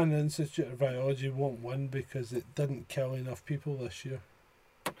Wuhan Institute of Virology won't win because it didn't kill enough people this year.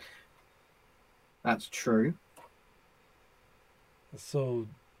 That's true. So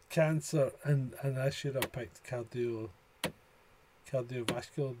cancer and I should have picked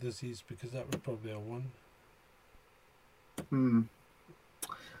cardiovascular disease because that would probably have won.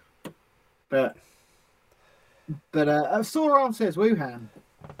 But Sauron says Wuhan.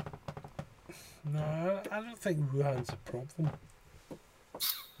 No, I don't think Wuhan's a problem.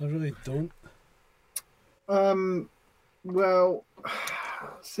 I really don't. Well,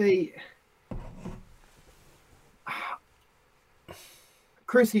 see,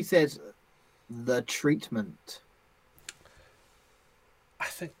 Chrissy says the treatment. I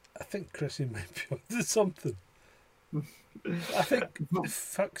think Chrissy might be onto something. I think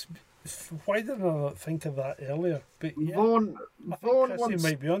why did I not think of that earlier? But yeah, Vaughn Chrissy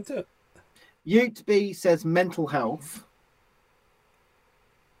might be onto it. Ute B says mental health.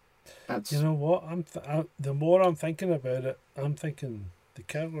 That's... You know what? The more I'm thinking about it, I'm thinking the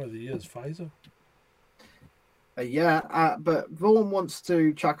The killer of the year is Pfizer. But Vaughan wants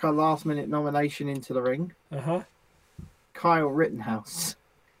to chuck a last-minute nomination into the ring. Uh-huh. Kyle Rittenhouse.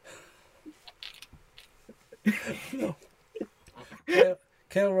 No.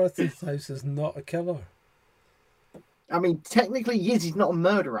 Kyle Rittenhouse is not a killer. I mean, technically he is. He's not a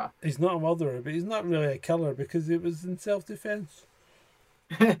murderer. He's not a murderer, but he's not really a killer because it was in self-defense.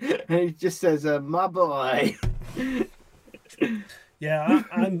 And he just says, "My boy." Yeah,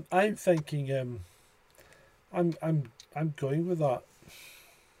 I'm thinking. I'm going with that.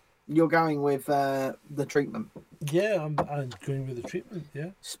 You're going with the treatment, Yeah, I'm going with the treatment. Yeah,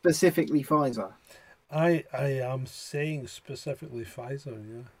 specifically Pfizer. I am saying specifically Pfizer.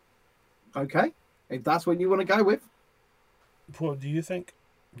 Yeah. Okay, if that's what you want to go with, What do you think?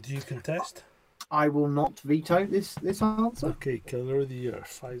 Do you contest? I will not veto this answer. Okay, killer of the year,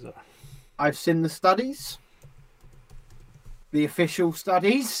 Pfizer. I've seen the studies, the official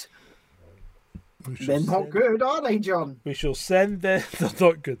studies. They're not good, are they, John? We shall send them. They're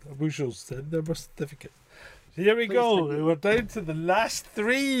not good. We shall send them a certificate. Here we Please go. take it. We're down to the last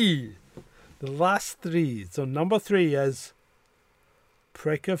three. The last three. So number 3 is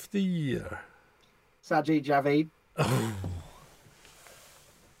prick of the year. Sajid Javid.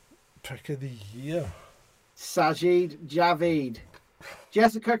 Prick of the year. Sajid Javid.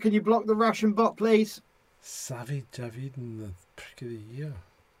 Jessica, can you block the Russian bot, please? Savvy Javid in the prick of the year.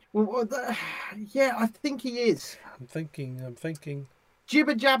 Well, yeah, I think he is. I'm thinking.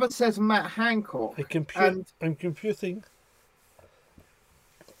 Jibber Jabber says Matt Hancock. I'm computing.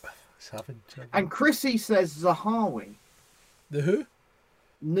 Savvy Javid. And Chrissy says Zahawi. The who?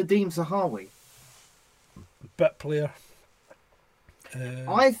 Nadeem Zahawi. Bit player.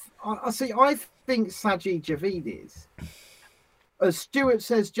 I think Sajid Javid is. Stuart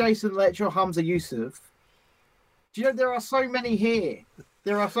says Jason Letch or Hamza Yusuf. Do you know there are so many here?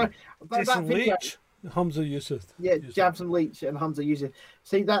 There are so. Jason Leach. Hamza Yusuf. Yeah, Jabson Leach and Hamza Yusuf.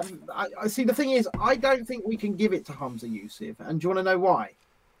 See that? I see. The thing is, I don't think we can give it to Hamza Yusuf. And do you want to know why?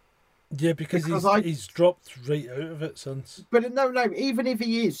 Yeah, because he's dropped right out of it since. But no. Even if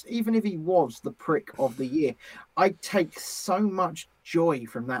he was the prick of the year, I take so much joy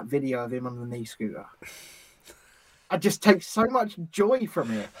from that video of him on the knee scooter. I just take so much joy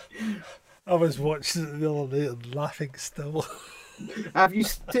from it. I was watching it the other night and laughing still. Have you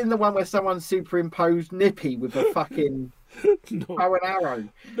seen the one where someone superimposed Nippy with a fucking bow and arrow?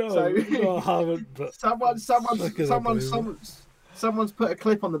 No, I haven't. But someone's put a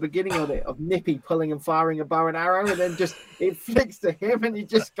clip on the beginning of it of Nippy pulling and firing a bow and arrow, and then just it flicks to him and he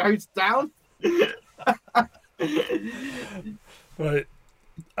just goes down. Right,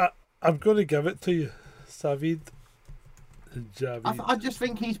 I'm going to give it to you, Savid. I just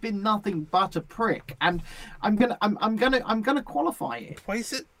think he's been nothing but a prick, and I'm gonna qualify it. Why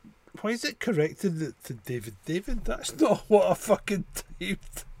is it corrected to David? David, that's not what I fucking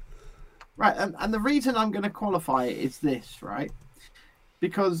typed. Right, and the reason I'm going to qualify it is this, right?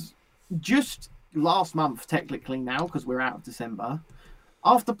 Because just last month, technically now, because we're out of December,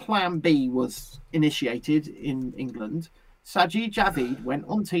 after Plan B was initiated in England, Sajid Javid went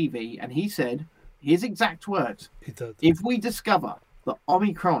on TV and he said, his exact words, He did. if we discover that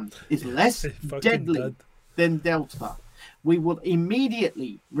Omicron is less He fucking deadly did. than Delta, we will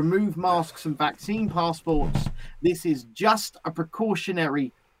immediately remove masks and vaccine passports. This is just a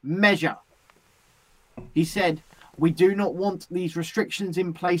precautionary measure. He said, we do not want these restrictions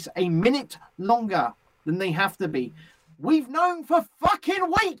in place a minute longer than they have to be. We've known for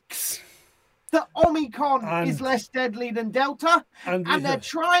fucking weeks that Omicron is less deadly than Delta, and they're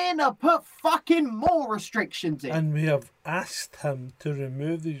trying to put fucking more restrictions in. And we have asked him to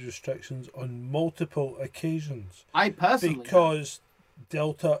remove these restrictions on multiple occasions. I personally because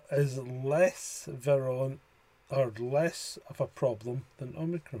Delta is less virulent or less of a problem than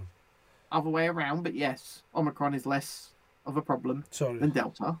Omicron. Other way around, but yes, Omicron is less of a problem than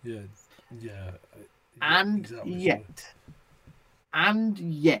Delta. Yeah. And exactly yet,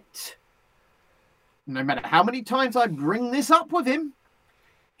 no matter how many times I bring this up with him,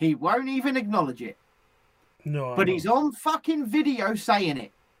 he won't even acknowledge it. No, but he's on fucking video saying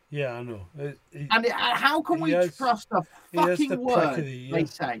it. Yeah, I know. How can we trust a fucking word they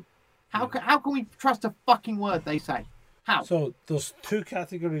say? How can we trust a fucking word they say? How? So there's 2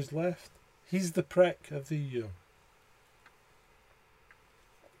 categories left. He's the prick of the year.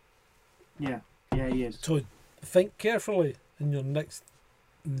 Yeah, he is. So think carefully in your next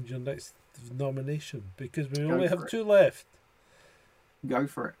nomination, because we only have 2 left. Go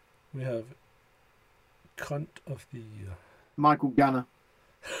for it. We have cunt of the year. Michael Gunner.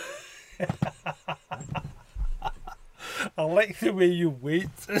 I like the way you wait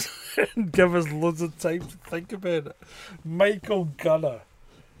and give us loads of time to think about it. Michael Gunner.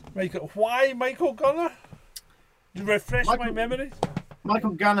 Why Michael Gunner? To refresh my memory.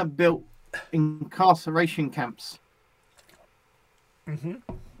 Michael Gunner built incarceration camps. Mm-hmm.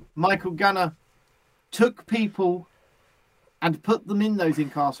 Michael Gunner took people and put them in those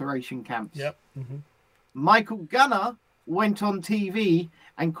incarceration camps. Yep. Mm-hmm. Michael Gunner went on TV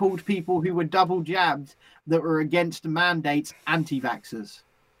and called people who were double jabbed that were against mandates anti-vaxxers.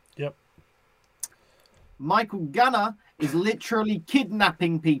 Yep. Michael Gunner is literally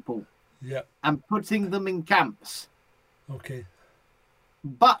kidnapping people. Yep. And putting them in camps. Okay.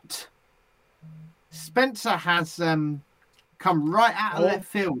 But Spencer has come right out of left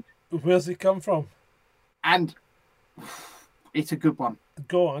field. Where's he come from? And it's a good one.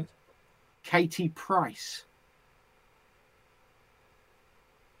 Go on. Katie Price.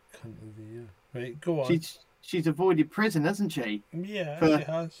 Right, go on. She's avoided prison, hasn't she? Yeah, For she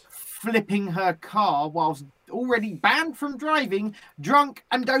has. flipping her car whilst already banned from driving, drunk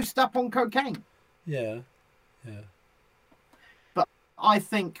and dosed up on cocaine. Yeah. But I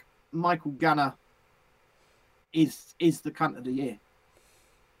think Michael Gunner is the cunt of the year.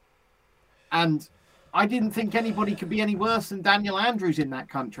 And I didn't think anybody could be any worse than Daniel Andrews in that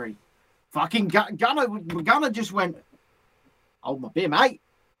country. Fucking Gunner just went, hold my beer, mate.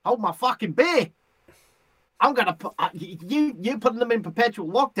 Hold my fucking beer. I'm going to put... You putting them in perpetual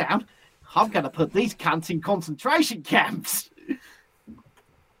lockdown. I'm going to put these cunts in concentration camps.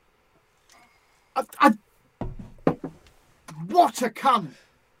 What a cunt.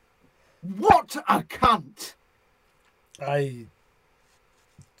 What a cunt. I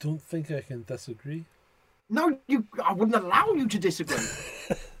don't think I can disagree. No, I wouldn't allow you to disagree.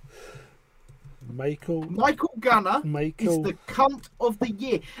 Michael Gunner is the cunt of the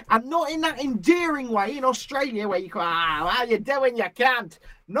year. And not in that endearing way in Australia where you go, how you doing, you cunt.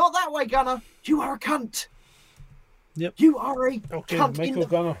 Not that way, Gunner. You are a cunt. Yep. You are a cunt. Michael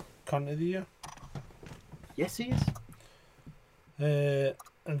Gunner, cunt of the year. Yes, he is.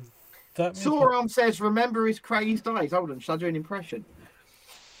 And that Sauron says, remember his crazed eyes. Hold on, should I do an impression?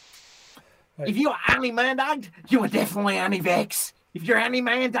 Right. If you're anti-mandate, you are definitely anti-vax. If you're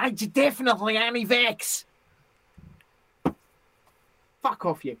anti-mandate, you're definitely anti-vax. Fuck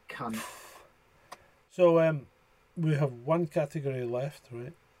off, you cunt. So, we have one category left,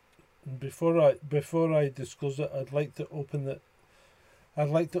 right? And before I disclose it, I'd like to open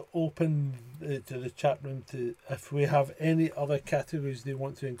it to the chat room to if we have any other categories they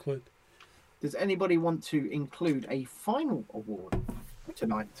want to include. Does anybody want to include a final award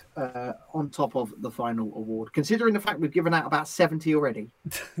tonight on top of the final award? Considering the fact we've given out about 70 already.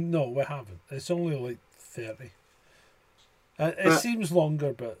 No, we haven't. It's only like 30. It seems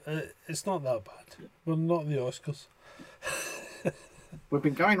longer, but it's not that bad. We're not the Oscars. We've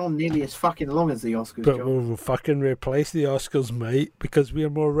been going on nearly as fucking long as the Oscars, But John. we'll fucking replace the Oscars, mate, because we're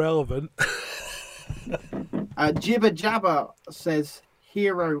more relevant. Jibber Jabber says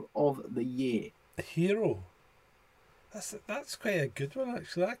Hero of the Year. Hero. That's quite a good one,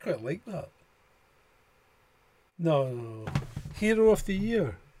 actually. I quite like that. No. Hero of the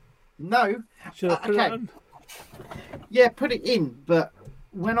Year. No. Should I put it in? Yeah, put it in, but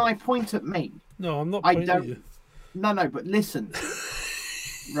when I point at me... No, I'm not pointing at you. No, but listen.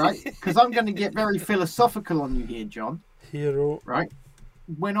 Right? Because I'm going to get very philosophical on you here, John. Hero. Right?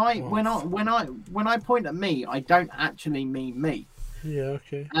 When I point at me, I don't actually mean me. Yeah,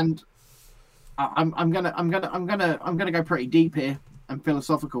 okay. And I'm gonna go pretty deep here and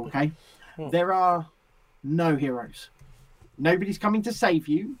philosophical, okay? Oh. There are no heroes. Nobody's coming to save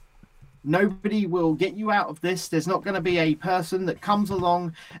you. Nobody will get you out of this. There's not going to be a person that comes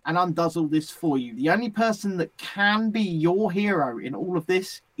along and undoes all this for you. The only person that can be your hero in all of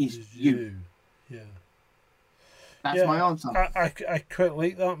this is you. Yeah. That's my answer. I quite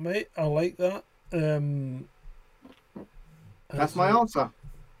like that, mate. I like that. That's my answer.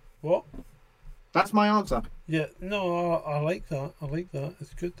 What? That's my answer. Yeah, no, I like that. I like that.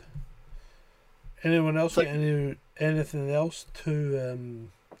 It's good. Anyone else got anything else to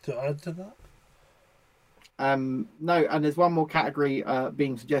add to that? No, and there's one more category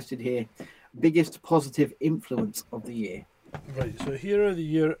being suggested here. Biggest positive influence of the year. Right, so Hero of the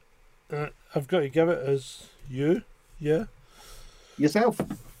Year, I've got to give it as you. Yeah? Yourself.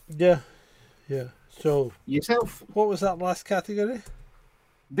 Yeah. So, yourself. What was that last category?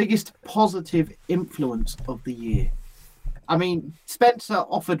 Biggest positive influence of the year. I mean, Spencer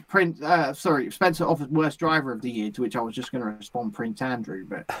offered worst driver of the year, to which I was just going to respond Prince Andrew,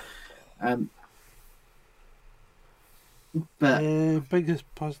 but biggest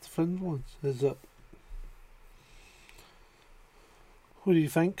positive influence is it? What do you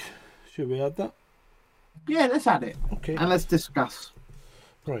think? Should we add that? Yeah, let's add it. Okay. And let's discuss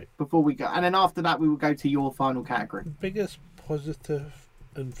Right. before we go. And then after that, we will go to your final category. Biggest positive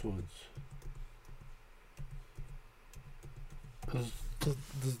influence.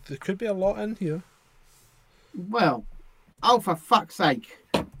 There could be a lot in here. Well, oh, for fuck's sake.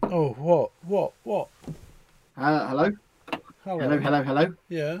 Oh, what? Hello? Hello?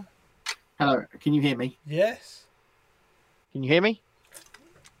 Yeah. Hello, can you hear me? Yes. Can you hear me?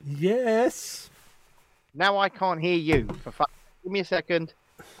 Yes. Now I can't hear you. For fuck. Give me a second.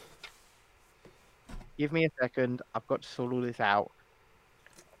 Give me a second. I've got to sort all this out.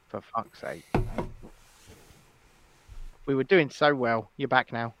 For fuck's sake. We were doing so well. You're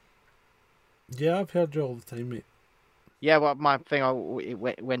back now. Yeah, I've heard you all the time, mate. Yeah, well, my thing it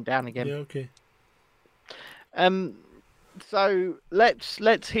went down again. Yeah, okay. So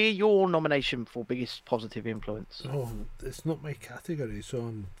let's hear your nomination for biggest positive influence. Oh, it's not my category, so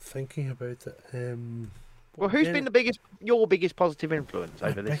I'm thinking about it. Well, who's been your biggest positive influence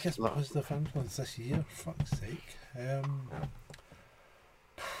over this? Biggest positive influence this year? Fuck's sake.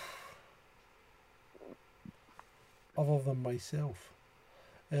 Other than myself.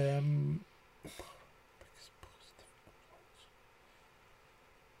 Biggest positive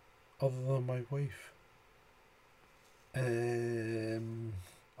influence. Other than my wife.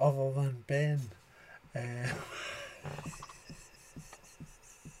 Other than Ben.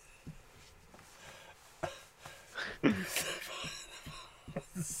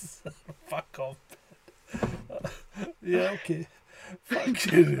 Fuck off. Yeah, okay.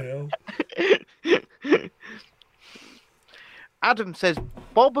 Fucking hell. Adam says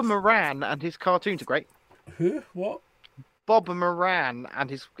Bob Moran and his cartoons are great. Who? What? Bob Moran and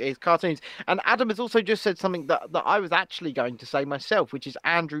his cartoons. And Adam has also just said something that I was actually going to say myself, which is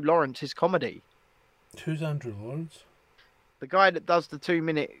Andrew Lawrence's comedy. Who's Andrew Lawrence? The guy that does the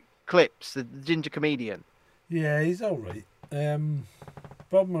 2-minute clips, the ginger comedian. Yeah, he's alright.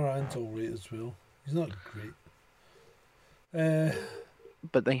 Bob Moran's alright as well. He's not great.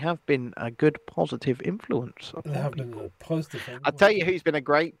 But they have been a good positive influence. They have been a positive influence. I'll tell you who's been a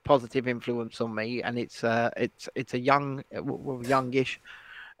great positive influence on me, and it's a youngish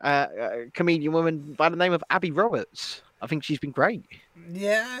comedian woman by the name of Abby Roberts. I think she's been great.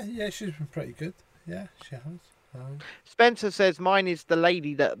 Yeah, she's been pretty good. Yeah, she has. Spencer says mine is the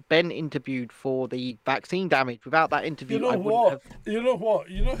lady that Ben interviewed for the vaccine damage. Without that interview, You know I what? wouldn't have. You know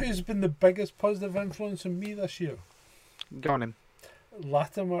what? You know who's been the biggest positive influence on me this year? Go on him.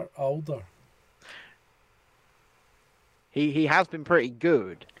 Latimer Alder. He has been pretty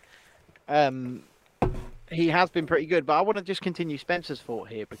good. He has been pretty good, but I want to just continue Spencer's thought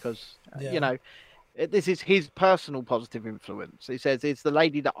here because Yeah. you know, this is his personal positive influence. He says it's the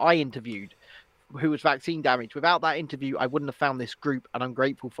lady that I interviewed who was vaccine damaged. Without that interview, I wouldn't have found this group, and I'm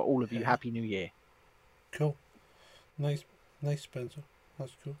grateful for all of you. Yeah. Happy New Year. Cool. Nice, Spencer.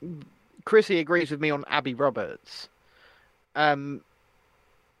 That's cool. Chrissy agrees with me on Abby Roberts. Sauron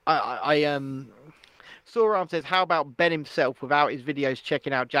says, how about Ben himself? Without his videos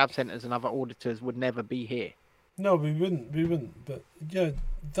checking out jab centers and other auditors, would never be here. No, we wouldn't. But yeah,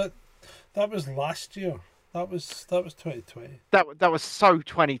 that was last year. That was 2020. That was so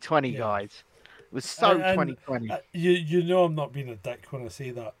 2020, Yeah. guys. It was so And 2020. You know I'm not being a dick when I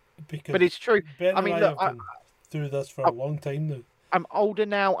say that because But it's true. Ben I mean, and I look, have been through this for a long time now. I'm older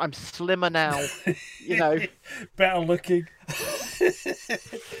now. I'm slimmer now. You know, Better looking.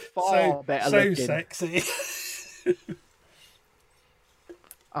 far better looking. sexy.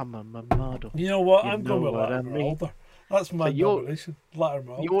 I'm a model. You know what? You I'm going know with what I Latimer mean. Alder. That's my nomination.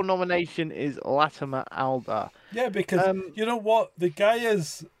 Latimer Alder. Your nomination is Latimer Alder. Yeah, because you know what? The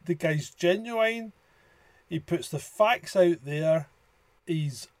guy's genuine. He puts the facts out there.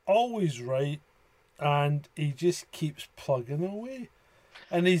 He's always right. And he just keeps plugging away.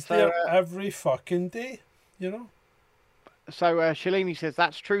 And he's there every fucking day, you know? So Shalini says,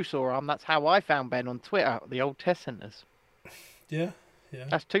 that's true, Sauron. That's how I found Ben on Twitter, the old test centers. Yeah.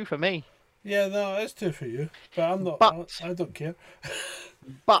 That's 2 for me. Yeah, no, it's 2 for you. But I'm not, But- I don't care.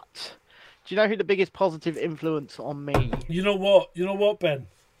 But, do you know who the biggest positive influence on me? You know what, Ben?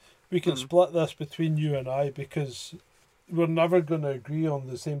 We can split this between you and I because we're never going to agree on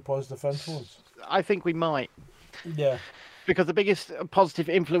the same positive influence. I think we might. Yeah. Because the biggest positive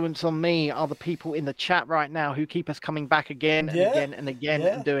influence on me are the people in the chat right now who keep us coming back again and Yeah. again and again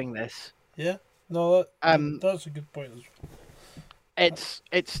Yeah. and doing this. Yeah. No, that's a good point as well. It's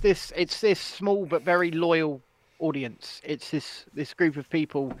this small but very loyal audience. It's this group of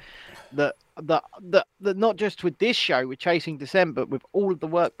people that not just with this show, with Chasing Descent, but with all of the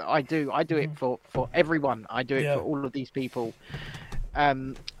work that I do it for everyone. I do it Yeah. for all of these people.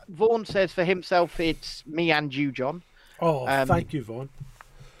 Vaughan says for himself, it's me and you, John. Oh, thank you, Vaughn.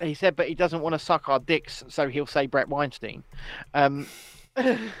 He said, but he doesn't want to suck our dicks, so he'll say Brett Weinstein.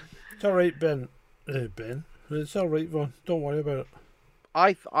 It's all right, Ben. Ben, it's all right, Vaughn. Don't worry about it.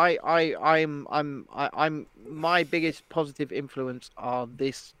 I'm my biggest positive influence are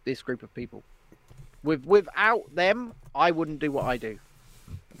this group of people. Without them, I wouldn't do what I do.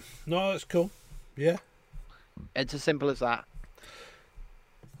 No, it's cool. Yeah, It's as simple as that.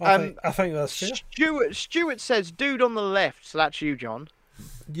 I think that's fair. Stuart says, "Dude on the left." So that's you, John.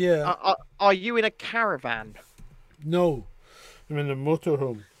 Yeah. Are you in a caravan? No, I'm in a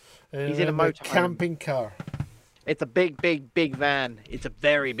motorhome. He's in a motorhome. Camping car. It's a big van. It's a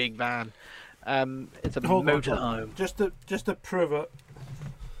very big van. It's a motorhome. Just to prove it.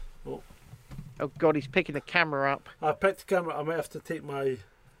 Oh God, he's picking the camera up. I picked the camera. I might have to take my.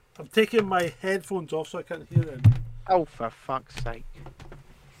 I'm taking my headphones off so I can't hear it. Oh, for fuck's sake!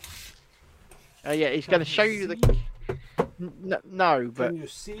 Yeah, he's going to show you the. No, but Can you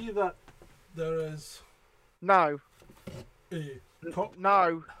see that there is no, a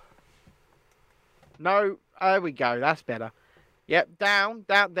no. There we go. That's better. Yep, down.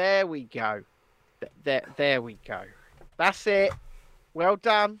 There we go. There we go. That's it. Well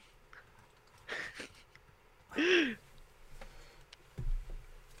done.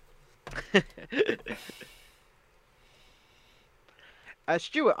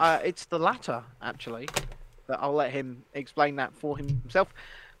 Stuart, it's the latter actually, but I'll let him explain that for himself.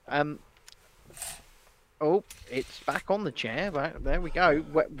 Oh, it's back on the chair. Right, there we go.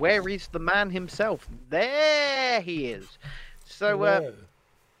 Where is the man himself? There he is. So,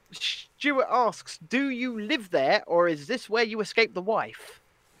 Stuart asks, do you live there, or is this where you escaped the wife?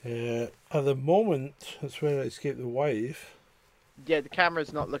 At the moment, that's where I escaped the wife. Yeah, the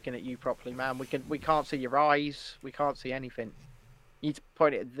camera's not looking at you properly, man. We can't see your eyes. We can't see anything. You need to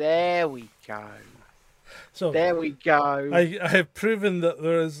point it. There we go. So there we go. I have proven that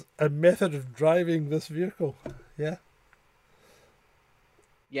there is a method of driving this vehicle. Yeah.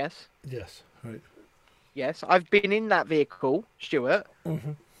 Yes. Yes. Right. Yes, I've been in that vehicle, Stuart.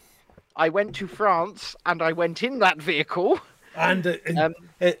 Mm-hmm. I went to France and I went in that vehicle. And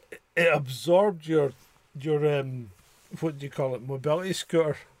it absorbed your what do you call it, mobility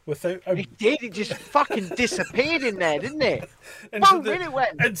scooter without. It did. It just fucking disappeared in there, didn't it? Boom! In it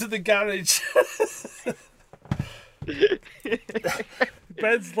went into the garage.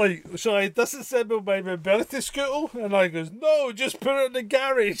 Ben's like, "Shall I disassemble my mobility scooter?" And I goes, "No, just put it in the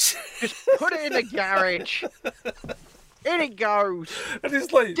garage." Just put it in the garage. In it goes. And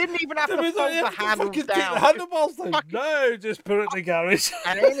he's like, didn't even have to fold the handles down. The handlebars like, no, just put it in the garage.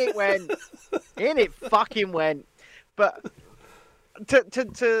 And in it went. In it fucking went. But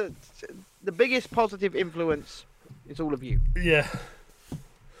to the biggest positive influence is all of you. Yeah.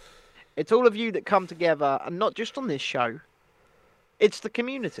 It's all of you that come together, and not just on this show. It's the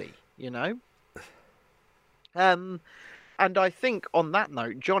community, you know. And I think on that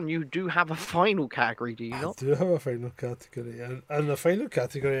note, John, you do have a final category, do you not? I do have a final category, and the final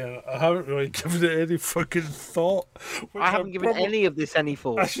category, I haven't really given it any fucking thought. I haven't given any of this any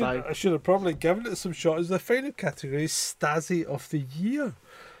thought. I should have probably given it some shot. As the final category is Stasi of the Year,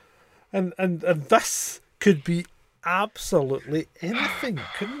 and this could be absolutely anything,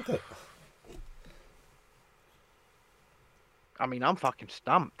 couldn't it? I mean, I'm fucking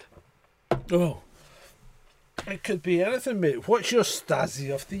stumped. Oh. It could be anything, mate. What's your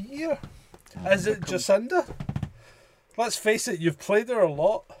Stasi of the Year? Is it Jacinda? Let's face it, you've played her a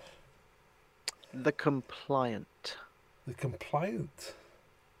lot. The Compliant. The Compliant.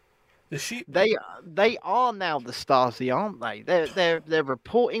 The sheep. They are now the Stasi, aren't they? They're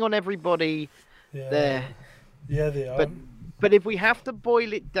reporting on everybody. Yeah. Yeah, they are. But if we have to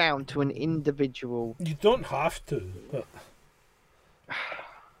boil it down to an individual, you don't have to, but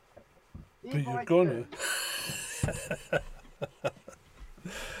you're gonna.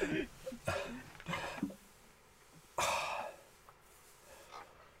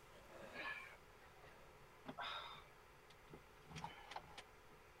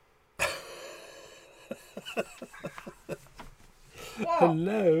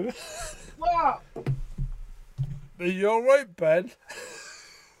 Hello. What? Are you alright, Ben?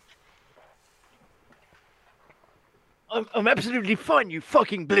 I'm absolutely fine, you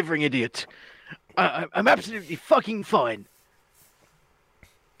fucking blithering idiot. I'm absolutely fucking fine.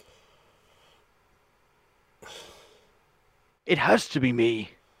 It has to be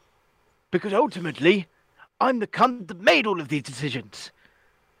me. Because ultimately, I'm the cunt that made all of these decisions.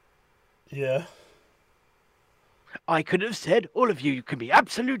 Yeah. I could have said all of you can be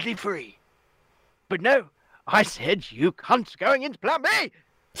absolutely free. But no, I said you cunts going into Plan B.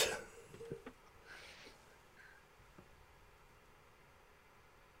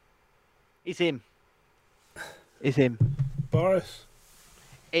 It's him. It's him. Boris.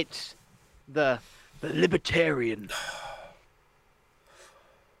 It's the libertarian.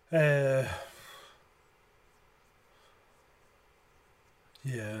 Yeah,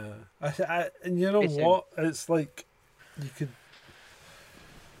 and you know It's him. what? It's like you could.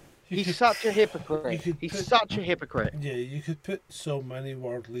 He's such a hypocrite. He's such a hypocrite. Yeah, you could put so many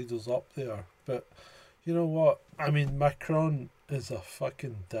world leaders up there, but you know what? I mean, Macron is a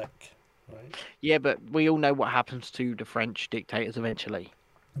fucking dick, right? Yeah, but we all know what happens to the French dictators eventually,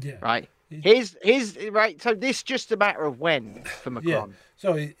 Yeah, right? He's- His right. So this just a matter of when for yeah. Macron.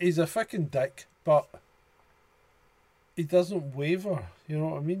 So he's a fucking dick, but he doesn't waver. You know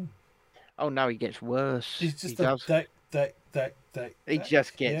what I mean? Oh no, he gets worse. He's just he a does. dick. He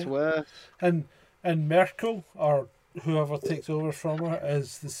just gets yeah. worse. And Merkel or whoever takes over from her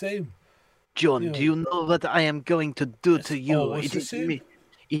is the same. John, Yeah. do you know what I am going to do It's to you? always It the is same. me.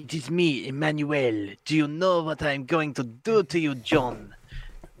 It is me, Emmanuel. Do you know what I am going to do to you, John?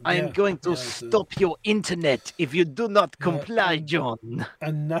 I am Yeah, going to yeah, I do. stop your internet if you do not comply, and- John.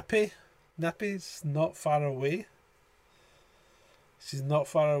 And Nippy's not far away. She's not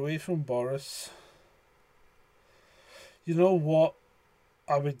far away from Boris. You know what?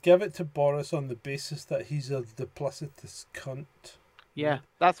 I would give it to Boris on the basis that he's a duplicitous cunt. Yeah,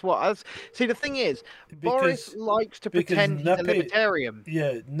 that's what I was... See, the thing is, Boris Because- likes to because pretend he's a Nippy- libertarian.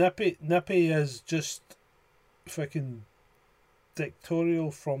 Yeah, Nippy is just fucking dictatorial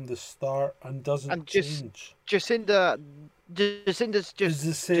from the start and doesn't And just- change. Jacinda's It's just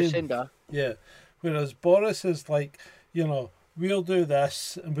the same. Jacinda. Yeah. Whereas Boris is like, you know, we'll do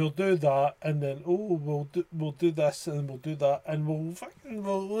this and we'll do that, and then we'll do this and we'll do that, and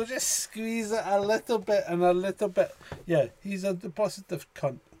we'll just squeeze it a little bit and a little bit. Yeah, he's a positive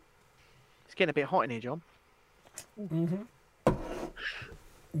cunt. It's getting a bit hot in here, John.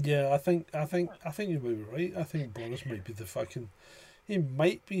 Yeah, I think you might be right. I think Boris might be the fucking. He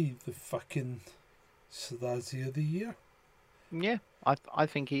might be the fucking Stasi of the year. Yeah, I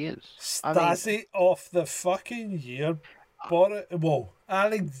think he is. I mean, Stasi of the fucking year. Boris. Whoa,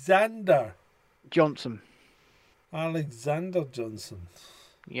 Alexander Johnson. Johnson.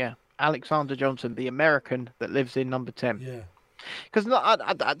 Yeah, Alexander Johnson, the American that lives in number 10. Yeah. Because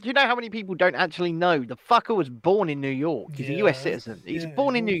do you know how many people don't actually know the fucker was born in New York? He's a US citizen. He's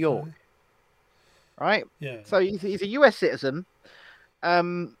born in New York, right? Yeah. So he's a US citizen.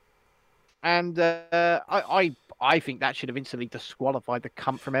 And I think that should have instantly disqualified the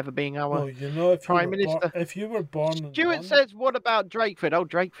cunt from ever being our. Well, you know, Prime Minister. If you were born in Stuart London, says, "What about Drakeford?" Oh,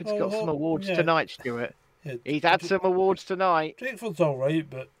 Drakeford's got some oh, awards yeah. tonight, Stuart. yeah, He's had some awards tonight. Drakeford's all right,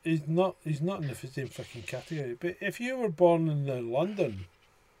 but he's not in the same fucking category. But if you were born in London,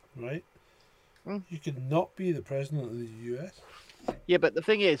 right, you could not be the president of the US. Yeah, but the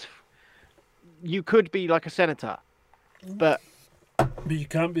thing is, you could be like a senator, but But you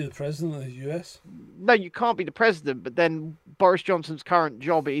can't be the president of the US. no, you can't be the president. But then Boris Johnson's current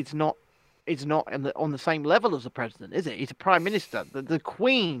job is not on the same level as the president, is it? He's a prime minister. The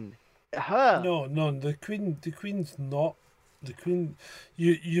Queen, her. No, the Queen's not. The Queen,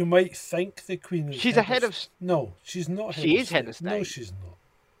 you might think the Queen is. She's a head of. No, she's not. She is head of No, state. she's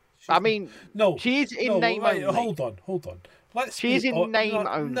not. I mean, no, she is in no, name right, only. Hold on. Let's. She is be in hon- name no,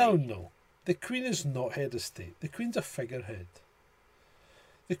 only. No. The Queen is not head of state. The Queen's a figurehead.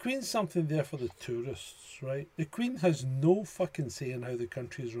 The Queen's something there for the tourists, right? The Queen has no fucking say in how the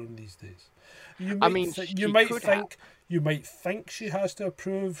country is run these days. You might, you might think she has to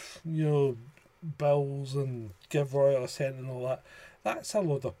approve, bills and give royal assent and all that. That's a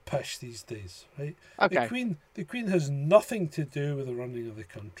load of pish these days, right? Okay. The Queen has nothing to do with the running of the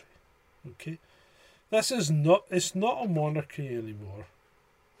country. Okay? It's not a monarchy anymore.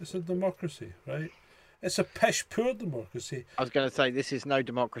 It's a democracy, right? It's a pish poor democracy. I was going to say this is no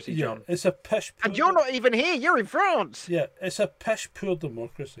democracy, Yeah, John. it's a pish poor And you're not even here. You're in France. Yeah, it's a pish poor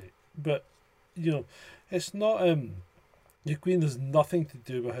democracy. But it's not the Queen has nothing to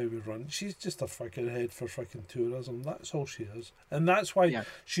do with how we run. She's just a fucking head for fucking tourism. That's all she is. And that's why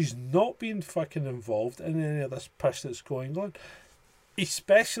she's not been fucking involved in any of this pish that's going on.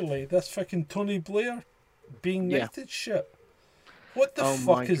 Especially this fucking Tony Blair being knighted shit. What the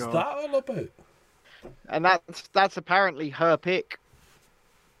fuck is that all about? And that's apparently her pick.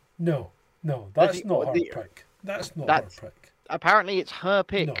 No, that's not her pick. That's not her pick. Apparently it's her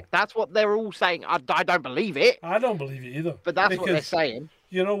pick. No. That's what they're all saying. I don't believe it. I don't believe it either. But that's what they're saying.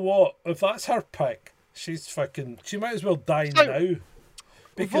 You know what? If that's her pick, she might as well die now.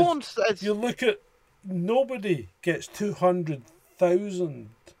 Because Vaughan says... you look at nobody gets 200,000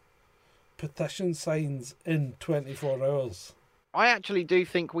 petition signs in 24 hours. I actually do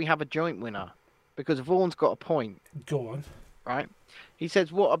think we have a joint winner because Vaughan's got a point, Go on. right? He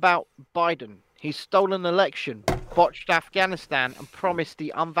says, what about Biden? He's stolen an election, botched Afghanistan, and promised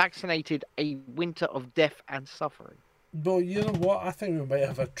the unvaccinated a winter of death and suffering. Well, you know what? I think we might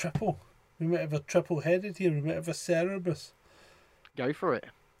have a triple. We might have a triple-headed here. We might have a Cerberus. Go for it.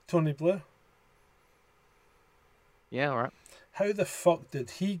 Tony Blair. Yeah, all right. How the fuck did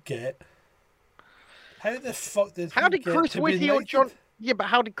he get? How the fuck did How he did get Chris to be Whitty or knighted? John? Yeah, but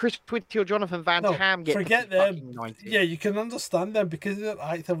how did Chris Whitty or Jonathan Van Ham get forget to be them. fucking 90? Yeah, you can understand them because they're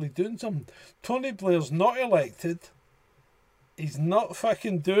actively doing something. Tony Blair's not elected. He's not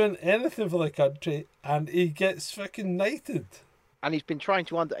fucking doing anything for the country, and he gets fucking knighted. And he's been trying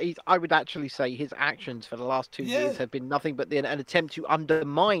to I would actually say his actions for the last 2 years have been nothing but an attempt to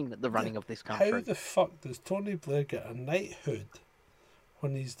undermine the running of this country. How the fuck does Tony Blair get a knighthood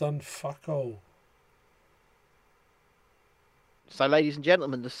when he's done fuck all? So, ladies and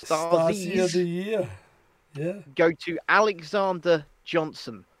gentlemen, the Stasi of the Starsies year. Yeah. go to Alexander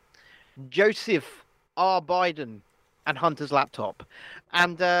Johnson, Joseph R. Biden, and Hunter's laptop.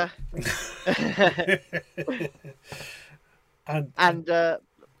 And and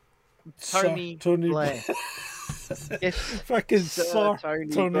Tony Blair. Yes, fucking Sir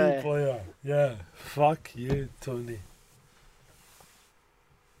Tony Blair. Blair. Yeah. Fuck you, Tony.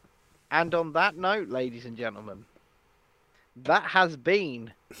 And on that note, ladies and gentlemen, that has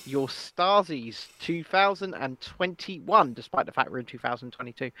been your Stasies 2021, despite the fact we're in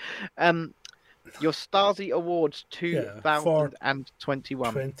 2022. Your Stasi Awards 2021.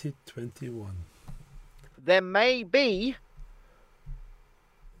 2021. There may be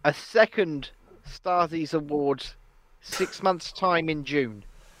a second Stasies Awards 6 months' time in June.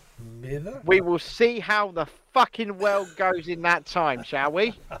 May that? We will see how the fucking world goes in that time, shall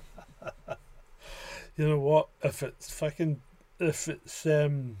we? You know what? If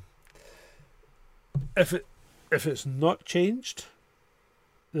it's not changed,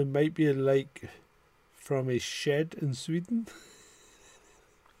 there might be a like from a shed in Sweden.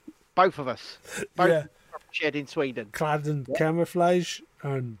 Both of us. Both Yeah. from a shed in Sweden. Clad in camouflage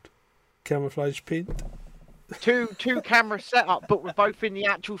and camouflage paint. Two camera setup, but we're both in the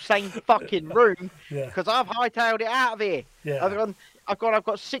actual same fucking room Yeah. because I've hightailed it out of here. Yeah. I've got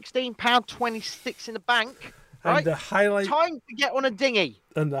 £16.26 in the bank. Right? And the highlight Time to get on a dinghy.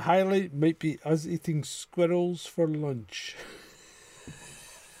 might be us eating squirrels for lunch.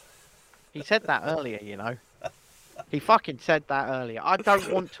 He said that earlier, you know. He fucking said that earlier. I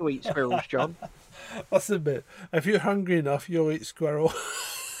don't want to eat squirrels, John. Listen, mate, if you're hungry enough, you'll eat squirrel.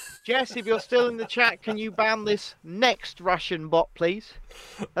 Jess, if you're still in the chat, can you ban this next Russian bot, please?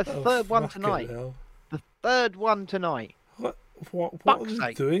 That's the third one Fucking tonight. hell. The third one tonight. What are Fuck's they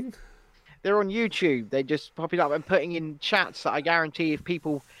sake. doing? They're on YouTube. They're just popping up and putting in chats that I guarantee if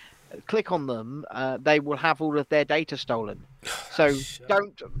people click on them, they will have all of their data stolen. So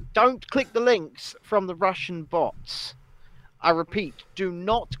don't click the links from the Russian bots. I repeat, do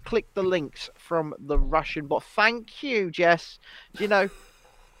not click the links from the Russian bot. Thank you, Jess. You know,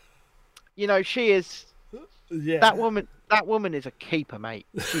 she is Yeah. that woman. That woman is a keeper, mate.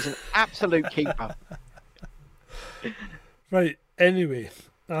 She's an absolute keeper. Right. Anyway,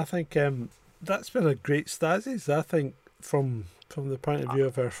 I think that's been a great Stasies. I think from the point of view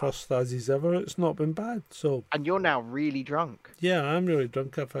of our first Stasies ever, it's not been bad. So And you're now really drunk. yeah, I'm really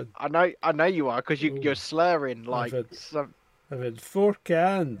drunk. I've had I know you are because you're slurring like had- some. 4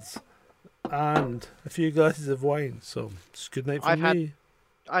 cans and a few glasses of wine. So it's good night for I've had- me.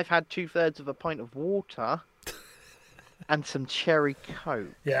 I've had 2/3 of a pint of water and some cherry coke.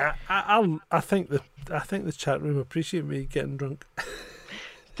 Yeah, I think the chat room appreciate me getting drunk.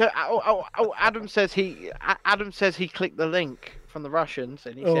 So, Adam says he clicked the link from the Russians,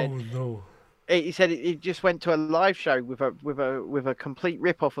 and he Oh said no. he said he just went to a live show with a complete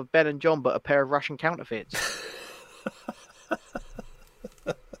rip off of Ben and John, but a pair of Russian counterfeits.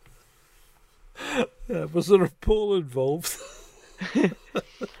 Yeah, was there a poll involved?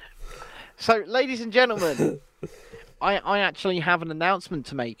 So, ladies and gentlemen, I actually have an announcement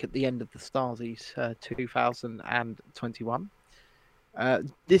to make at the end of the Stasies 2021.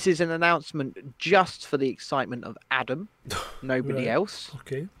 This is an announcement just for the excitement of Adam, nobody Right. else.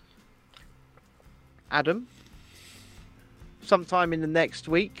 Okay. Adam, sometime in the next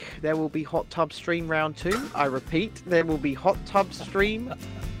week, there will be Hot Tub Stream Round 2. I repeat, there will be Hot Tub Stream.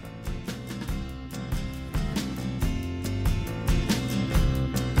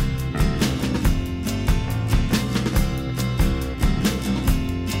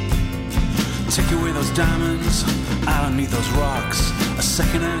 Take away the those diamonds, I don't need those rocks. A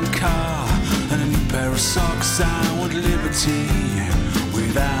second-hand car and a new pair of socks. I want liberty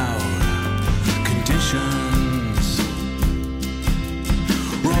without conditions.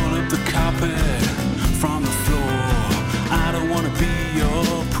 Roll up the carpet from the floor. I don't want to be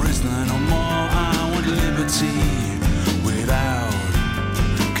your prisoner no more. I want liberty without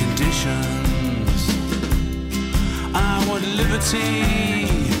conditions. I want liberty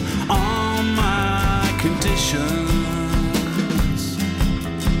on my conditions.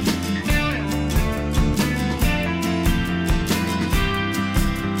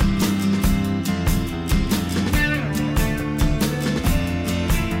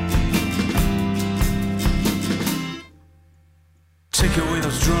 Take away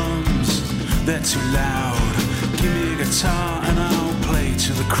those drums, they're too loud. Give me a guitar and I'll play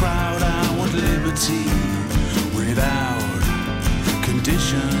to the crowd. I want liberty without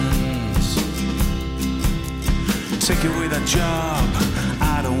conditions. Take away that job,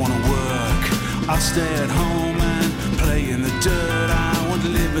 I don't want to work. I'll stay at home and play in the dirt. I want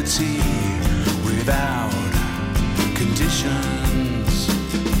liberty without conditions.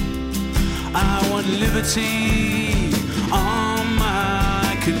 I want liberty on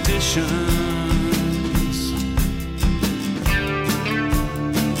my conditions.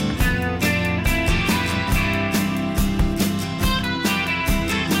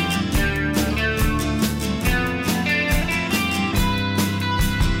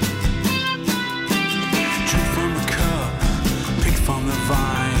 Drink from the cup, pick from the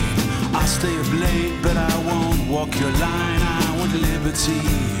vine. I'll stay up late, but I won't walk your line. I want liberty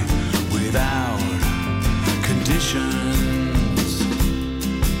without conditions.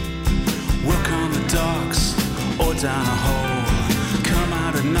 Work on the docks or down a hole. Come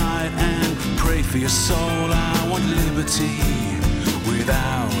out at night and pray for your soul. I want liberty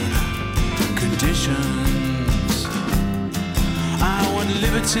without conditions. I want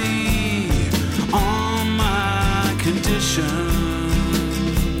liberty on my conditions.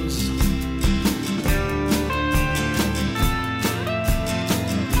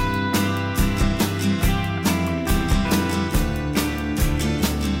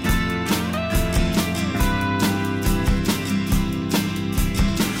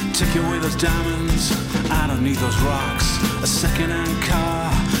 Take away those diamonds, I don't need those rocks. A second-hand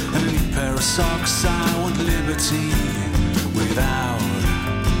car and a new pair of socks. I want liberty without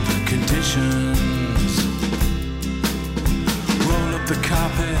conditions. Roll up the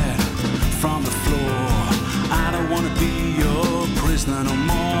carpet from the floor. I don't want to be your prisoner no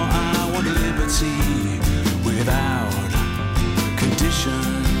more. I want liberty without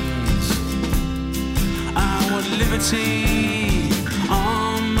conditions. I want liberty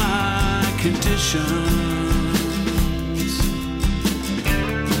on my conditions.